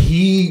 Like,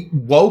 he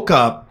woke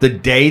up the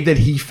day that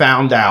he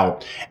found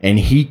out, and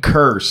he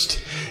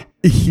cursed.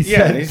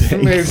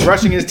 He's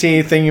brushing his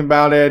teeth, thinking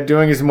about it,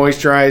 doing his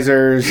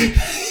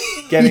moisturizers.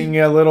 Getting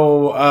a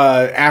little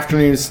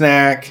afternoon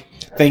snack,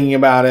 thinking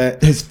about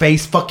it. His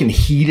face fucking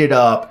heated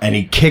up, and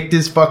he kicked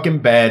his fucking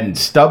bed and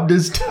stubbed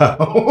his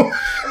toe.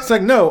 It's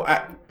like, no,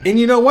 and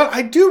you know what?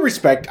 I do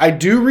respect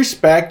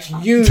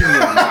unions.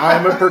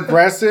 I'm a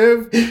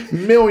progressive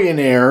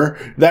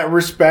millionaire that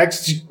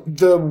respects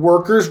the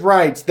workers'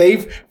 rights.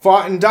 They've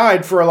fought and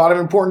died for a lot of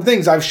important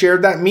things. I've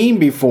shared that meme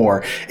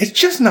before. It's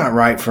just not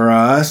right for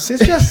us.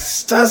 It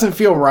just doesn't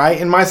feel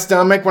right in my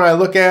stomach when I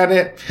look at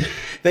it.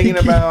 Thinking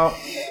about,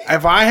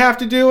 if I have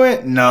to do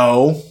it,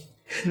 no,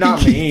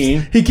 not me.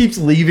 He keeps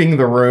leaving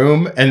the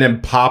room and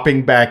then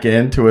popping back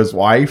into his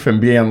wife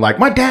and being like,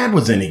 my dad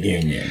was in a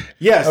union.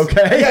 Yes.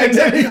 Okay. Yeah,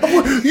 exactly.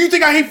 You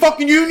think I hate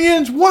fucking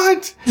unions?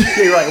 What?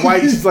 Yeah, you're right. Why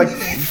he's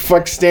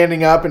like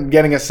standing up and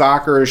getting a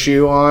sock or a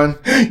shoe on.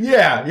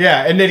 Yeah.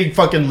 And then he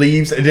fucking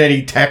leaves and then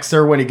he texts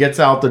her when he gets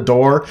out the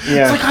door.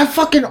 Yeah. It's like, I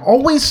fucking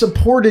always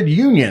supported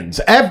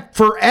unions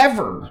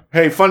forever.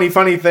 Hey, funny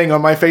thing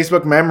on my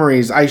Facebook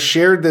memories, I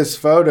shared this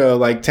photo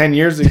like 10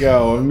 years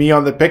ago of me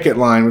on the picket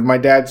line with my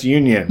dad's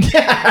union. Back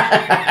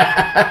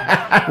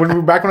when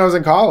I was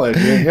in college.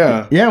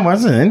 Yeah, I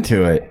wasn't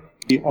into it.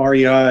 The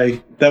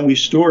REI that we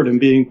stored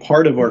and being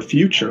part of our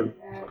future.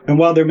 And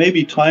while there may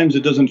be times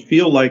it doesn't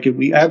feel like it,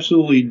 we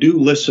absolutely do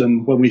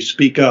listen when we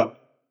speak up.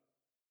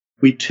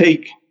 We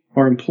take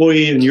our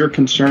employee and your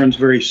concerns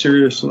very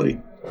seriously.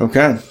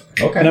 Okay.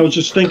 And I was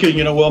just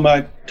thinking,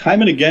 my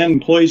time and again,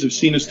 employees have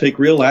seen us take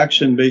real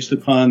action based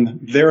upon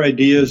their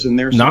ideas and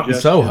their suggestions.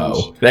 Not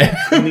Soho.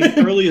 In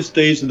the earliest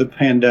days of the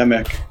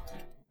pandemic,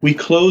 we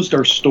closed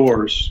our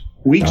stores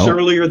weeks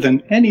earlier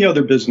than any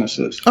other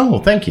businesses. Oh,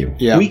 thank you.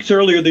 Yeah. Weeks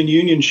earlier than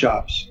union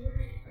shops.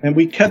 And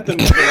we kept them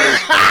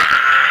closed.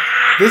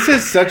 This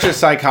is such a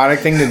psychotic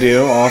thing to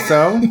do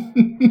also.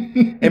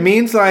 It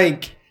means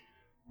like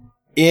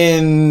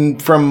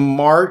from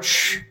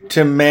March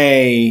to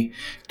May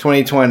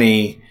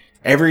 2020,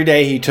 every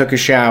day he took a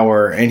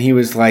shower and he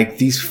was like,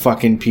 these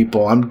fucking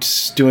people, I'm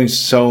just doing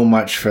so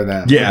much for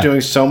them. Yeah. I'm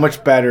doing so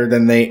much better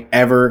than they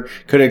ever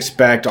could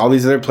expect. All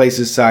these other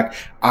places suck.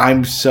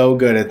 I'm so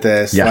good at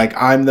this. Yeah. Like,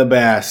 I'm the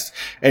best.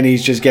 And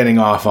he's just getting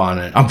off on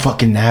it. I'm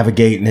fucking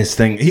navigating this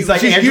thing. He's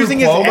like just Andrew using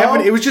Cuomo. his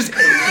evidence. It was just,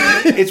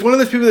 it's one of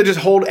those people that just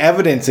hold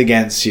evidence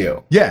against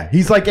you. Yeah,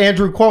 he's like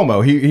Andrew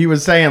Cuomo. He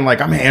was saying like,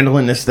 I'm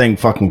handling this thing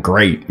fucking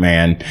great,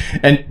 man.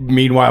 And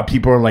meanwhile,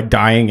 people are like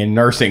dying in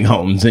nursing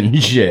homes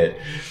and shit.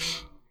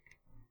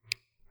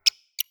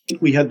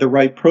 We had the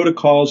right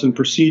protocols and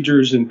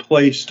procedures in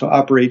place to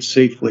operate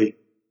safely.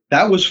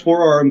 That was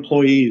for our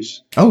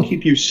employees. To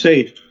keep you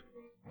safe.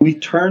 We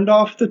turned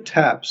off the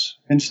taps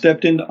and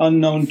stepped into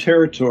unknown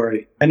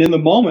territory. And in the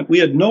moment, we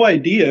had no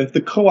idea if the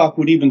co-op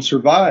would even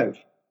survive.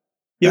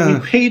 Yet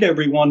we paid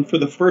everyone for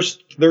the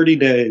first 30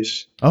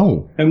 days.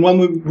 And when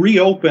we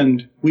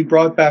reopened, we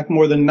brought back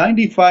more than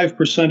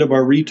 95% of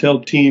our retail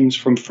teams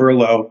from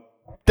furlough.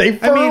 They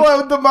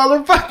furloughed the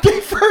motherfucker.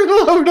 They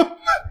furloughed him.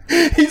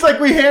 He's like,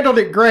 we handled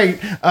it great.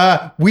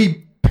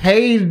 We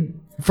paid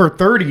for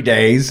 30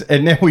 days,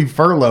 and then we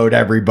furloughed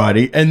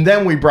everybody, and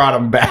then we brought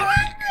them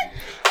back.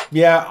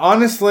 Yeah,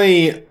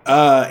 honestly,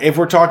 if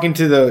we're talking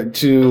to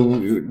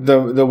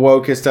the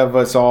wokest of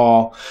us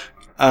all,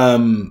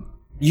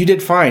 you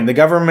did fine. The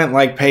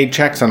government paid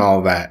checks on all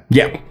of that.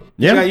 Yeah.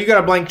 Yeah. You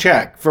got a blank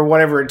check for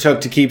whatever it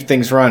took to keep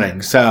things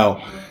running.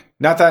 So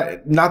not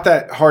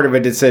that hard of a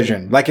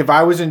decision. Like if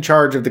I was in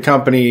charge of the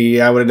company,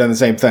 I would have done the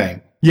same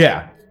thing.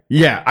 Yeah.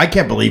 Yeah. I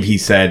can't believe he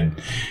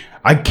said,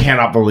 I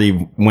cannot believe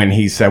when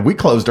he said we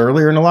closed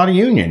earlier in a lot of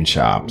union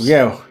shops.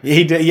 Yeah,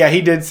 he did. Yeah, he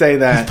did say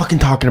that. He's fucking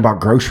talking about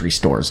grocery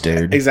stores,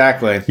 dude.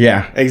 Exactly.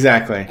 Yeah,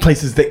 exactly.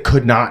 Places that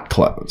could not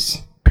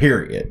close.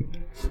 Period.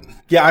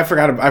 Yeah, I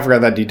forgot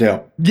that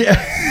detail.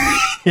 Yeah,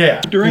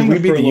 yeah. During the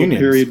furlough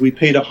period, we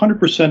paid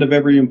 100% of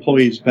every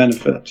employee's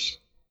benefits.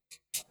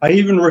 I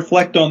even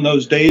reflect on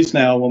those days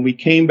now when we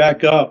came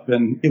back up,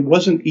 and it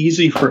wasn't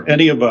easy for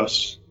any of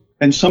us.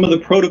 And some of the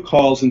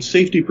protocols and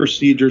safety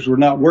procedures were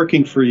not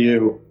working for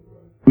you.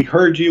 We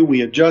heard you,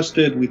 we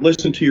adjusted, we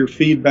listened to your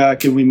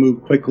feedback, and we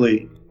moved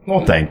quickly.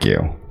 Well, thank you.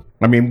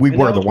 I mean, we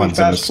were the ones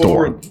in the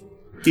store.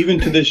 Even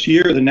to this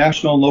year, the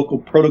national and local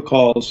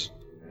protocols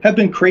have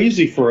been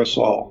crazy for us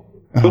all.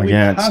 But we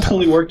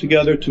constantly work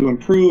together to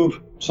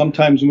improve,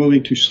 sometimes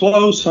moving too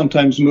slow,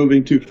 sometimes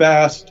moving too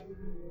fast,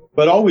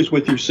 but always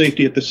with your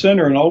safety at the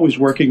center and always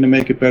working to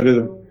make it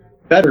better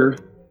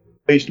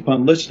based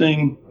upon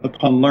listening,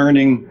 upon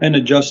learning, and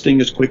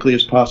adjusting as quickly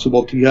as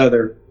possible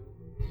together.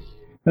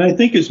 And I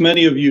think as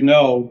many of you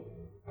know,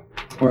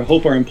 or I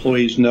hope our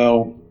employees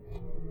know,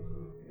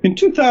 in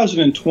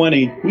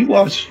 2020, we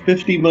lost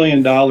 $50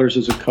 million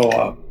as a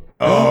co-op.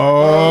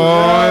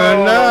 Oh,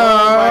 no.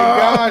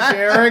 My gosh,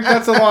 Eric,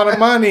 that's a lot of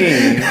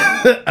money.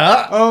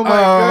 Oh,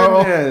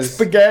 my goodness.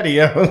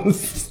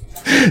 SpaghettiOs.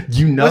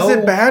 Was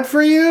it bad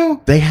for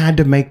you? They had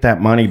to make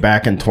that money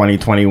back in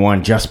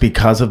 2021 just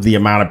because of the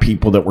amount of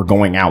people that were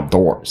going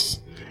outdoors.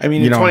 I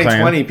mean, in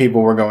 2020,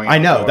 people were going. I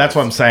know, that's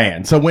what I'm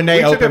saying. So when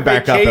they opened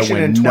back up, it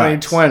went in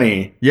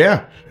 2020. Nuts.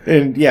 Yeah,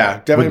 and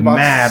definitely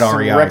bought some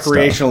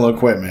recreational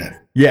equipment.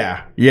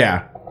 Yeah,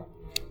 yeah.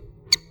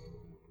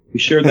 We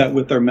shared that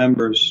with our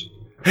members.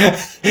 We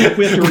have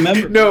to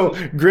remember. No,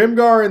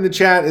 Grimgar in the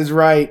chat is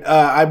right.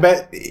 I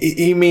bet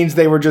he means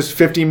they were just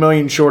 50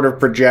 million short of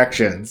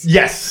projections.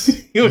 Yes.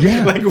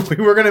 Like we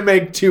were going to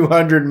make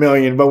 200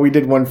 million, but we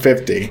did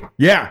 150.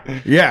 Yeah.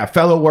 Yeah.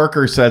 Fellow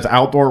worker says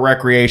outdoor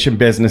recreation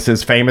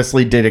businesses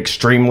famously did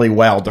extremely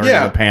well during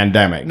the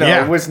pandemic.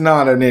 No, it was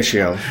not an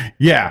issue.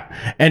 Yeah.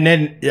 And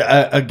then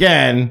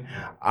again,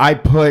 I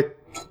put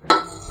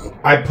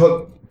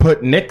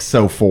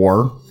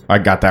Nixo4. I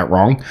got that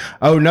wrong.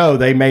 Oh no,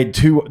 they made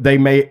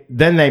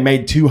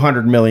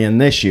 200 million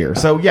this year.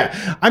 So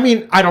yeah, I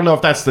mean, I don't know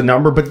if that's the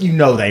number, but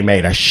they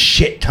made a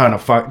shit ton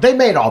of they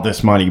made all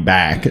this money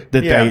back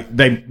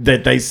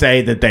that they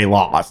say that they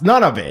lost.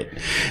 None of it.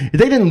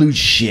 They didn't lose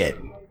shit.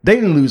 They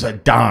didn't lose a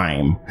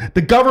dime.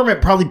 The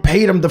government probably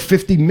paid them the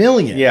 50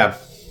 million. Yeah.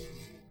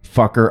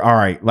 Fucker. All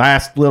right,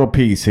 last little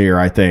piece here,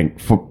 I think,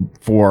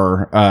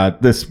 for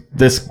this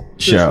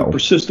show. Who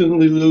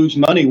persistently lose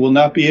money will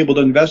not be able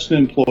to invest in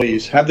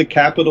employees, have the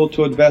capital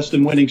to invest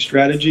in winning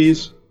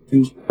strategies,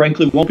 and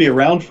frankly won't be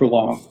around for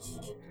long.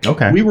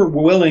 Okay. We were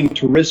willing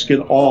to risk it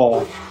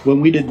all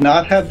when we did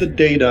not have the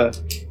data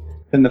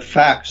and the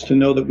facts to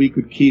know that we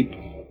could keep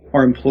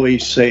our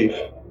employees safe.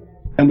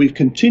 And we've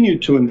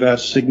continued to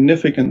invest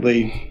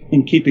significantly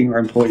in keeping our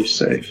employees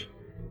safe.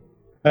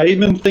 I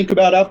even think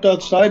about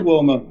outside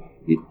Wilma.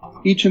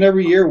 Each and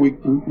every year,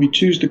 we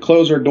choose to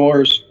close our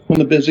doors on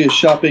the busiest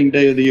shopping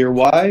day of the year.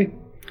 Why?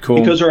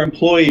 Cool. Because our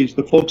employees,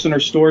 the folks in our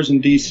stores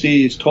in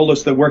DCs, told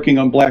us that working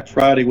on Black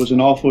Friday was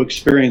an awful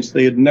experience.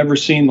 They had never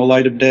seen the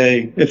light of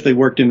day if they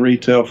worked in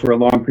retail for a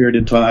long period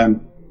of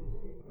time.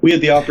 We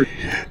had the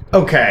opportunity.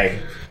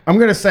 Okay, I'm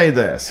going to say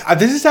this.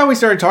 This is how we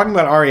started talking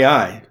about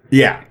REI.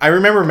 Yeah. I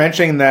remember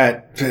mentioning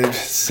that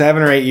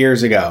 7 or 8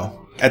 years ago.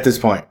 At this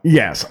point.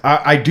 Yes.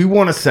 I do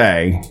want to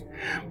say,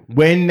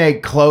 when they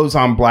close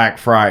on Black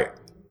Friday,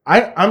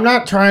 I'm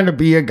not trying to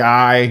be a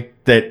guy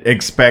that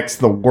expects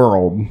the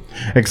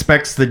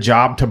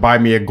job to buy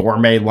me a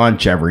gourmet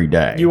lunch every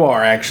day. You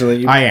are,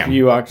 actually. I am.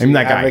 You actually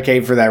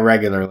advocate for that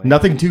regularly.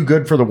 Nothing too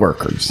good for the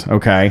workers,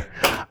 okay?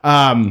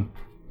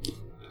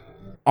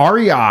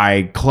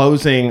 REI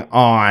closing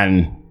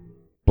on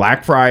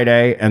Black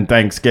Friday and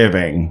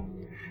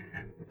Thanksgiving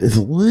is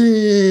a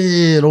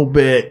little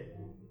bit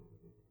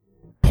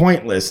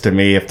pointless to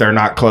me if they're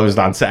not closed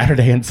on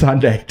Saturday and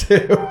Sunday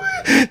too.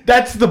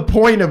 That's the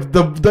point of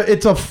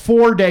it's a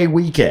 4-day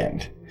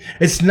weekend.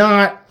 It's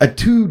not a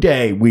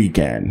 2-day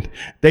weekend.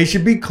 They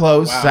should be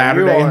closed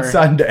Saturday and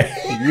Sunday.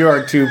 You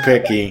are too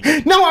picky.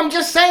 No, I'm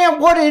just saying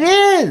what it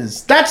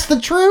is. That's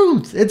the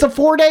truth. It's a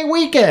 4-day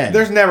weekend.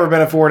 There's never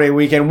been a 4-day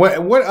weekend.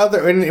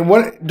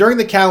 What during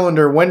the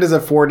calendar, when does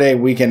a 4-day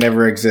weekend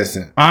ever exist?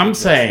 I'm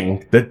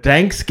saying that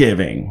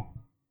Thanksgiving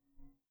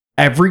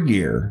every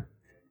year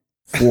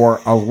for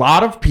a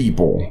lot of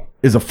people,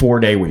 is a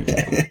 4-day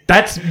weekend.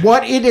 That's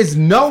what it is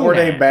known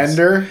 4-day as.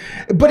 bender.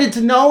 But it's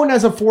known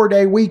as a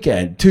 4-day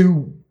weekend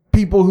to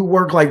people who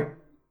work like,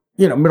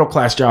 middle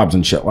class jobs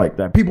and shit like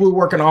that. People who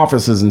work in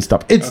offices and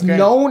stuff. It's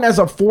known as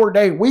a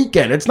 4-day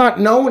weekend. It's not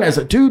known as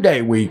a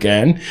 2-day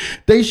weekend.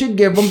 They should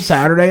give them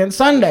Saturday and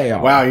Sunday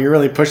off. Wow, you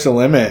really pushed the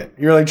limit.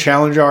 You really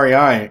challenge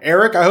REI.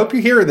 Eric, I hope you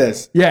hear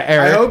this. Yeah,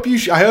 Eric.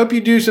 I hope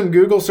you do some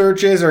Google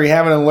searches or you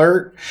have an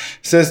alert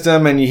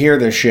system and you hear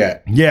this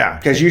shit. Yeah.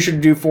 Because you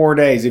should do 4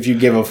 days if you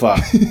give a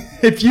fuck.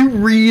 If you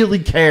really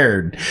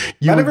cared.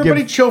 Not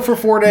everybody chill for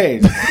 4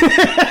 days.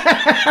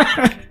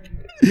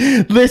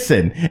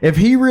 Listen, if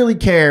he really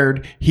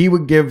cared, he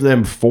would give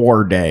them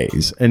 4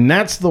 days. And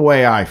that's the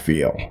way I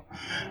feel.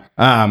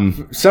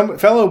 Some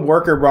fellow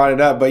worker brought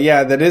it up, but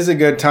yeah, that is a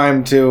good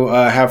time to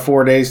have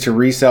 4 days to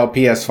resell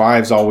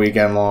PS5s all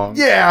weekend long.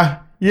 Yeah.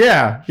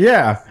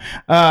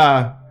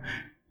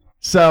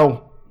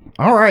 So,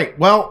 all right.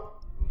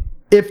 Well,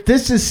 if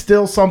this is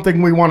still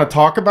something we want to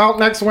talk about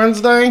next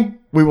Wednesday,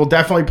 we will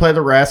definitely play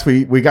the rest.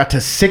 We got to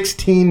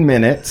 16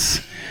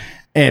 minutes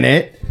in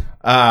it.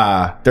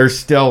 There's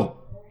still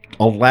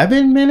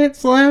 11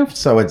 minutes left,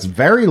 so it's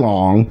very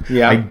long.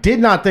 Yeah. I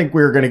did not think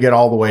we were going to get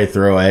all the way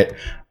through it.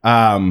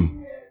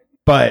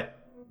 But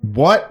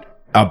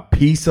what a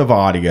piece of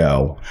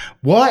audio.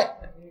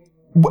 What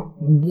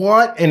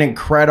an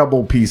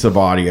incredible piece of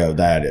audio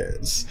that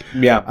is.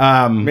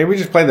 Yeah. Maybe we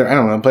just play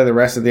the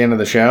rest at the end of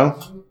the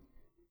show.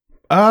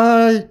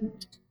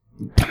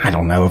 I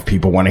don't know if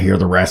people want to hear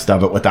the rest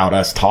of it without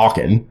us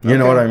talking. You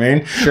know what I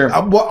mean? Sure.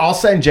 Well, I'll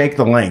send Jake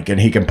the link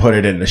and he can put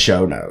it in the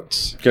show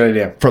notes. Good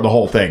idea. For the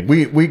whole thing.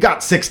 We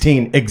got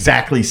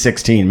exactly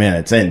 16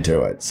 minutes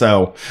into it.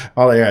 So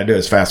all they gotta do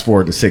is fast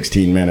forward to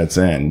 16 minutes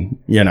in,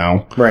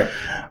 Right.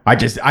 I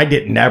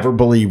didn't ever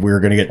believe we were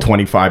going to get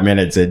 25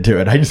 minutes into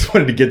it. I just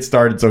wanted to get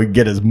started so we could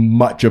get as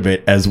much of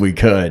it as we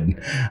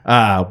could.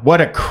 What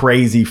a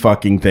crazy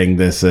fucking thing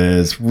this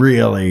is.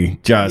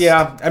 Really, just.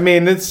 Yeah, I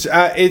mean, it's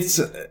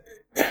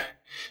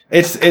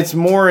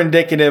more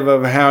indicative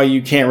of how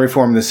you can't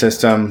reform the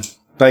system.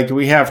 Like,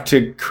 we have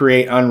to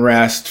create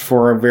unrest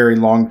for a very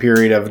long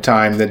period of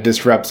time that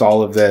disrupts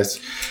all of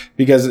this,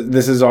 because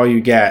this is all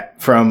you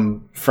get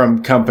from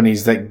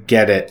companies that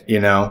get it,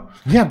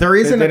 Yeah, there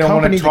isn't they a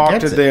company don't want to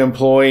talk to the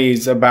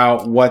employees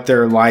about what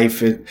their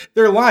life is,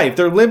 their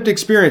lived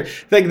experience.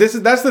 Like,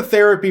 that's the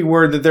therapy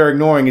word that they're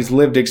ignoring, is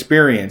lived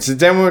experience.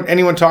 Does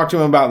anyone talk to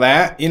them about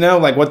that?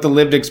 Like what the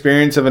lived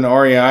experience of an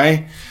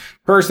REI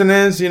person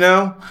is,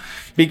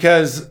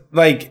 because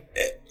like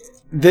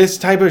this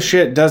type of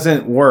shit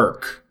doesn't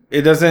work.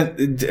 It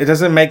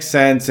doesn't make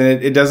sense.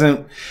 And it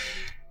doesn't,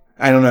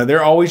 I don't know.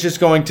 They're always just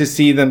going to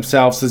see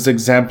themselves as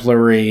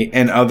exemplary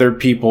and other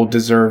people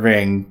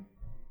deserving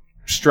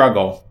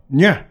struggle.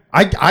 Yeah,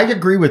 I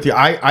agree with you.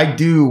 I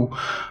do.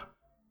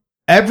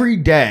 Every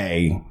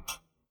day,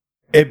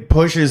 it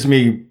pushes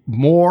me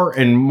more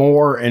and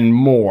more and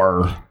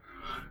more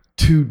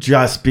to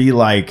just be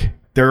like,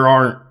 there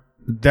aren't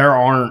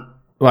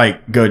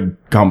like good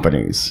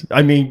companies.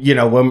 I mean,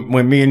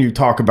 when me and you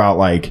talk about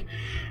like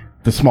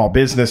the small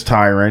business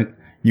tyrant,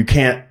 you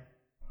can't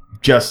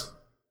just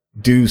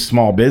do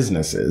small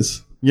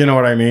businesses. You know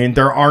what I mean?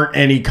 There aren't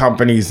any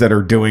companies that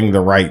are doing the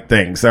right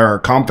things. There are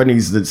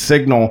companies that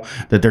signal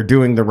that they're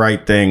doing the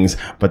right things,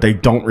 but they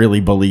don't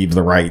really believe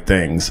the right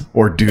things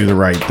or do the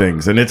right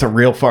things. And it's a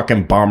real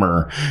fucking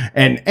bummer.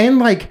 And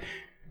like,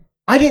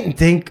 I didn't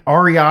think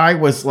REI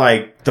was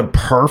like the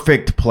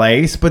perfect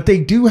place, but they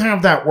do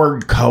have that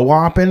word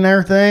co-op in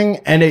their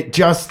thing. And it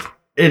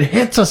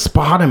hits a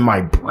spot in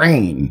my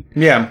brain.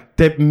 Yeah.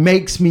 That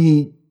makes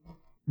me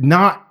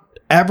not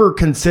ever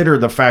consider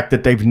the fact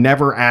that they've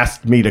never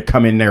asked me to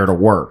come in there to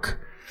work,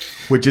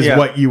 which is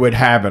what you would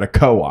have at a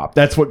co-op.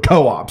 That's what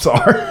co-ops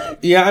are.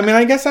 Yeah, I mean,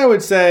 I guess I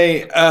would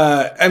say,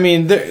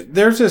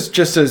 there's a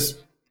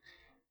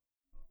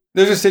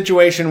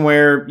situation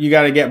where you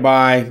got to get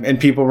by and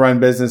people run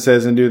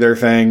businesses and do their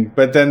thing,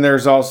 but then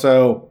there's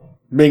also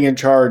being in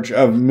charge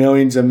of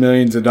millions and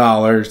millions of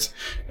dollars,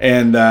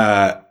 and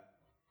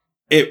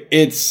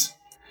it's.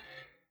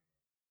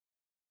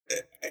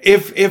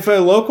 If a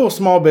local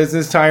small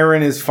business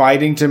tyrant is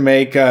fighting to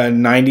make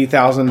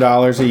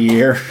 $90,000 a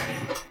year,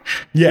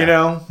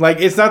 like,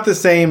 it's not the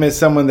same as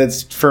someone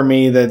that's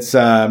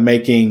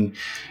making,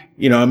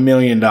 $1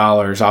 million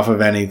off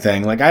of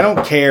anything. Like, I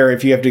don't care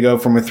if you have to go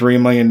from a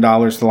 $3 million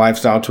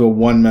lifestyle to a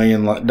 $1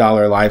 million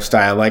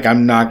lifestyle. Like,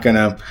 I'm not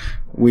gonna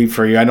weep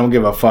for you. I don't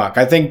give a fuck.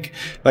 I think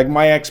like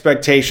my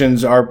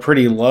expectations are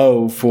pretty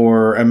low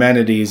for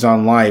amenities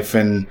on life,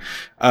 and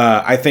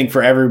I think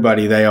for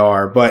everybody they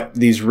are, but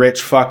these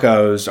rich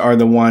fuckos are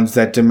the ones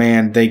that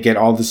demand they get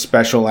all the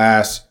special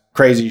ass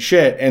crazy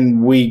shit,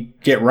 and we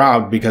get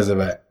robbed because of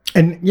it.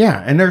 And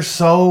yeah, and they're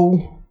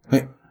so,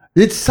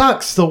 it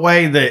sucks the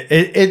way that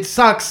it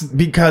sucks,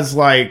 because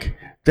like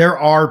there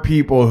are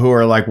people who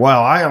are like,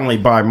 well, I only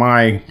buy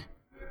my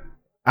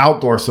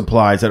outdoor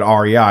supplies at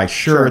REI.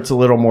 Sure, it's a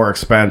little more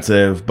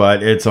expensive,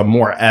 but it's a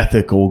more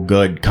ethical,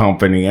 good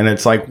company. And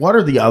it's like, what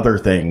are the other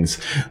things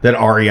that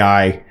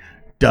REI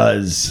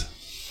does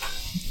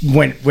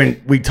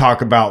when we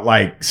talk about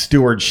like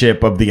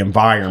stewardship of the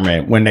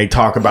environment, when they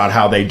talk about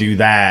how they do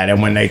that,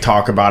 and when they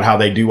talk about how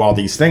they do all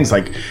these things,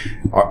 like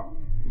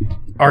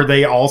are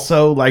they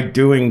also like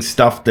doing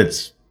stuff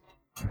that's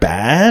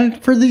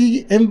bad for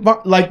the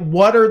like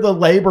what are the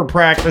labor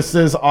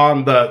practices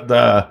on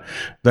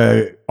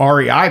the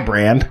REI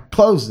brand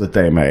clothes that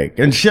they make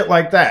and shit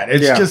like that?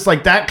 It's just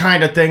like that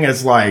kind of thing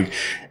is like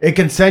it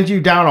can send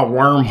you down a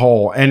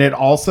wormhole. And it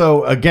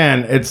also,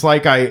 again, it's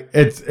like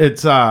it's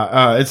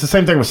the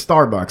same thing with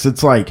Starbucks.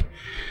 It's like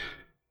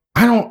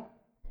I don't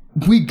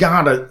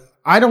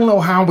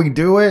know how we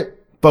do it,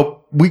 but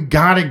we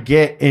gotta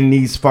get in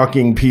these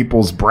fucking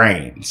people's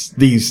brains,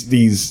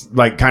 these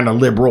like kind of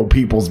liberal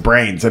people's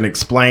brains, and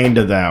explain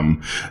to them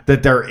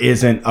that there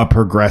isn't a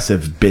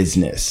progressive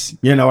business.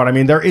 You know what I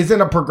mean? There isn't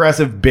a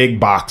progressive big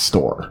box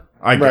store,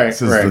 I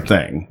guess is the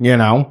thing, you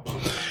know?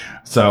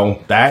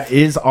 So that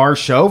is our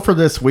show for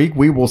this week.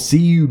 We will see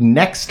you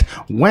next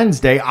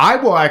Wednesday.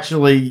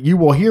 You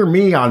will hear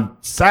me on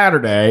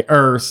Saturday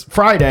or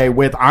Friday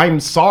with I'm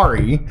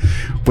Sorry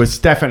with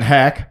Stefan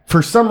Heck.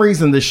 For some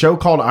reason, the show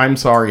called I'm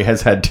Sorry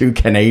has had 2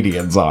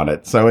 Canadians on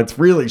it. So it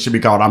really should be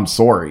called I'm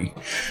Sorry.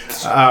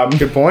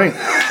 Good point.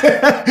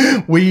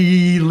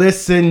 We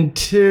listened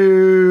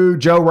to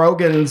Joe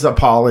Rogan's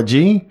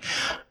apology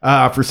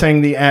for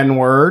saying the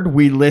N-word.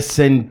 We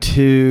listened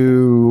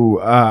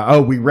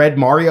to, we read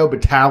Mario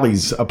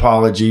Batali's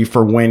apology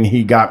for when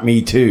he got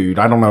Me Too'd.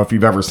 I don't know if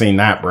you've ever seen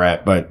that,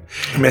 Brett, but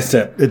missed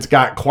it. It's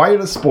got quite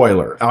a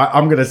spoiler.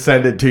 I'm going to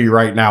send it to you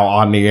right now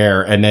on the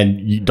air, and then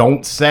you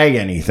don't say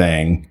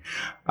anything.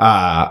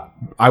 I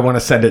want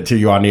to send it to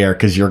you on the air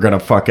because you're going to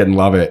fucking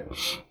love it.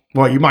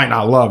 Well, you might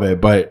not love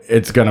it, but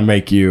it's going to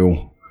make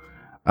you,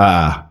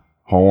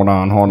 hold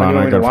on.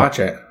 I gotta watch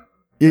it.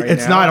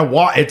 It's not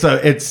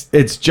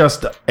it's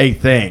just a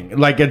thing.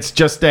 Like it's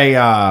just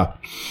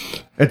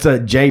it's a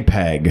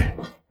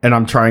JPEG, and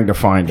I'm trying to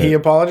find it. He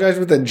apologized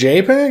with a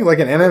JPEG, like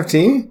an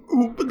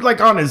NFT, like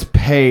on his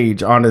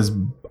page, on his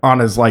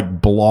like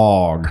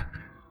blog.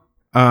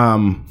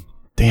 Damn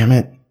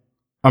it,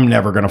 I'm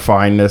never gonna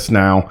find this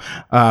now.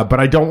 But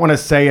I don't want to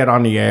say it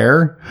on the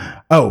air.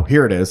 Oh,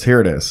 here it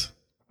is.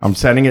 I'm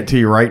sending it to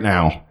you right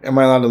now. Am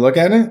I allowed to look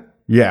at it?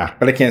 Yeah,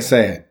 but I can't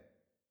say it.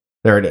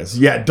 There it is.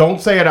 Yeah, don't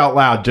say it out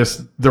loud.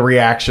 Just the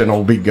reaction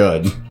will be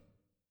good.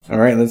 All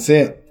right, let's see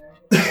it.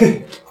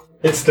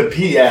 It's the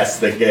PS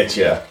that gets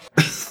you.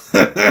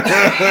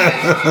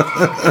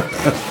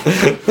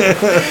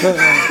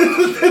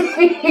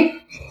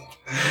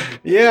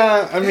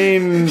 Yeah, I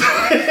mean,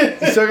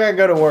 you still gotta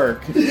go to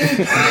work.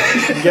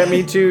 Get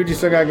Me Too, you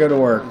still gotta go to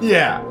work.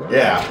 Yeah.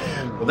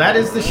 Well, that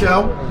is the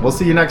show. We'll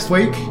see you next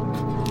week.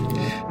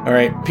 All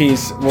right,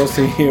 peace. We'll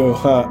see you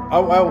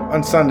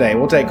on Sunday.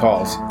 We'll take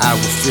calls. I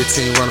was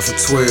 15 running for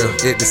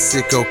 12 at the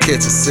sicko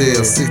catch a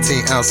sale.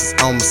 16 ounces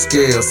on my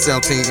scale,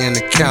 17 in the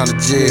county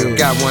jail.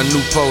 Got one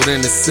Newport in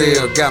the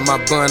cell, got my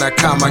bun, I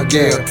caught my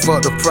gal.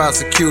 Fuck the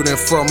prosecutor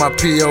and fuck my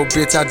P.O.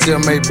 bitch, I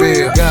just made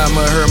bail. God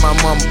ma heard my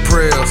mama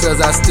prayer,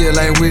 cause I still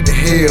ain't with the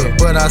hell.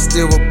 But I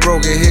still a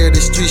broken head,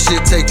 the street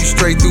shit take you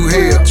straight through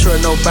hell.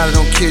 Trust nobody,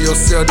 don't kill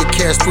yourself, the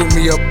cash put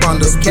me up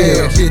on the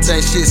scale. Bitch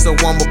ain't shit, so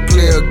I'm a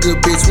player,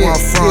 good bitch where I'm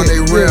from.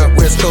 They real.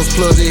 West Coast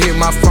plugs, they hit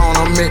my phone.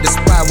 I'm at the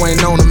spot,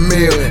 waiting on the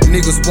mail.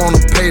 Niggas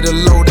wanna pay the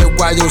load, that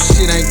why your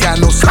shit ain't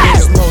got no smell.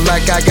 Smoke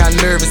like I got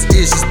nervous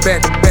issues, back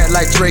to back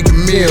like Drake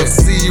and Mill.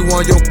 See you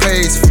on your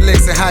page,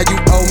 flexing how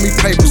you owe me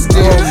paper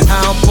still.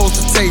 How I'm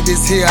supposed to take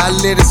this here? I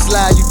let it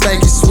slide, you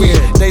think it's sweet.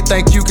 They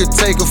think you could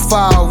take a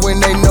fall when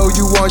they know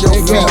you on your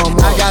feet.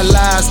 I got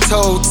lies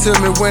told to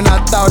me when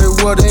I thought it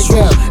was the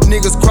truth.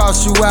 Niggas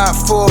cross you out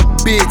for a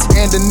bitch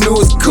and the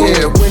newest cool.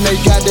 Yeah, when they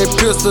got that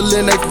pistol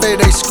in they face,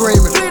 they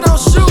screaming. They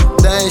don't shoot.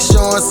 They ain't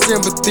showing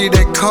sympathy,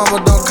 that karma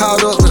don't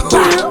caught up the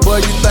hood.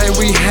 Boy, you think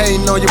we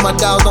hating on you, my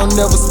dogs don't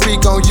never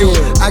speak on you.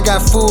 I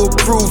got full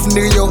proof,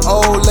 nigga, your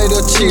old lady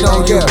cheat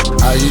on you.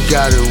 All you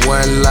got is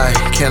one life,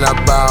 can I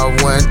borrow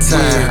one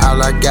time?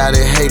 All I got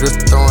is haters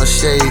throwing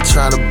shade,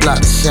 trying to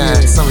block the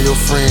shine. Some of your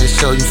friends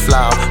show you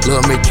flower,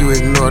 love make you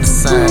ignore the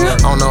sign.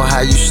 I don't know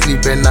how you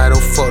sleep at night,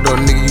 oh fuck though,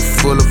 nigga, you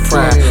full of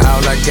pride.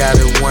 All I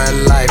got is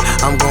one life,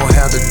 I'm gon'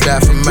 have to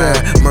die for mine.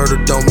 Murder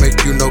don't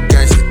make you no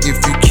gangster if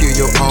you kill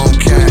your own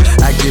kind.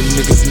 I give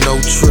niggas no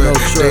trip,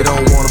 they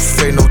don't wanna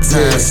fake no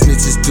time.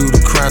 Snitches do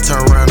the crime,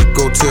 turn around and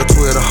go tell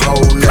Twitter the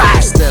whole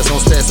night. Stats on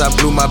stats, I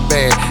blew my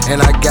bag,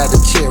 and I got the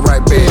check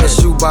right back. The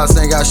shoebox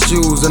ain't got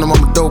shoes, and I'm a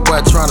dope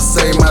boy trying to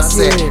save my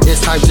set.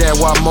 It's type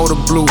Jaguar motor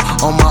blue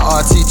on my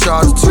RT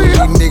Charger 2.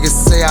 These niggas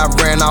say I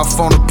ran off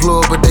on the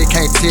plug, but they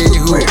can't tell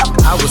you who.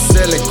 I was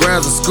selling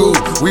grams in school,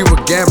 we were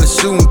gambling,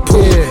 shooting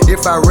pool.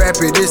 If I rap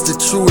it, it's the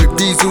truth. If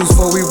these dudes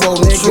for we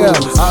rollin' true.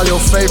 All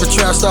your favorite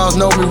trap stars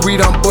know me, we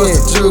done bust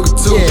a jug or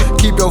two.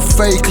 Keep your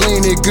face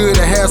clean and good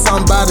and have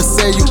somebody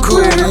say you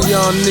cool. These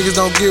young niggas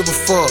don't give a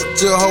fuck,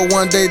 just hope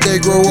one day they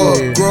grow up.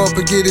 Grow up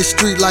and get this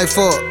street street life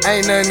up.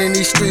 Ain't nothing in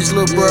these streets,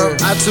 little bro.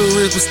 I too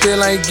rich, but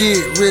still ain't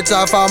get rich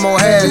off all more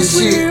had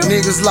shit.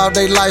 Niggas lost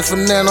their life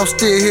and now I'm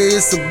still here,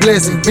 it's a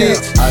blessing, bitch.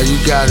 All you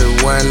got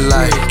is one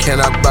life, can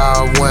I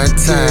borrow one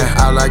time?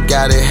 All I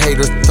got is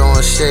haters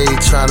throwing shade,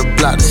 trying to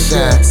block the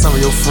shine. Some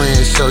of your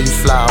friends show you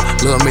flower,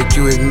 love make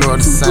you ignore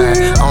the sign.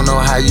 I don't know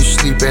how you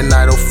sleep at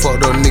night, oh fuck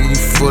though, nigga,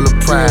 you full of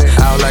pride.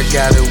 All I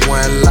got is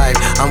one life,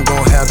 I'm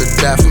gon' have to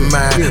die for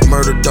mine.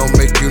 Murder don't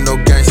make you no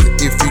gangster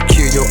if you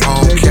kill your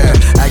own kind.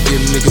 I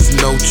give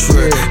niggas no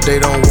trip, they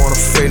don't wanna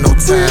face no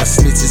time.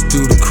 Snitches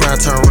do the crime,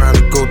 turn around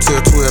and go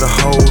tell